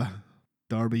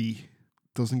Darby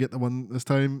doesn't get the one this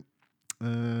time.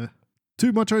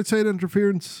 Too much outside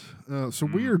interference. So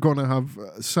we are going to have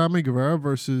Sammy Guevara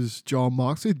versus Jon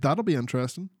Moxley. That'll be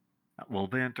interesting. That will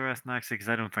be interesting, actually, because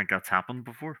I don't think that's happened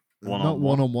before. Not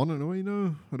one-on-one,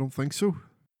 no. I don't think so.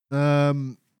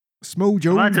 Smo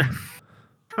Joe.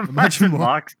 Imagine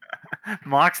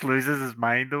Mox loses his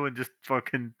mind, though, and just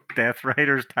fucking Death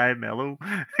Riders Ty Mello.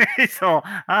 So,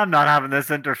 I'm not having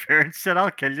this interference shit. I'll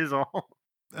kill you all.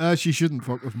 She shouldn't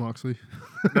fuck with Moxley.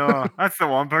 No, that's the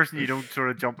one person you don't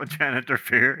sort of jump and try and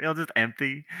interfere. He'll just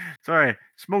empty. Sorry,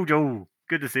 Smojo.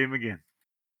 Good to see him again.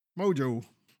 Mojo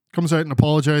comes out and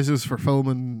apologizes for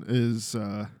filming his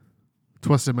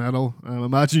Twisted Metal.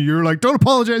 Imagine you're like, don't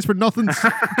apologize for nothing.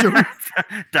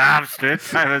 Damn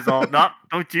straight. I was all,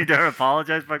 don't you dare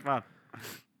apologize, big man.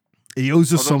 He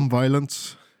owes us some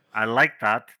violence. I like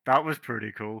that. That was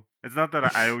pretty cool. It's not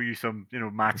that I owe you some,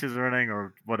 matches or anything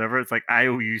or whatever. It's like, I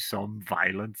owe you some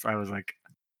violence. I was like,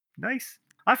 nice.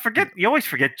 You always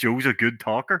forget Joe's a good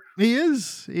talker. He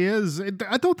is.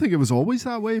 I don't think it was always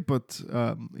that way, but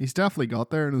he's definitely got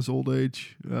there in his old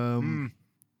age.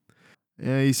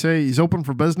 Yeah, he's open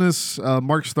for business.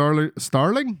 Mark Sterling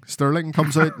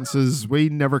comes out and says, we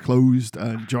never closed,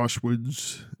 and Josh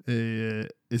Woods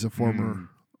is a former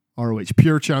ROH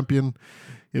Pure champion.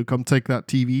 He'll come take that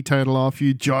TV title off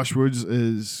you. Josh Woods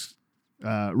is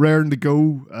raring to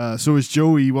go. So is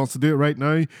Joe. He wants to do it right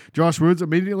now. Josh Woods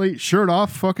immediately, shirt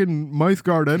off, fucking mouth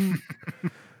guard in.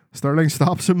 Sterling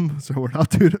stops him, so we're not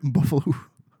doing it in Buffalo.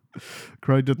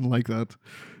 Crowd didn't like that.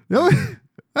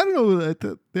 I don't know.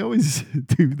 They always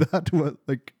do that.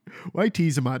 Why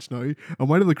tease a match now? And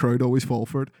why do the crowd always fall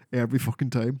for it every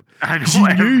fucking time? I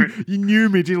know. You knew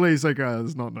immediately. It's like,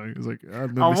 it's not now. It's like,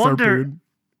 and then I they start wonder, booing.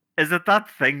 Is it that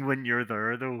thing when you're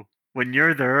there, though? When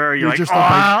you're there, you're like, just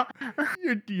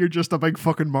you're just a big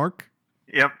fucking mark.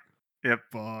 Yep.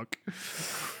 Fuck.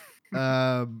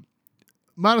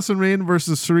 Madison Rayne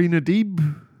versus Serena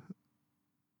Deeb.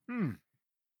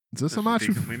 Is this a match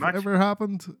that ever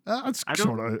happened? It's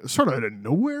sort of out of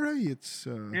nowhere. It's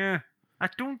yeah. I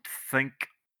don't think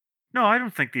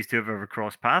these two have ever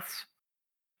crossed paths.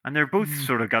 And they're both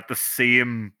sort of got the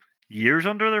same years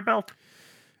under their belt.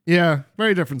 Yeah,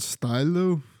 very different style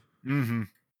though. Mm-hmm.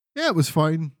 Yeah, it was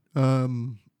fine.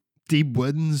 Deeb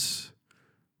wins,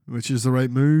 which is the right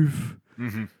move.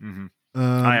 Mm-hmm. Mm-hmm.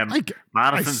 I am. I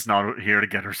Madison's not here to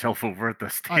get herself over at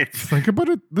this stage. think about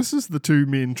it. This is the two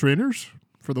main trainers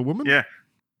for the women. Yeah.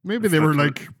 Maybe they were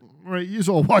like, right, you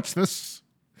all watch this.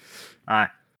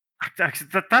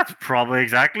 That's probably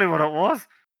exactly what it was.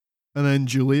 And then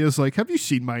Julia's like, have you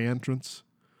seen my entrance?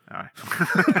 Aye.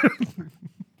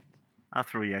 I'll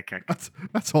throw you a kick.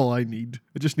 That's all I need.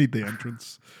 I just need the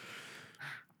entrance.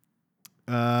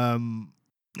 Yeah,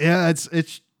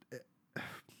 it's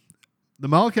the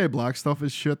Malachi Black stuff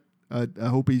is shit. I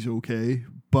hope he's okay.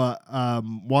 But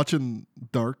watching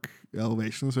Dark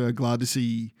Elevation, so I'm glad to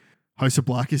see House of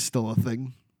Black is still a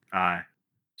thing. Aye.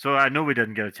 So I know we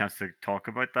didn't get a chance to talk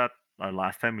about that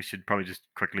last time. We should probably just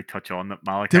quickly touch on that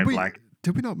Malachi Black.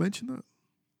 Did we not mention that?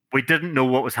 We didn't know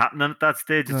what was happening at that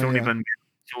stage. It's only been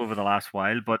over the last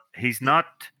while, but he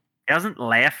hasn't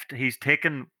left. He's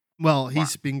taken. Well,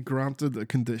 he's been granted a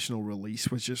conditional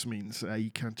release, which just means he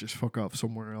can't just fuck off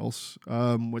somewhere else.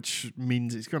 Which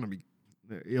means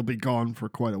he'll be gone for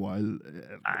quite a while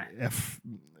if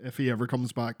he ever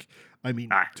comes back. I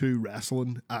mean, to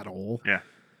wrestling at all. Yeah.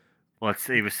 Well,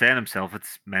 he was saying himself,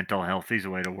 it's mental health he's a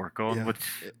way to work on, which,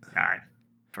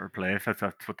 fair play if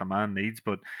that's what the man needs.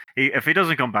 But if he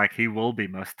doesn't come back, he will be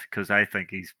missed because I think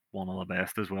he's one of the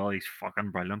best as well. He's fucking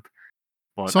brilliant.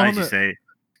 But as you say,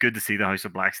 good to see the House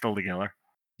of Black still together.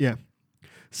 Yeah.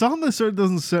 Something that sort of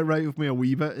doesn't sit right with me a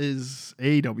wee bit is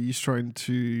AEW's trying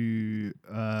to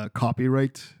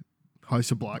copyright House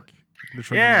of Black. They're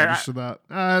trying to register that.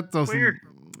 It doesn't. Weird.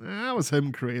 That was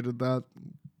him created that.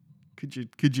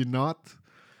 Could you not?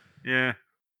 Yeah.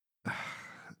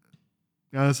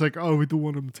 And it's like, oh, we don't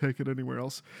want him to take it anywhere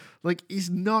else. Like, he's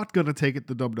not going to take it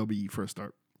to WWE for a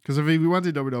start. Because if he went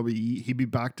to WWE, he'd be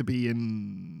back to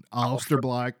being Aleister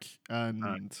Black.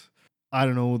 And I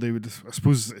don't know, I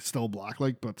suppose it's still Black,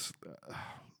 but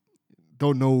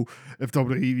don't know if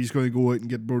WWE's going to go out and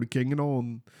get Brody King and all.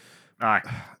 And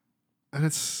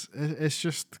it's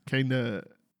just kind of.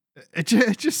 It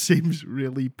just seems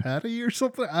really petty or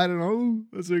something. I don't know.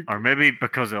 Or maybe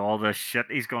because of all the shit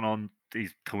he's gone on,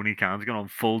 Tony Khan's gone on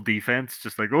full defense.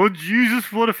 Just like, oh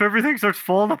Jesus, what if everything starts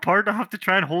falling apart? I have to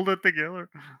try and hold it together.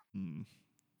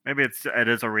 Maybe it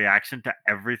is a reaction to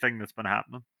everything that's been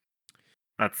happening.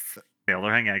 That's the other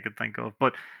thing I could think of.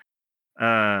 But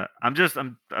I'm just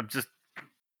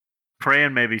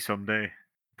praying maybe someday.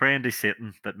 Praying to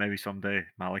Satan that maybe someday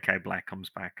Malachi Black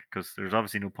comes back, because there's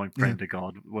obviously no point praying to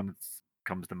God when it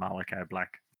comes to Malachi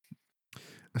Black.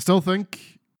 I still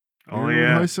think. Oh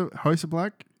yeah, House of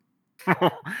Black.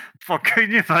 Fuck!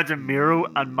 Can you imagine Miro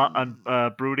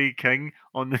and Brody King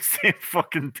on the same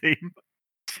fucking team?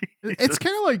 It's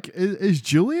kind of like, is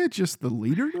Julia just the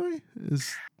leader now?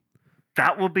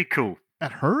 That would be cool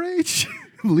at her age,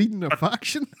 leading a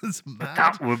faction? Is mad.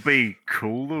 That would be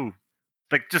cool though.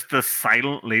 Like, just the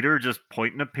silent leader just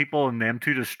pointing at people and them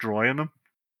two destroying them.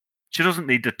 She doesn't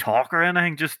need to talk or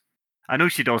anything. I know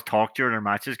she does talk during her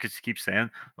matches because she keeps saying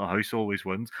the house always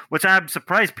wins, which I'm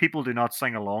surprised people do not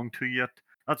sing along to yet.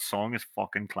 That song is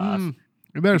fucking class.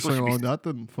 You better sing along that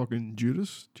than fucking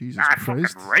Judas. Jesus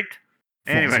Christ. Fucking right.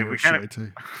 Anyway, we've kind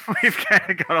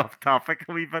of got off topic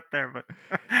a wee bit there, but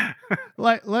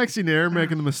Lexi Nair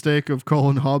making the mistake of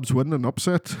calling Hobbs winning an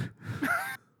upset.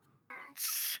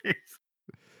 Jeez.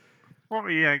 What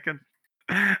were you thinking?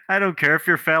 I don't care if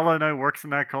your fella now works in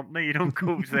that company. You don't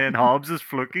go saying Hobbs is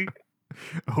fluky.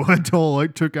 I went all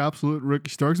out, took absolute Ricky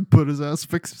Starks and put his ass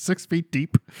 6 feet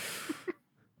deep.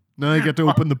 Now I get to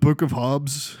open the book of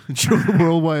Hobbs and show the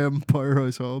world why I'm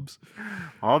Powerhouse Hobbs.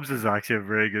 Hobbs is actually a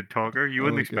very good talker. You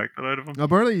wouldn't expect that out of him.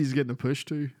 Apparently he's getting a push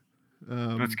too.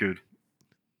 That's good.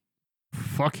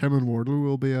 Fuck, him and Wardlow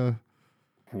will be a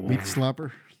meat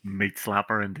slapper. Meat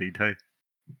slapper indeed, hey.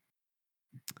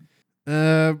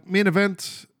 Main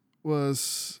event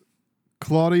was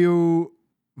Claudio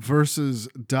versus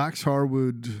Dax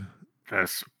Harwood.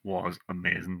 This was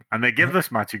amazing. And they give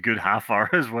this match a good half hour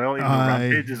as well, even though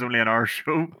Rampage is only an hour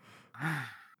show.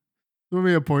 There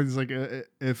may be a point, it's like,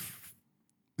 if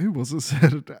who was it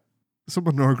said it?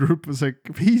 Someone in our group was like,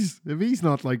 if he's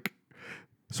not like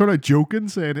sort of joking,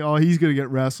 saying, oh, he's gonna get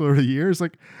Wrestler of the Year, it's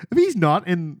like, if he's not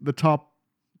in the top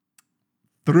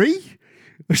 3,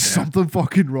 there's something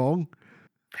fucking wrong.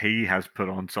 He has put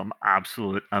on some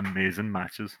absolute amazing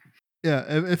matches. Yeah,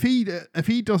 if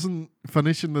he doesn't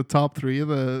finish in the top 3 of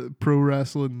the pro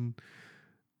wrestling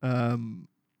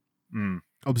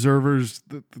observers,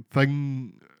 the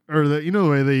thing, or the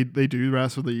way they do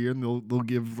Wrestler of the Year, and they'll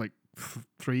give like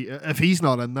three. If he's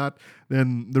not in that,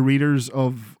 then the readers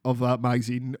of that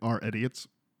magazine are idiots.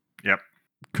 Yep.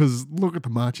 Because look at the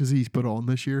matches he's put on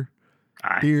this year.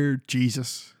 Aye. Dear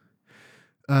Jesus.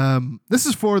 This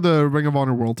is for the Ring of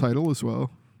Honor World title as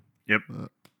well. Yep.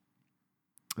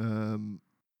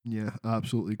 Yeah,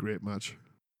 absolutely great match.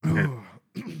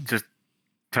 Just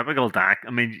typical Dax.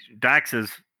 I mean, Dax is,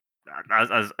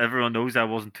 as everyone knows, I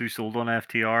wasn't too sold on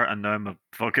FTR, and now I'm a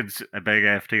big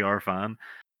FTR fan.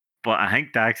 But I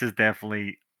think Dax is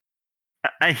definitely.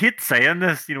 I hate saying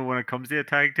this, when it comes to a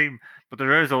tag team, but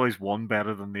there is always one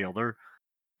better than the other.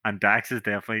 And Dax is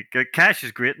definitely. Cash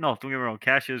is great. No, don't get me wrong.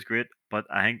 Cash is great, but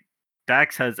I think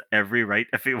Dax has every right,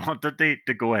 if he wanted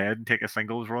to go ahead and take a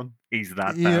singles run. He's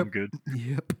that damn good.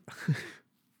 Yep.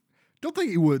 Don't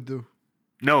think he would, though.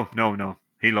 No.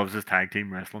 He loves his tag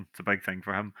team wrestling. It's a big thing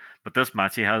for him. But this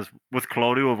match he has with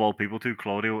Claudio, of all people, too.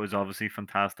 Claudio is obviously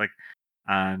fantastic.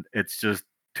 And it's just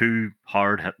two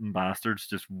hard-hitting bastards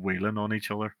just wailing on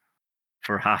each other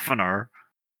for half an hour.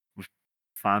 It was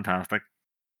fantastic.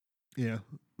 Yeah.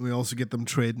 We also get them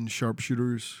trading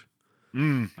sharpshooters.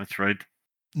 That's right.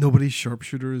 Nobody's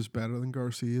sharpshooter is better than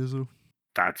Garcia's, though.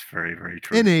 That's very, very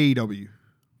true. In AEW.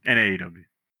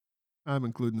 I'm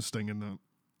including Sting in that.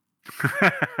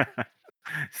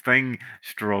 Sting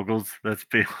struggles, let's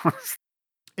be honest.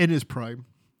 In his prime.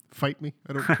 Fight me.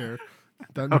 I don't care.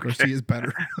 Daniel Garcia is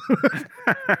better.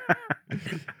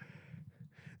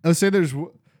 I was going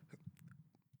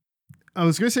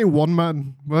to say one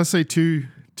man. Well, let's say two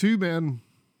men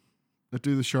that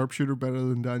do the sharpshooter better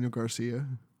than Daniel Garcia.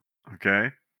 Okay.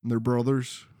 And they're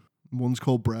brothers. One's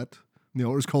called Brett, and the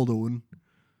other's called Owen.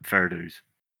 Fair dues.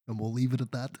 And we'll leave it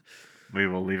at that. We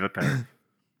will leave it there.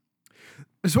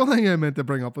 There's one thing I meant to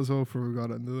bring up as well before we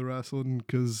got into the wrestling,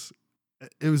 because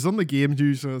it was on the game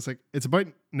juice, and I was like, it's about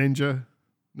Ninja,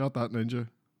 not that Ninja,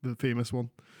 the famous one.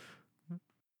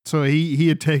 So he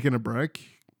had taken a break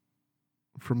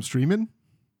from streaming.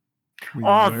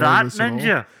 That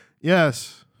Ninja?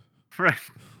 Yes. Right.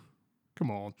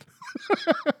 Come on.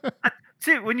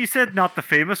 See, when you said not the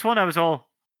famous one, I was all...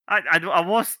 I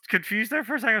was confused there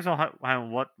for a second. I was all,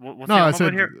 what's about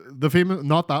here? The famous,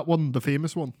 not that one, the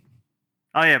famous one.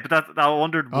 Oh yeah, but I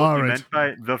wondered what you right. meant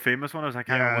by the famous one. I was like,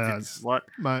 what?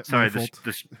 Sorry,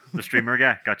 the streamer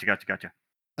guy. Gotcha.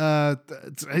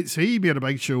 So he made a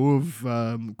big show of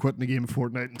quitting the game of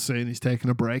Fortnite and saying he's taking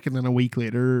a break, and then a week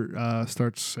later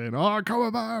starts saying, "Oh,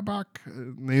 come back!"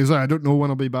 And he was like, "I don't know when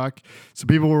I'll be back." So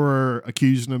people were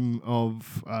accusing him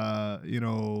of,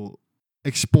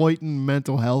 exploiting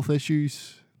mental health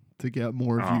issues to get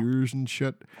more viewers and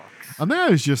shit. And then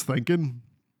I was just thinking,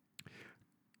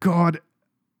 God,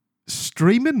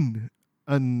 streaming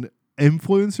and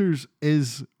influencers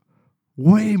is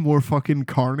way more fucking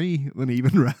carny than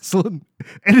even wrestling.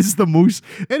 It is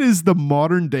the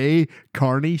modern day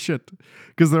carny shit.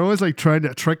 Because they're always like trying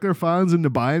to trick their fans into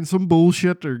buying some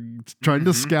bullshit or trying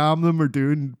to scam them or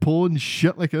pulling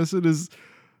shit like this. It is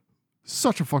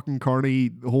such a fucking carny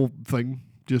whole thing.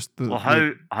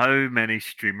 How many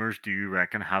streamers do you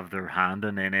reckon have their hand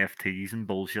in NFTs and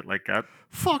bullshit like that?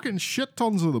 Fucking shit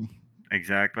tons of them.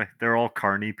 Exactly. They're all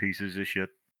carny pieces of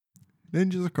shit.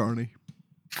 Ninjas are carny.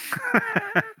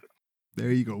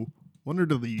 There you go. Wonder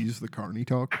do they use the carny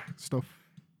talk stuff?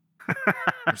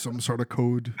 Or some sort of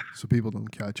code so people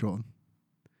don't catch on.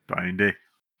 Boundy.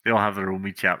 They all have their own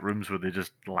wee chat rooms where they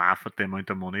just laugh at the amount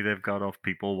of money they've got off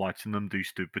people watching them do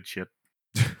stupid shit.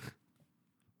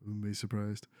 Wouldn't be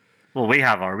surprised. Well, we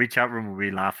have our wee chat room where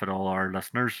we laugh at all our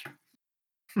listeners.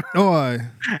 Oh, aye.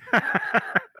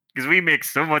 Because we make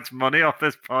so much money off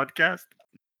this podcast.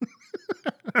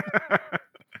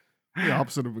 The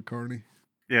opposite of a carny.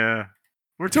 Yeah.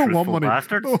 We're don't want money.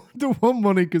 Bastards. No, don't want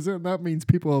money because that means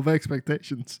people have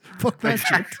expectations. Fuck that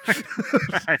shit.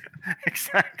 Right.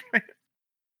 Exactly.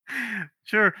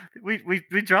 Sure, we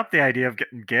dropped the idea of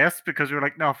getting guests because we were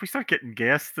like, no, if we start getting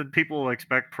guests, then people will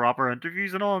expect proper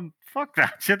interviews and all. And fuck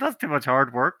that shit. That's too much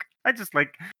hard work. I just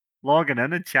like logging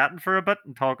in and chatting for a bit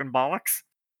and talking bollocks.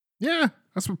 Yeah,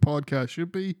 that's what podcasts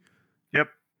should be. Yep.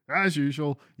 As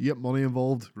usual, you get money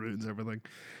involved, ruins everything.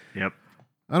 Yep.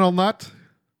 And on that,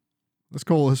 let's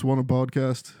call this one a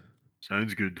podcast.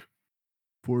 Sounds good.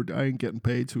 I ain't getting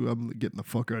paid, so I'm getting the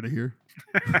fuck out of here.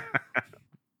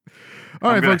 All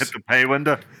I'm right, folks. hit the pay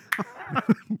window.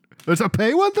 There's a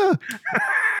pay window?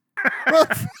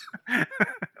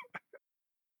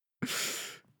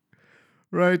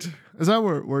 Right. Is that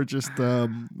where just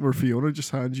where Fiona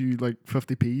just hands you like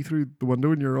 50p through the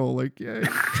window and you're all like, yeah.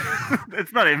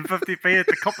 It's not even 50p,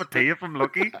 it's a cup of tea if I'm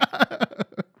lucky.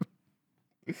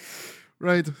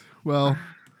 Right. Well,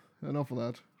 enough of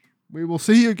that. We will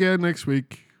see you again next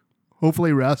week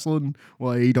Hopefully wrestling,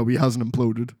 well, AEW hasn't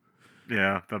imploded.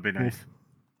 Yeah, that'd be nice.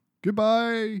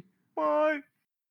 Goodbye. Bye.